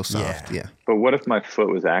gets a little soft. Yeah. But what if my foot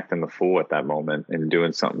was acting the fool at that moment and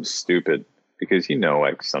doing something stupid? Because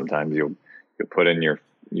like sometimes you'll put in your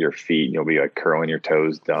feet and you'll be like curling your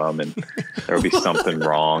toes dumb, and there'll be something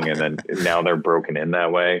wrong, and then now they're broken in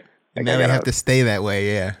that way. And now they have to stay that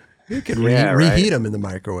way. Yeah. You could reheat them in the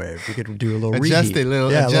microwave. You could do a little reheat. A little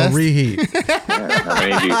reheat.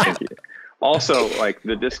 Also, like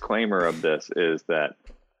the disclaimer of this is that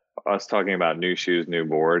us talking about new shoes, new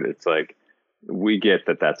board, it's like we get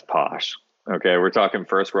that that's posh. Okay, we're talking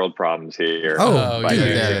first world problems here. Oh, Free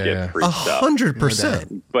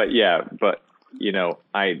 100%. But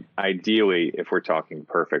ideally, if we're talking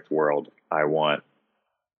perfect world, I want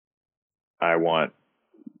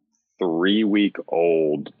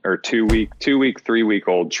 3-week-old or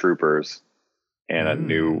 3-week-old troopers and a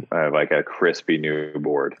new, like a crispy new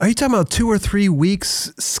board. Are you talking about 2 or 3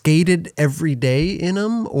 weeks skated every day in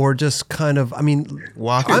them, or just kind of? I mean,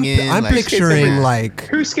 walking in. I'm picturing like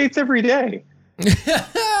who skates every day.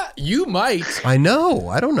 You might. I know.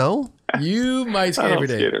 I don't know. You might skate every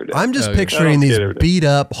day. I'm just picturing these beat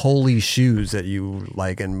up holy shoes that you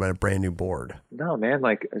like in a brand new board. No, man,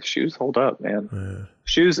 like shoes hold up, man.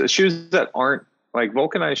 Shoes that aren't like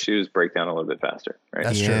vulcanized shoes break down a little bit faster, right?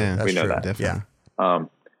 That's true. We know that. Definitely. Yeah.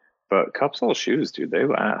 But cup sole shoes, dude, they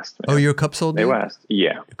last. Man. Oh, you're a cup sole dude? They last.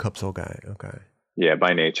 Yeah. A cup sole guy. Okay. Yeah,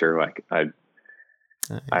 by nature, like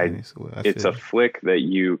it's a flick that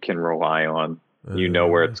you can rely on. You know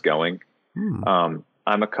where it's going.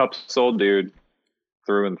 I'm a cup sole dude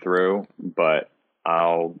through and through, but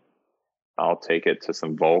I'll take it to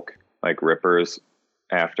some Volk, like rippers,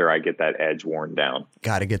 after I get that edge worn down.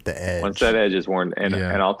 Got to get the edge. Once that edge is worn, and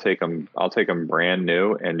I'll take them brand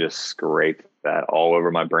new and just scrape that all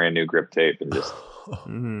over my brand new grip tape and just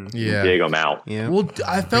dig them out. Yeah. Well,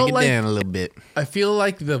 I felt like down a little bit. I feel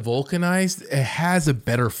like the vulcanized, it has a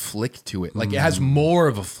better flick to it. Like it has more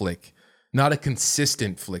of a flick, not a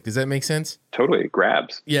consistent flick. Does that make sense? Totally, it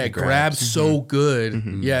grabs. Yeah, it grabs so good.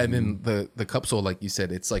 Yeah, and then the cup sole, like you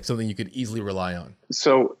said, it's like something you could easily rely on.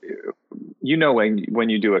 So, when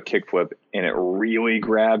you do a kickflip and it really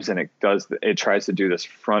grabs and it tries to do this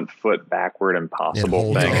front foot backward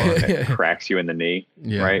impossible thing and it cracks you in the knee,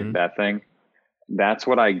 right? That thing. That's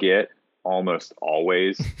what I get almost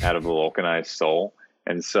always out of the vulcanized sole.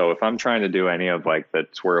 And so if I'm trying to do any of like the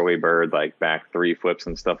twirly bird, like back 3 flips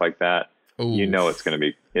and stuff like that, it's going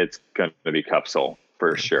to be cup sole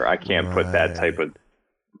for sure. I can't put that type of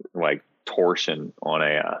like torsion on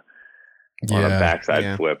a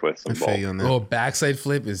backside flip with some bulk. Oh, backside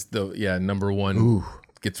flip is number one. Ooh.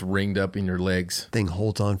 Gets ringed up in your legs. Thing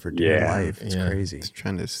holds on for dear life. It's crazy. It's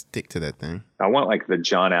trying to stick to that thing. I want like the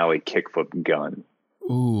John Alley kickflip gun.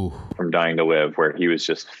 Ooh. From Dying to Live, where he was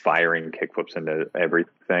just firing kickflips into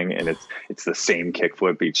everything, and it's the same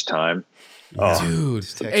kickflip each time. Dude,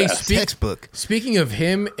 hey, textbook. Speaking of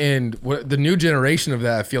him and the new generation of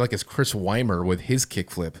that, I feel like it's Chris Weimer with his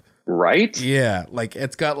kickflip. Right? Yeah, like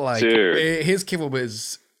it's got like his kickflip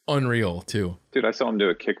is unreal too. Dude, I saw him do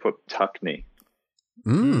a kickflip tuck knee.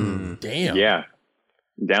 Damn. Yeah,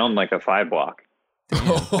 down like a 5 block,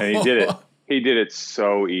 and he did it. He did it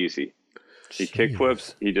so easy. He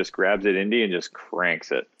kickflips. He just grabs it indie and just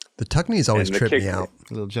cranks it. The tuck knees always trip me out.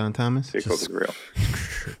 Little John Thomas. Kickflip is real.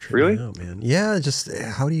 Really? Oh man. Yeah. Just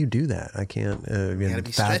how do you do that? I can't gotta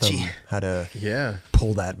be stretchy. How to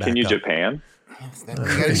pull that back. Can you up. Japan? You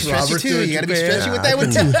gotta be stretchy too. You gotta be stretchy with that one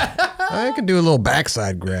too. I could do a little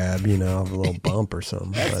backside grab, a little bump or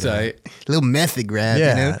something. That's tight. A little method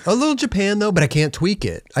grab, a little Japan though, but I can't tweak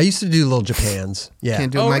it. I used to do little Japans. Yeah.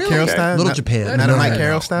 Can't do a Mike Carroll style? Little Japan. Not a Mike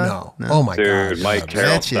Carroll style? No. Oh my god. Dude, Mike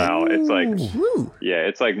Carroll style. It's like,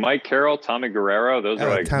 it's like Mike Carroll, Tommy Guerrero. Those are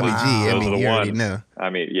like, Tommy G. Those are the ones. Know. I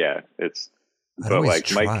mean, but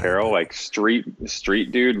like Mike Carroll, like street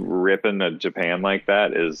dude ripping a Japan like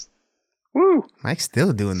that is, woo. Mike's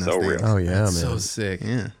still doing those things. Real. Oh yeah, man. So sick.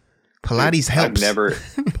 Yeah. Pilates helps.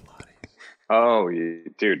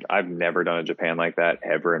 Dude, I've never done a Japan like that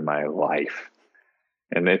ever in my life.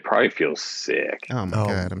 And it probably feels sick. Oh my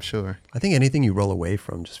God, I'm sure. I think anything you roll away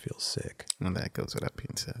from just feels sick. Well, that goes without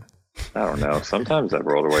being said. I don't know. Sometimes I've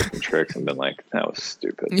rolled away from tricks and been like, that was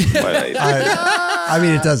stupid. Why did I I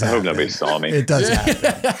mean, it does I happen. hope nobody saw me. It does happen.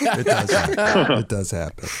 It does happen. It does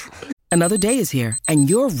happen. Another day is here, and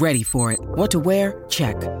you're ready for it. What to wear?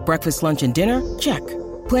 Check. Breakfast, lunch, and dinner? Check.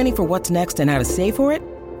 Planning for what's next and how to save for it?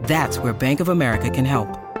 That's where Bank of America can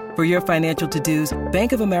help. For your financial to-dos,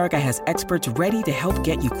 Bank of America has experts ready to help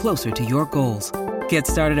get you closer to your goals. Get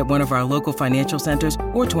started at one of our local financial centers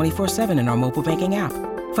or 24/7 in our mobile banking app.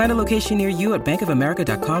 Find a location near you at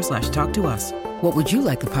bankofamerica.com/talktous. What would you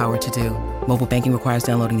like the power to do? Mobile banking requires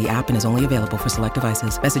downloading the app and is only available for select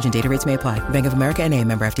devices. Message and data rates may apply. Bank of America NA,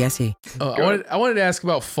 member FDIC. I wanted to ask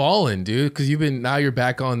about Fallen, dude, because now you're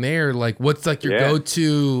back on there. Like, what's like your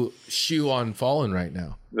go-to shoe on Fallen right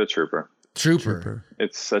now? The Trooper. Trooper.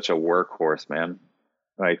 It's such a workhorse, man.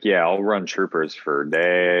 Like, yeah, I'll run Troopers for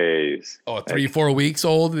days. Oh, 3-4 weeks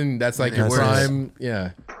old, and that's like your prime.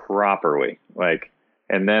 Yeah, properly. Like,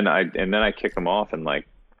 and then I kick them off and like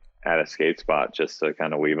at a skate spot just to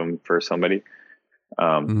kind of leave them for somebody.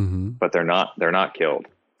 But they're not killed.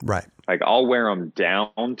 Right. Like, I'll wear them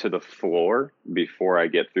down to the floor before I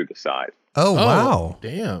get through the side. Oh, wow.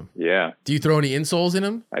 Damn. Yeah. Do you throw any insoles in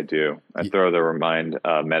them? I do. I throw the Remind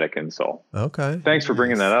Medic insole. Okay. Thanks for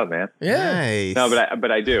bringing that up, man. Yeah. Nice. No,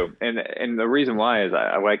 but I do. And the reason why is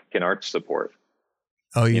I like an arch support.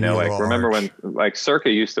 Oh, you know, like, remember when like Circa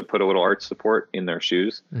used to put a little arch support in their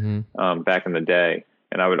shoes back in the day,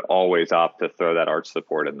 and I would always opt to throw that arch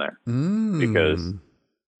support in there because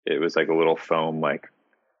it was like a little foam, like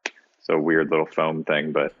it's a weird little foam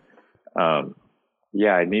thing, but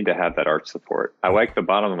yeah, I need to have that arch support. I like the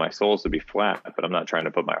bottom of my soles to be flat, but I'm not trying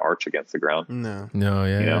to put my arch against the ground. No,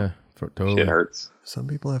 yeah, you know? Totally. Shit hurts. Some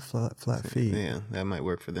people have flat feet. Yeah, that might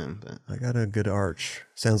work for them. But I got a good arch.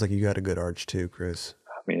 Sounds like you got a good arch too, Chris.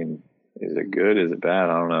 I mean, is it good? Is it bad?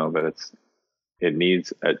 I don't know, but it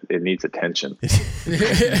needs attention.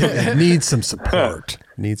 It needs some support.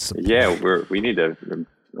 Yeah, we need to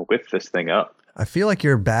lift this thing up. I feel like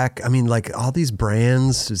you're back. I mean, like all these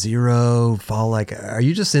brands, Zero, Fall, like, are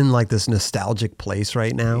you just in like this nostalgic place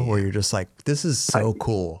right now where you're just like, this is so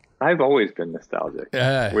cool? I've always been nostalgic,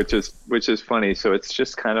 which is funny. So it's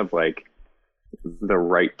just kind of like the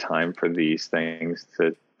right time for these things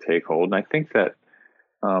to take hold. And I think that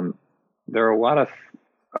there are a lot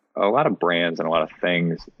of brands and a lot of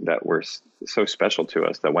things that were so special to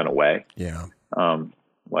us that went away. Yeah.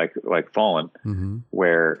 Like Fallen,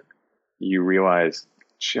 where you realize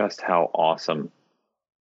just how awesome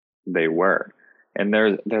they were. And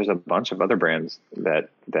there's a bunch of other brands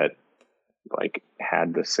that like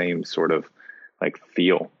had the same sort of like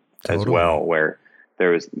feel as well, where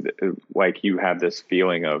there was like, you have this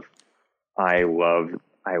feeling of, I love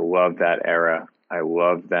that era. I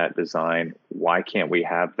love that design. Why can't we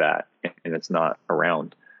have that? And it's not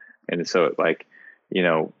around. And so like, you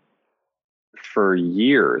know, for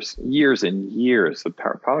years and years,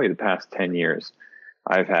 probably the past 10 years,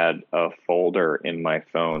 I've had a folder in my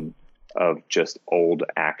phone of just old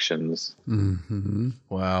Actions.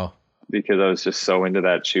 Wow. Because I was just so into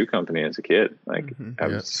that shoe company as a kid. Like I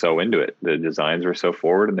was so into it. The designs were so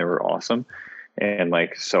forward and they were awesome. And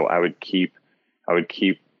like, so I would keep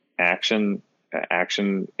Action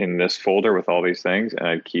in this folder with all these things, and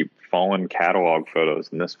I'd keep Fallen catalog photos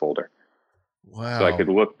in this folder. Wow. So I could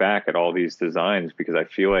look back at all these designs, because I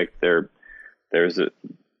feel like there is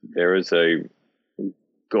a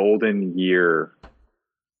golden year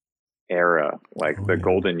era, like the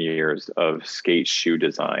golden years of skate shoe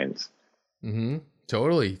designs.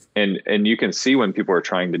 Totally. And you can see when people are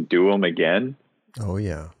trying to do them again. Oh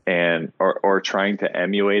yeah. And or trying to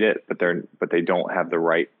emulate it, but they don't have the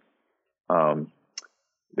right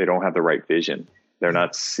vision. They're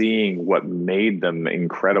not seeing what made them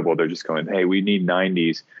incredible. They're just going, hey, we need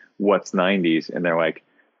 90s. What's 90s? And they're like,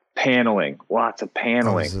 paneling, lots of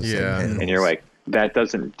paneling. And you're like, that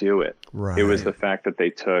doesn't do it. Right. It was the fact that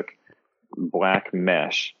they took black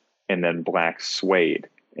mesh and then black suede,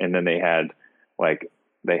 and then they had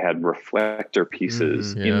reflector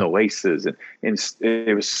pieces in the laces, and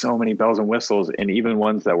it was so many bells and whistles, and even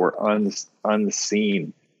ones that were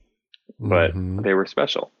unseen, but they were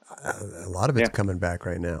special. A lot of it's coming back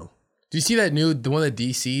right now. Do you see the one that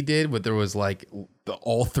DC did, where there was like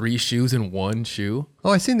all three shoes in one shoe?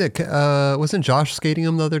 Oh, I seen that. Wasn't Josh skating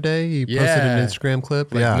them the other day? He posted an Instagram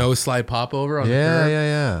clip. Like no slide popover on the curb.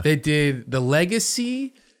 Yeah. They did the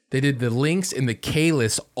Legacy, they did the Lynx, and the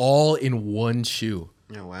K-List all in one shoe.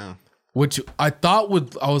 Oh, wow. Which I thought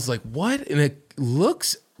I was like, what? And it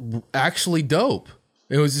looks actually dope.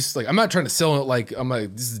 It was just like, I'm not trying to sell it like I'm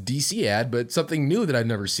like, this is a DC ad, but something new that I've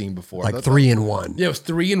never seen before. Like 3-in-1. Yeah, it was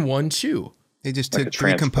 3-in-1 shoe. They just like took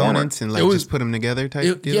 3 components and like just put them together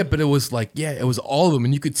type deal? Yeah, but it was like, it was all of them,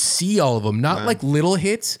 and you could see all of them, not like little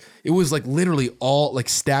hits. It was like literally all like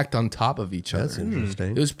stacked on top of each other. That's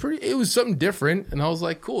interesting. It was something different, and I was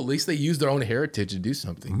like, cool. At least they used their own heritage to do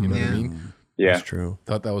something. You know what I mean? Yeah, that's true.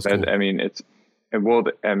 Thought that was cool. I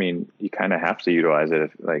mean, you kind of have to utilize it.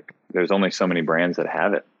 If, like, there's only so many brands that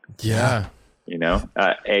have it. Yeah. You know,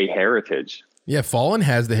 a heritage. Yeah, Fallen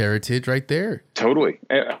has the heritage right there. Totally.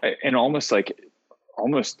 And almost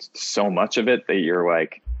so much of it that you're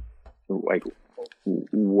like,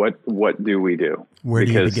 what do we do? Where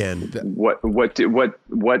do you begin? What do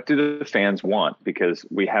the fans want? Because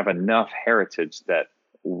we have enough heritage that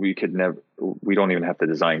we don't even have to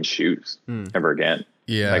design shoes ever again.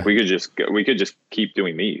 Yeah. Like we could just keep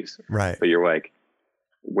doing these. Right. But you're like,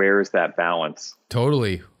 where's that balance?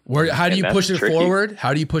 Totally. How do you push it tricky. forward?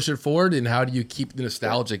 How do you push it forward, and how do you keep the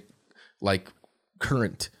nostalgic like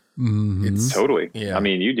current? It's totally. Yeah. I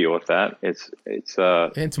mean, you deal with that. It's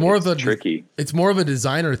more of a tricky. It's more of a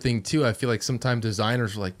designer thing too. I feel like sometimes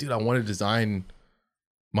designers are like, dude, I want to design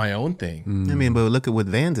my own thing. I mean, but look at what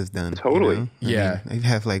Vans has done. Totally. You know? Yeah. I mean, they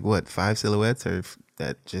have like 5 silhouettes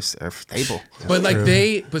that just are stable. But like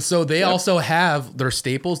they also have their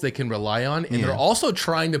staples they can rely on, and they're also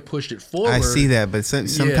trying to push it forward. I see that, but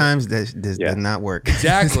sometimes that does not work.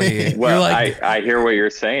 Exactly. Well, I hear what you're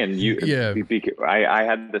saying. I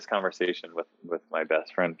had this conversation with my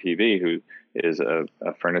best friend PV, who is a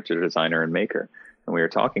furniture designer and maker, and we were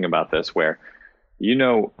talking about this. Where, you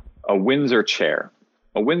know, a Windsor chair.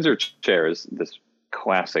 A Windsor chair is this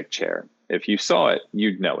classic chair. If you saw it,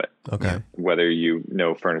 you'd know it. Okay. Whether you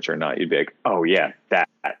know furniture or not, you'd be like, oh yeah, that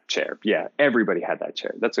chair. Yeah, everybody had that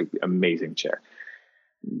chair. That's an amazing chair.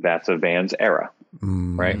 That's a Vans era,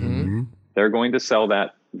 right? Mm-hmm. They're going to sell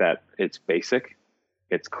that it's basic,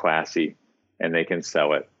 it's classy, and they can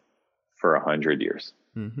sell it for 100 years.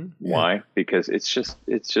 Mm-hmm. Why? Because it's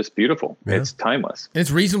just beautiful. Yeah. It's timeless. And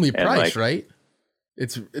it's reasonably priced, right?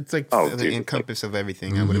 It's like the encompass of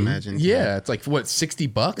everything, I would imagine. Yeah, it's like what,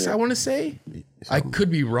 $60? I want to say. I could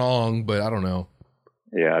be wrong, but I don't know.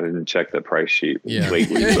 Yeah, I didn't check the price sheet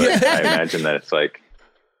lately, but I imagine that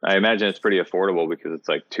it's pretty affordable because it's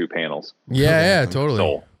like 2 panels. Yeah, totally.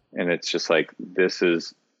 Sole. And it's just like this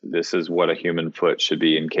is what a human foot should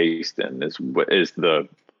be encased in. Is the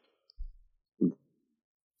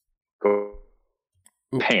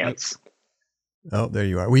pants. Oh, there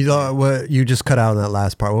you are. We thought what you just cut out on that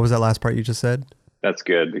last part. What was that last part you just said? That's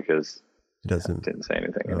good because it doesn't. Didn't say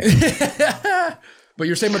anything. Oh. But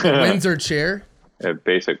you're saying about the Windsor chair?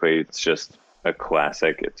 Basically, it's just a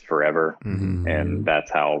classic. It's forever, and that's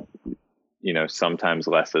how, you know, sometimes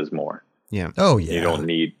less is more. Yeah. Oh yeah. You don't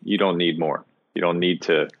need more. You don't need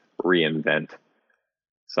to reinvent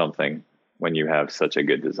something when you have such a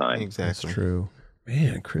good design. Exactly. That's true.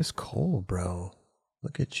 Man, Chris Cole, bro,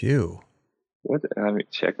 look at you. What? I mean,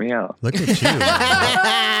 check me out. Look at you.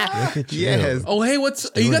 Look at you. Yes. Oh, hey,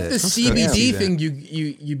 you got the CBD thing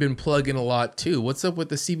you've been plugging a lot too. What's up with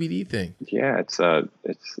the CBD thing? Yeah, it's a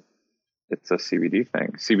CBD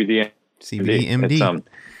thing. CBD MD.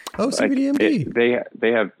 It's, CBD MD.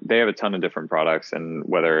 They have a ton of different products, and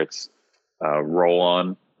whether it's roll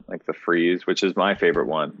on, like the Freeze, which is my favorite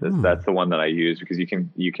one. That's the one that I use because you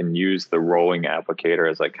can use the rolling applicator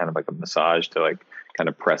as like kind of like a massage to like kind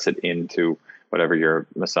of press it into whatever you're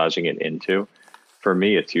massaging it into. For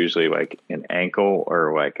me, it's usually like an ankle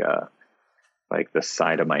or like the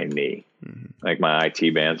side of my knee. Like my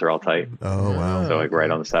IT bands are all tight. Oh wow! So like right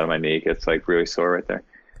on the side of my knee, it gets like really sore right there.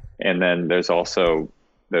 And then there's also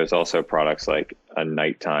products like a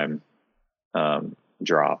nighttime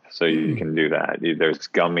drop, so you can do that. There's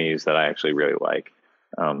gummies that I actually really like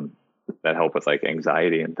that help with like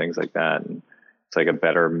anxiety and things like that. And it's like a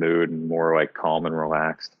better mood and more like calm and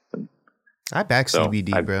relaxed. And I back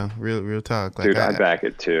CBD, bro. Real talk. Like, dude, I back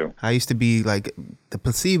it too. I used to be like the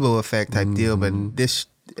placebo effect type deal, but this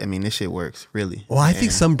shit works really. Well, I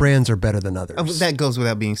think some brands are better than others. That goes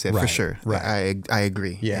without being said, for sure. Right. I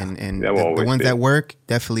agree. Yeah. And the ones that work,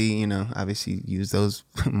 definitely, you know, obviously use those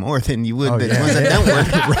more than you would the ones that don't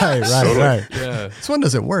work. Right. Yeah. This one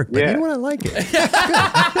doesn't work, but you know what? I like it.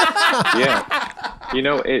 Yeah. You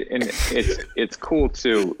know, it's cool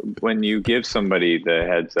too when you give somebody the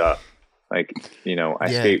heads up. Like, you know,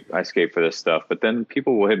 I skate for this stuff, but then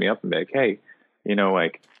people will hit me up and be like, hey, you know,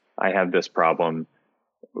 like I have this problem.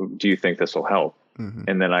 Do you think this will help?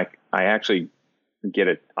 And then I actually get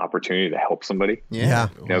an opportunity to help somebody. Yeah.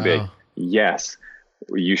 You know, be like, yes,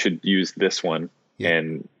 you should use this one. Yeah.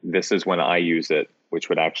 And this is when I use it, which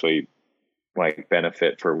would actually like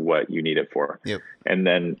benefit for what you need it for. Yep. And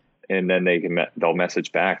then they'll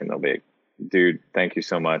message back and they'll be like, dude, thank you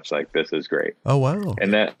so much. Like, this is great. Oh, wow.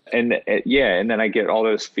 And then I get all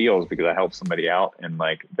those feels because I help somebody out and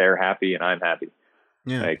like they're happy and I'm happy.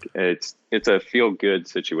 Yeah. Like it's a feel good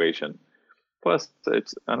situation. Plus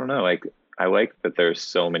I don't know, like I like that there's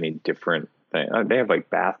so many different things. They have like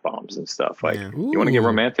bath bombs and stuff. Like you want to get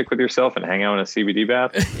romantic with yourself and hang out in a CBD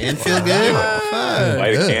bath And feel good.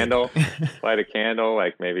 light a candle,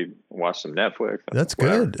 like maybe watch some Netflix. That's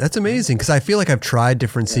whatever. good. That's amazing because I feel like I've tried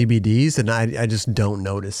different CBDs and I just don't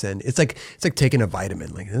notice. And it's like taking a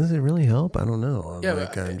vitamin. Like, does it really help? I don't know.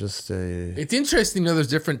 I'm just. It's interesting to know there's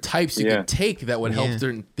different types you can take that would help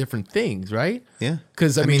different things, right? Yeah.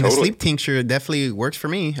 Because I mean, the sleep tincture definitely works for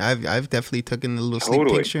me. I've definitely taken a little sleep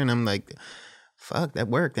tincture and I'm like, fuck, that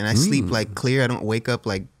worked. And I sleep like clear. I don't wake up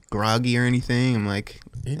like groggy or anything. I'm like,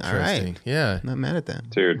 all right. Yeah. Not mad at that.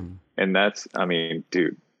 Dude. And that's, I mean,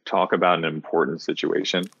 dude, talk about an important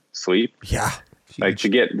situation. Sleep. Yeah. Like to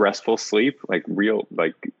get restful sleep, like real,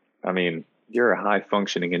 like, I mean, you're a high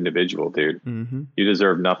functioning individual, dude. Mm-hmm. You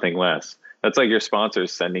deserve nothing less. That's like your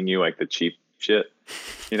sponsors sending you like the cheap shit,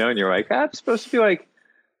 you know, and you're like, I'm supposed to be like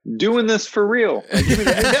doing this for real. Like, give me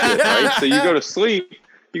the good shit, right? So you go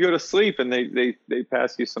to sleep and they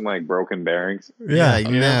pass you some like broken bearings. Yeah,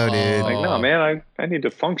 you know, dude. Like, no, man, I need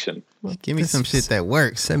to function. Give me some shit that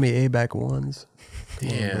works. Send me ABAC ones.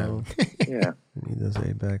 Yeah. Yeah. I need those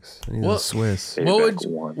ABACs. I need those Swiss.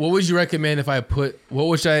 What would you recommend if I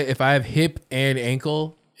have hip and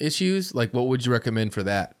ankle issues? Like, what would you recommend for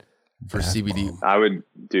that for CBD? I would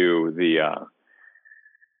do the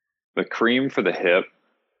cream for the hip,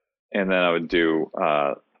 and then I would do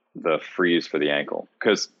the freeze for the ankle.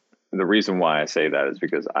 Because the reason why I say that is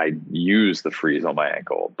because I use the freeze on my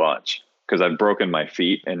ankle a bunch. Because I've broken my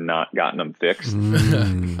feet and not gotten them fixed,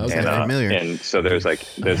 and so there's like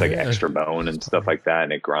extra bone and stuff like that,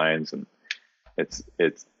 and it grinds, and it's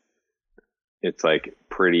like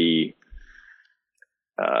pretty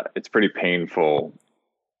painful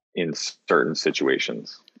in certain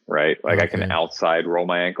situations, right? Like I can outside roll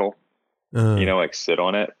my ankle, you know, like sit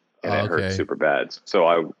on it, and it hurts super bad.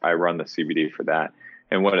 So I run the CBD for that,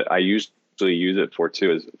 and what I usually use it for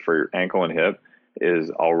too is for ankle and hip is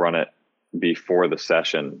I'll run it before the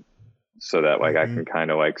session so that like I can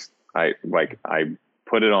kind of like I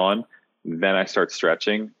put it on, then I start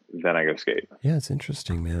stretching, then I go skate. Yeah, it's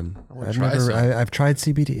interesting, man. I've tried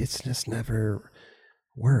CBD. It's just never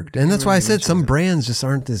worked. And that's why I said some brands just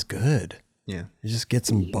aren't as good. Yeah. You just get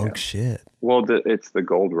some bunk shit. Well, it's the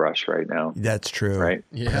gold rush right now. That's true. Right?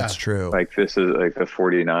 Yeah. That's true. Like this is like the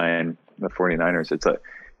 49ers.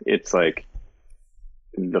 It's like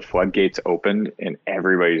the floodgates opened and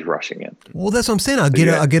everybody's rushing in. Well, that's what I'm saying. I'll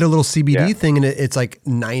get a little CBD thing and it's like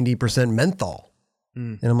 90% menthol.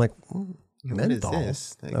 And I'm like, menthol? What is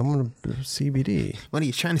this? Like, I'm going to CBD. What are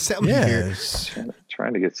you trying to sell me here?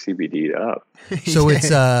 Trying to get CBD'd up. So it's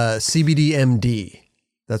CBD MD.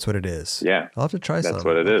 That's what it is. Yeah. I'll have to try some. That's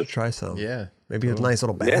what it is. Try some. Yeah. Maybe a nice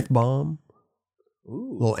little bath bomb.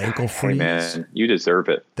 Ooh. Little ankle freeze. Hey man, you deserve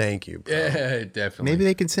it. Thank you, bro. Yeah, definitely. Maybe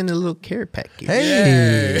they can send a little care package.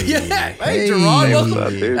 Hey. Hey,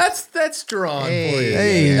 Jerron. That's Jerron for you.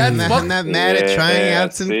 Hey. I'm not mad at trying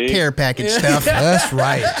out some care package stuff. That's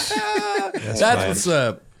right. That's what's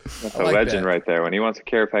up. That's a legend right there. When he wants a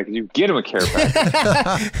care package, you get him a care package.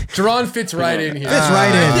 Jerron fits right in here. Fits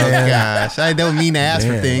right in. Gosh, I don't mean to ask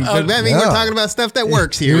for things, but I mean, we're talking about stuff that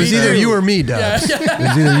works here. It was either you or me, Dubs. It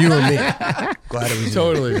was either you or me. Glad it was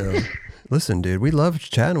totally. You. Listen, dude, we love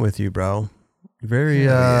chatting with you, bro. Very,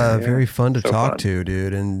 very fun to talk to,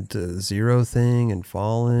 dude. And Zero thing and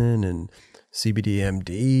Fallen and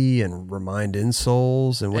CBDMD and Remind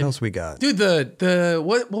Insoles and what else we got? Dude,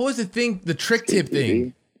 what was the thing? The trick tip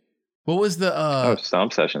thing. What was the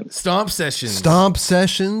Stomp Sessions? Stomp Sessions. Stomp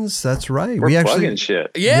Sessions. That's right. We're plugging shit.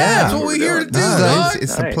 Yeah, that's what we're here to do.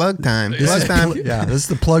 It's the plug time. This is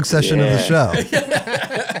the plug session of the show.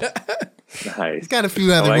 Nice. It's got a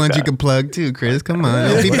few other ones you can plug too, Chris. Come on,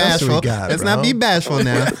 don't be bashful. Let's not be bashful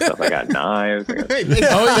now. I got knives.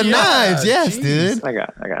 Knives, yes, dude. I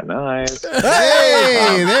got knives.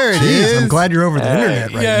 Hey, there it is. I'm glad you're over the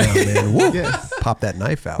internet right now, man. Woo. Yes. Pop that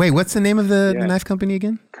knife out. Wait, what's the name of the knife company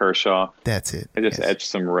again? Kershaw. That's it. I just etched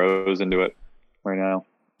some rows into it right now.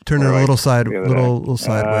 Turn it a little sideways.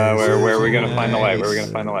 Where are we gonna find the light? Where are we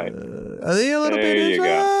gonna find the light? Are they a little bit? There you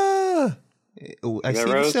go. I see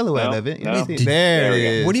the silhouette of it. No. There it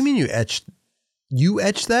is. What do you mean you etched? You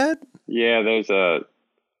etched that? Yeah, there's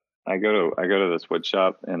I go to this wood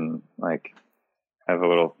shop and like have a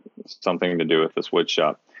little something to do with this wood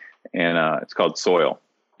shop, and it's called Soil,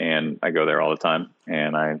 and I go there all the time,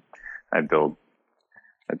 and I build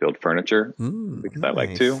build furniture because I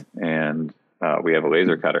like to, and we have a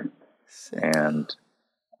laser cutter, and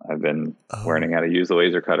I've been learning how to use the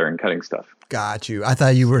laser cutter and cutting stuff. Got you. I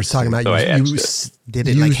thought you were talking about you did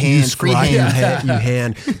it like hand, free hand. You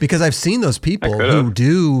hand, because I've seen those people who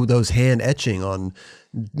do those hand etching on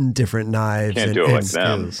different knives. Can't do it like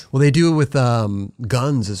them. Well, they do it with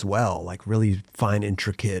guns as well, like really fine,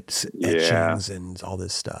 intricate etchings and all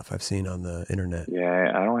this stuff I've seen on the internet.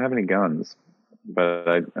 Yeah, I don't have any guns,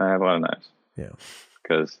 but I have a lot of knives. Yeah,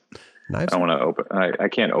 because I don't want to open. I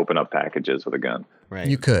can't open up packages with a gun. Right.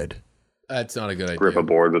 You could. That's not a good idea. Grip a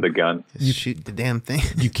board with a gun. You shoot the damn thing.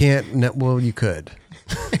 You can't. Well, you could.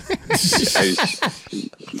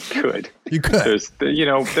 You could. You could.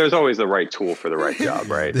 There's always the right tool for the right job,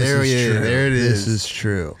 right? There it is. This is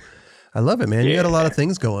true. I love it, man. You got a lot of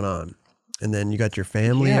things going on, and then you got your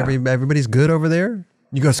family. Yeah. Everybody's good over there.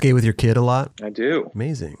 You go skate with your kid a lot. I do.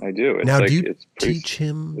 Amazing. I do. It's now, like, do you teach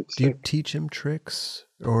him? Do you teach him tricks,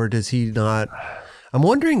 or does he not? I'm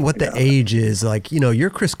wondering what the age is. Like, you're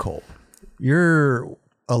Chris Cole. You're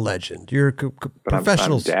a legend. You're a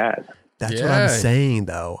professional. I'm dad. That's what I'm saying,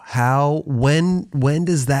 though. When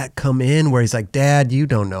does that come in where he's like, Dad, you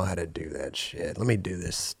don't know how to do that shit. Let me do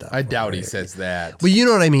this stuff. I doubt he says that. But you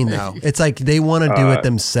know what I mean, though. It's like they want to do it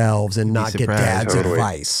themselves and not get Dad's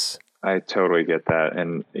advice. I totally get that.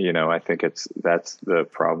 And, I think that's the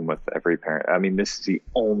problem with every parent. I mean, this is the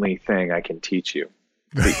only thing I can teach you.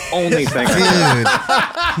 The only thing I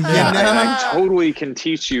totally can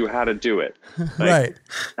teach you how to do it. Right.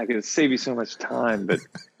 I can save you so much time, but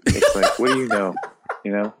it's like, what do you know?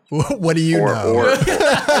 What do you know? Or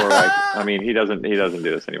like, I mean, he doesn't do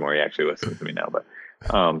this anymore. He actually listens to me now, but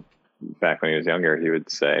back when he was younger, he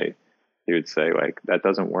would say like, that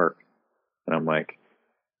doesn't work. And I'm like,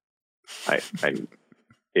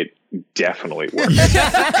 it definitely works.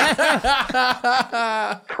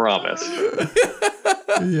 Promise.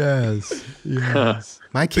 Yes.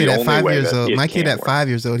 My kid at 5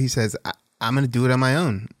 years old. He says, "I'm going to do it on my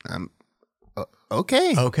own."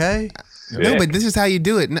 Okay. No, but this is how you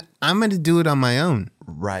do it. I'm going to do it on my own.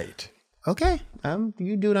 Right. Okay.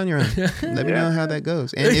 You do it on your own. Let me know how that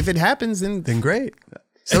goes. And if it happens, then great.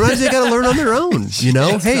 Sometimes they got to learn on their own.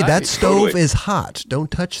 Hey, that stove is hot.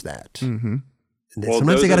 Don't touch that. Mm-hmm. Well,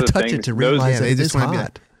 sometimes they got to touch it to realize that it's hot.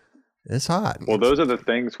 Like, it's hot. Well, those are the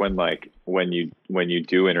things when you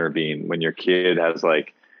do intervene, when your kid has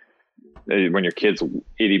when your kid's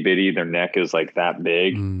itty bitty, their neck is like that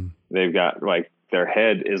big. They've got like their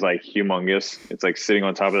head is like humongous. It's like sitting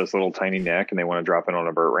on top of this little tiny neck, and they want to drop it on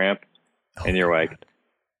a vert ramp, and you're like,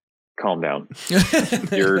 calm down.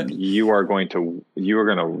 You are going to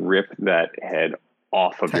rip that head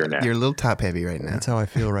off of your neck. You're a little top heavy right now. That's how I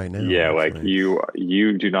feel right now. Yeah, like you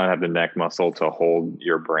do not have the neck muscle to hold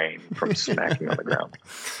your brain from smacking on the ground.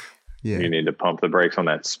 Yeah. You need to pump the brakes on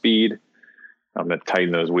that speed. I'm going to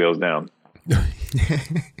tighten those wheels down.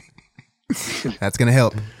 That's going to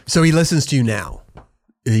help. So he listens to you now.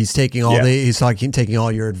 He's taking taking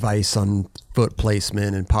all your advice on foot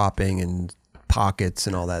placement and popping and pockets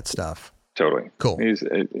and all that stuff. Totally. Cool. He's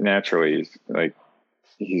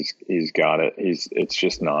got it. It's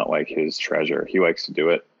just not like his treasure. He likes to do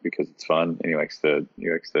it because it's fun, and he likes to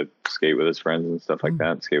skate with his friends and stuff like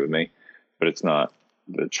that, skate with me. But it's not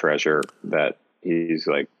the treasure that he's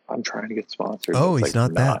like, I'm trying to get sponsored. Oh, it's he's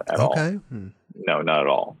not that. At okay. All. No, not at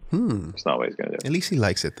all. It's not what he's going to do. At least he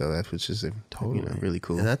likes it, though. That's just really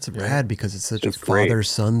cool. And that's rad because it's such a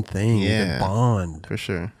father-son thing. Yeah. The bond. For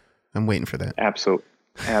sure. I'm waiting for that.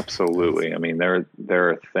 Absolutely. I mean, there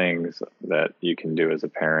are things that you can do as a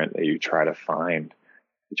parent that you try to find.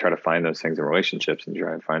 You try to find those things in relationships, and you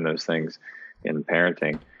try to find those things in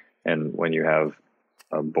parenting. And when you have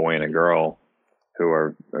a boy and a girl who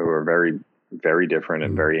are very, very different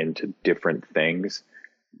and very into different things,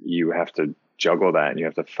 you have to juggle that, and you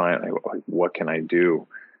have to find like, what can I do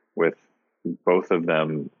with both of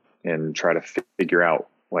them, and try to figure out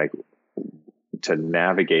like to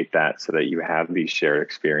navigate that so that you have these shared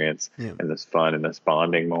experience and this fun and this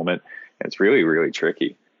bonding moment. And it's really, really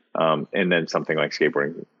tricky. And then something like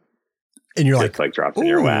skateboarding, and you're like drops in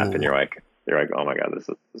your lap, and you're like, oh my God,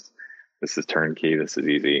 this is turnkey. This is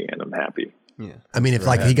easy, and I'm happy. Yeah. I mean, if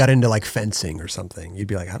like he got into like fencing or something, you'd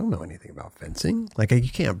be like, I don't know anything about fencing. Like you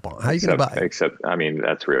can't bond. How are you going to buy? Except, I mean,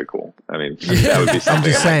 that's really cool. I mean, that would be something. I'm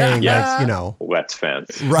just saying, like, let's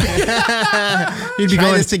fence. Right. You'd be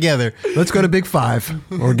going this together. Let's go to Big Five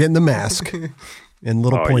or get in the mask and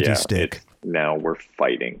little pointy stick. Now we're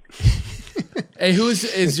fighting. Hey,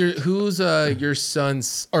 who's your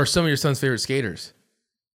son's or some of your son's favorite skaters?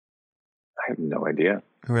 I have no idea.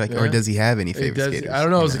 Or or does he have any favorite skaters? I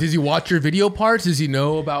don't know. Does he watch your video parts? Does he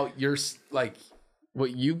know about your like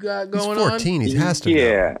what you got going on? He's 14. He has to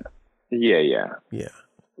know. Yeah.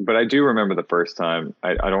 But I do remember the first time.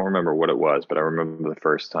 I don't remember what it was, but I remember the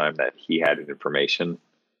first time that he had information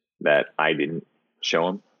that I didn't show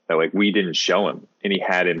him. That like we didn't show him, and he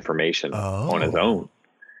had information on his own,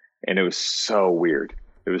 and it was so weird.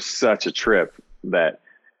 It was such a trip that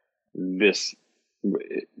this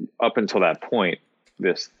up until that point.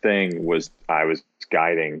 This thing I was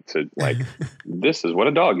guiding to like, this is what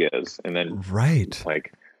a dog is. And then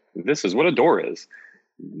like, this is what a door is.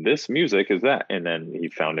 This music is that. And then he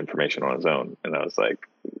found information on his own. And I was like,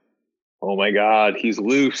 oh my God, he's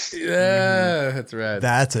loose. Yeah, that's right.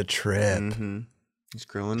 That's a trip. Mm-hmm. He's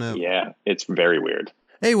growing up. Yeah, it's very weird.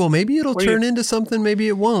 Hey, well, maybe it'll turn into something. Maybe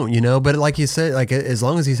it won't, But like you said, like as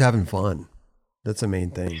long as he's having fun, that's the main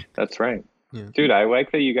thing. That's right. Yeah. Dude, I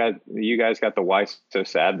like that you guys got the Why So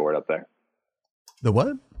Sad board up there. The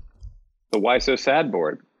what? The Why So Sad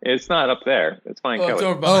board. It's not up there. It's fine. It's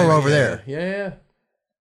over there. Yeah.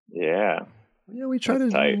 Yeah. Yeah, we try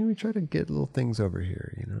to get little things over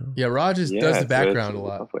here, Yeah, Raj does the background a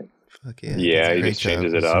lot. Lovely. Fuck yeah. Yeah, he just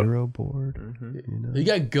changes it up. Zero board. Mm-hmm. You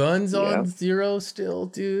got guns on Zero still,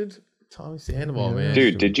 dude. Tommy Sandoval, man.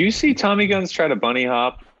 Dude, did you see Tommy Guns try to bunny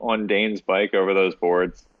hop on Dane's bike over those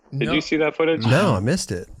boards? Did you see that footage? No, I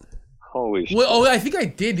missed it. Holy shit. Well, I think I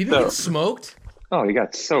did. Did he get smoked? Oh, he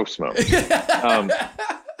got so smoked.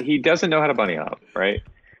 He doesn't know how to bunny hop, right?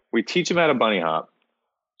 We teach him how to bunny hop.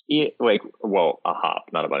 A hop,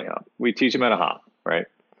 not a bunny hop. We teach him how to hop, right?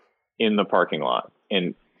 In the parking lot.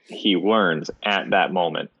 And he learns at that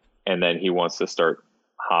moment. And then he wants to start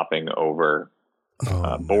hopping over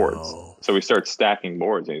boards. No. So we start stacking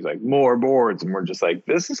boards and he's like, more boards. And we're just like,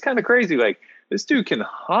 this is kind of crazy. Like, this dude can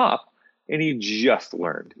hop, and he just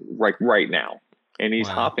learned right now, and he's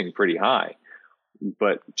hopping pretty high.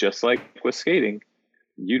 But just like with skating,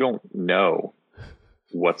 you don't know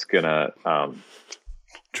what's gonna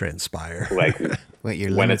transpire. Like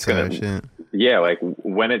when it's gonna, like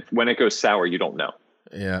when it goes sour, you don't know.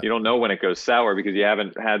 Yeah, you don't know when it goes sour because you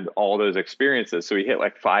haven't had all those experiences. So he hit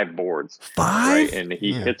like 5 boards, 5, right? And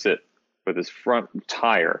he hits it with his front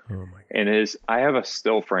tire, and I have a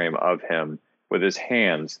still frame of him with his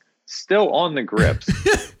hands still on the grips.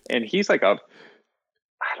 And he's like a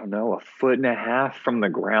foot and a half from the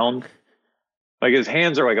ground. Like his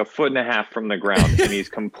hands are like a foot and a half from the ground and he's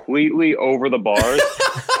completely over the bars,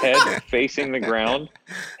 head facing the ground,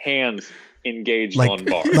 hands engaged on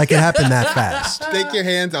bars. Like it happened that fast. Take your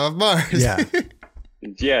hands off bars. Yeah.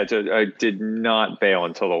 Yeah, I did not bail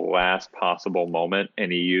until the last possible moment,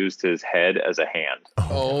 and he used his head as a hand.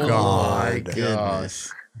 Oh my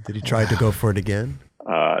goodness. Did he try to go for it again?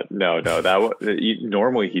 No.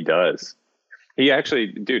 Normally he does. He actually,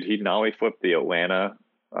 dude, he nollie flipped the Atlanta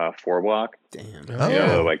 4-block. Damn.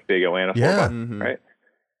 The like big Atlanta 4-block, right?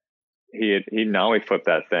 He nollie flipped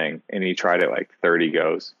that thing, and he tried it like 30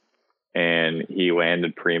 goes, and he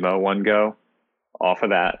landed primo one go off of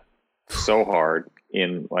that so hard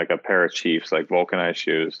in like a pair of Chiefs, like vulcanized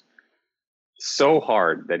shoes, so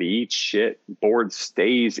hard that he eats shit. Board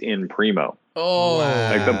stays in primo. Oh,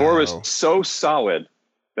 wow. Like the board was so solid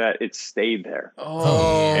that it stayed there.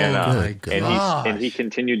 Oh, and he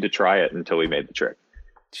continued to try it until he made the trick.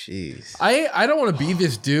 Jeez. I don't want to be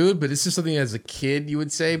this dude, but it's just something as a kid you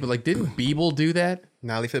would say. But like, didn't Beeble do that?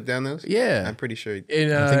 Nollie flip down those? Yeah, I'm pretty sure. I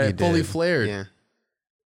think he fully did. flared. Yeah.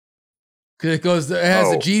 Cause it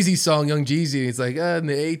has a Jeezy song, Young Jeezy, and he's like, in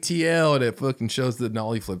the ATL, and it fucking shows the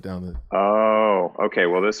nollie flip down there. Oh, okay.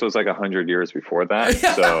 Well, this was like 100 years before that,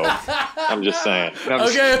 so I'm just saying.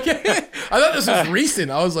 Okay. I thought this was recent.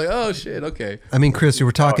 I was like, oh shit, okay. I mean, Chris, you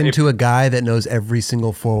were talking to a guy that knows every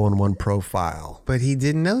single 411 profile. But he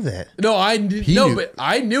didn't know that. No, I knew. But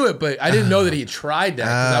I knew it, but I didn't know that he tried that,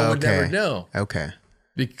 because I would never know. Okay.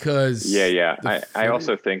 Because I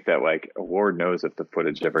also think that like Ward knows if the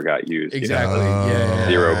footage ever got used. Exactly. You know? Yeah.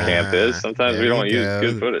 Zero camp is. Sometimes There we don't you use go.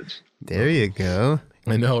 good footage. There you go.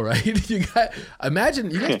 I know, right?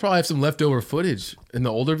 Imagine you guys probably have some leftover footage in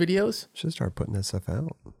the older videos. Should start putting that stuff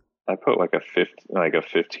out. I put like a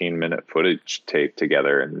 15-minute footage tape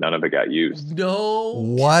together, and none of it got used. No.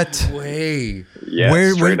 What? Way.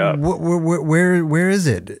 Yeah, straight up. Where is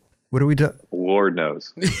it? What do we do? Lord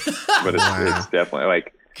knows, but it's definitely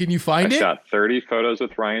like. Can you find I it? shot 30 photos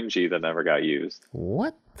with Ryan G that never got used,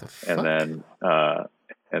 What the fuck?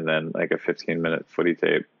 and then like a 15-minute footy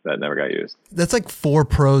tape that never got used. That's like 4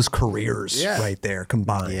 pros' careers right there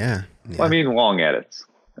combined. Yeah. Well, I mean, long edits.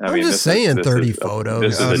 I'm just saying 30 photos.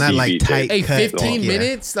 This is not like tight. Hey, cut. 15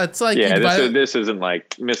 minutes? That's like this isn't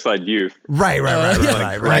like Misled Youth. Right.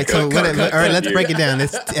 So whatever. All right, let's break it down.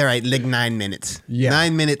 All right, like 9 minutes. Yeah.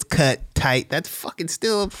 9 minutes cut tight. That's fucking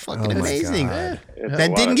still fucking amazing. God.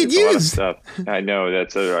 That didn't get used. I know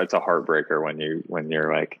it's a heartbreaker when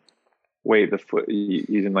you're like, wait, you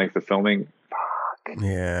didn't like the filming. Fuck.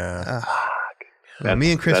 Yeah. Well,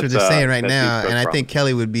 me and Chris were just saying right now, and I think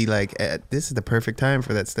Kelly would be like, "This is the perfect time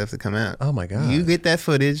for that stuff to come out." Oh my God! You get that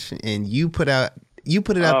footage and you put it out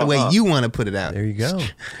the way you want to put it out. There you go.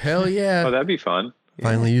 Hell yeah! Oh, that'd be fun.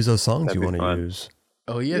 Finally, use those songs you want to use.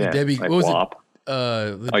 Oh yeah, Debbie. Like what was WAP.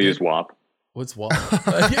 it? I'll use WAP. What's WAP?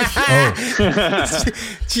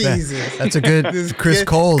 Jesus, that's a good Chris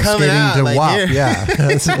Cole skating to like, WAP. Yeah,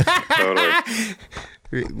 Totally.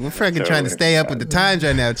 We're freaking trying to stay up with the times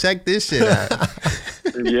right now. Check this shit out.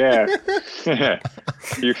 Yeah.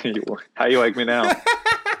 How you like me now?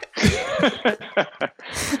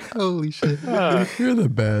 Holy shit. you're the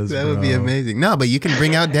best. That would be amazing. No, but you can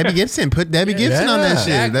bring out Debbie Gibson. Put Debbie Gibson on that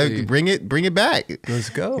shit. Exactly. Bring it back. Let's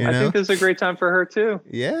go. You I know? think this is a great time for her too.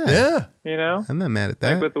 Yeah. You know, I'm not mad at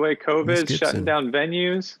that. like with the way COVID's Gibson. shutting down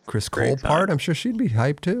venues. Chris Great Cole time. part. I'm sure she'd be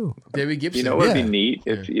hyped too. Debbie Gibson. You know what would Yeah. be neat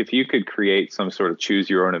if you could create some sort of choose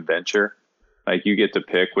your own adventure. Like you get to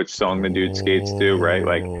pick which song the dude skates to, right?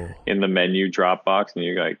 Like in the menu drop box, and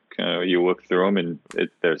you like you look through them, and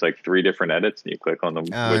there's like 3 different edits, and you click on them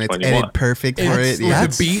and which it's one you edited want. perfect for It's it. with Yeah.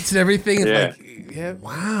 the beats and everything. It's Yeah. like,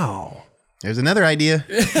 Wow. There's another idea.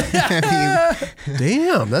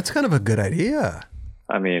 Damn, that's kind of a good idea.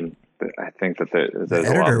 I mean, I think that there's a lot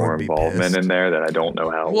editor more would be involvement pissed. in there that I don't know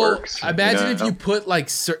how it works. Imagine you if know? you put like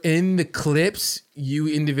in the clips, you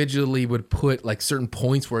individually would put like certain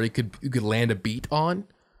points where you could land a beat on,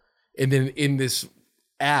 and then in this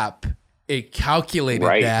app, it calculated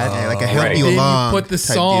Right. that. Yeah, like a help Right. you Then along. you put the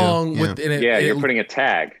type song deal. within it. Yeah, it, you're putting a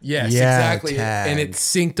tag. Yes, Yeah, exactly. And tag. it's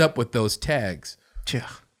synced up with those tags. Yeah.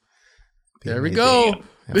 There we go.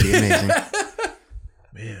 That'd be amazing.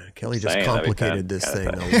 Man, Kelly just Saying, that'd be complicated this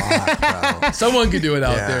kinda thing a lot, bro. Someone could do it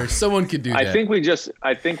out Yeah. there. Someone could do that. I think we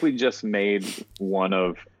just made one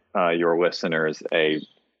of your listeners a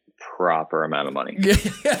proper amount of money. Yeah.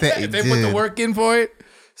 If they put the did. work in for it,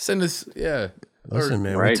 send us. Yeah. Listen,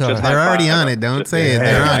 man, Right? we tell Just They're high already five. on it. Don't Just- say it. Yeah,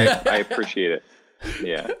 They're on it. I appreciate it.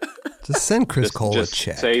 Yeah. just send Chris Just, Cole just a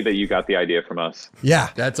check. say that you got the idea from us. Yeah.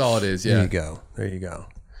 That's all it is. There Yeah. you go. There you go.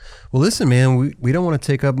 Well, listen, man, we don't want to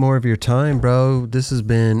take up more of your time, bro. This has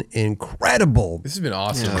been incredible. This has been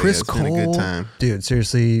awesome. Yeah. Chris it's Cole, been a good time. dude.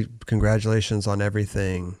 Seriously, congratulations on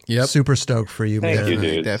everything. Yep. Super stoked for you, Thank man. you,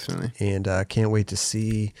 dude. Definitely. And can't wait to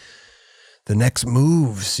see the next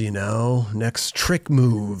moves. Next trick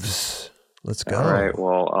moves. Let's go. All right.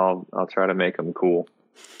 Well, I'll try to make them cool.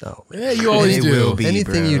 Oh, Yeah, you always It do. will be,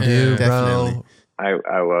 anything bro. you do, Yeah, definitely. bro.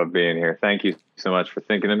 I love being here. Thank you so much for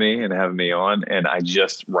thinking of me and having me on. And I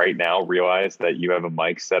just right now realized that you have a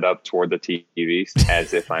mic set up toward the TV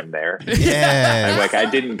as if I'm there. Yeah. I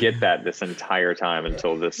didn't get that this entire time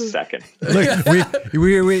until this second. Look,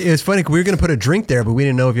 it's funny. We were going to put a drink there, but we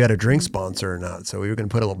didn't know if you had a drink sponsor or not. So we were going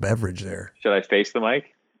to put a little beverage there. Should I face the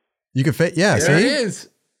mic? You could fit. Yeah. There it See? is.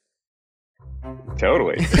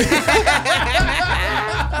 Totally.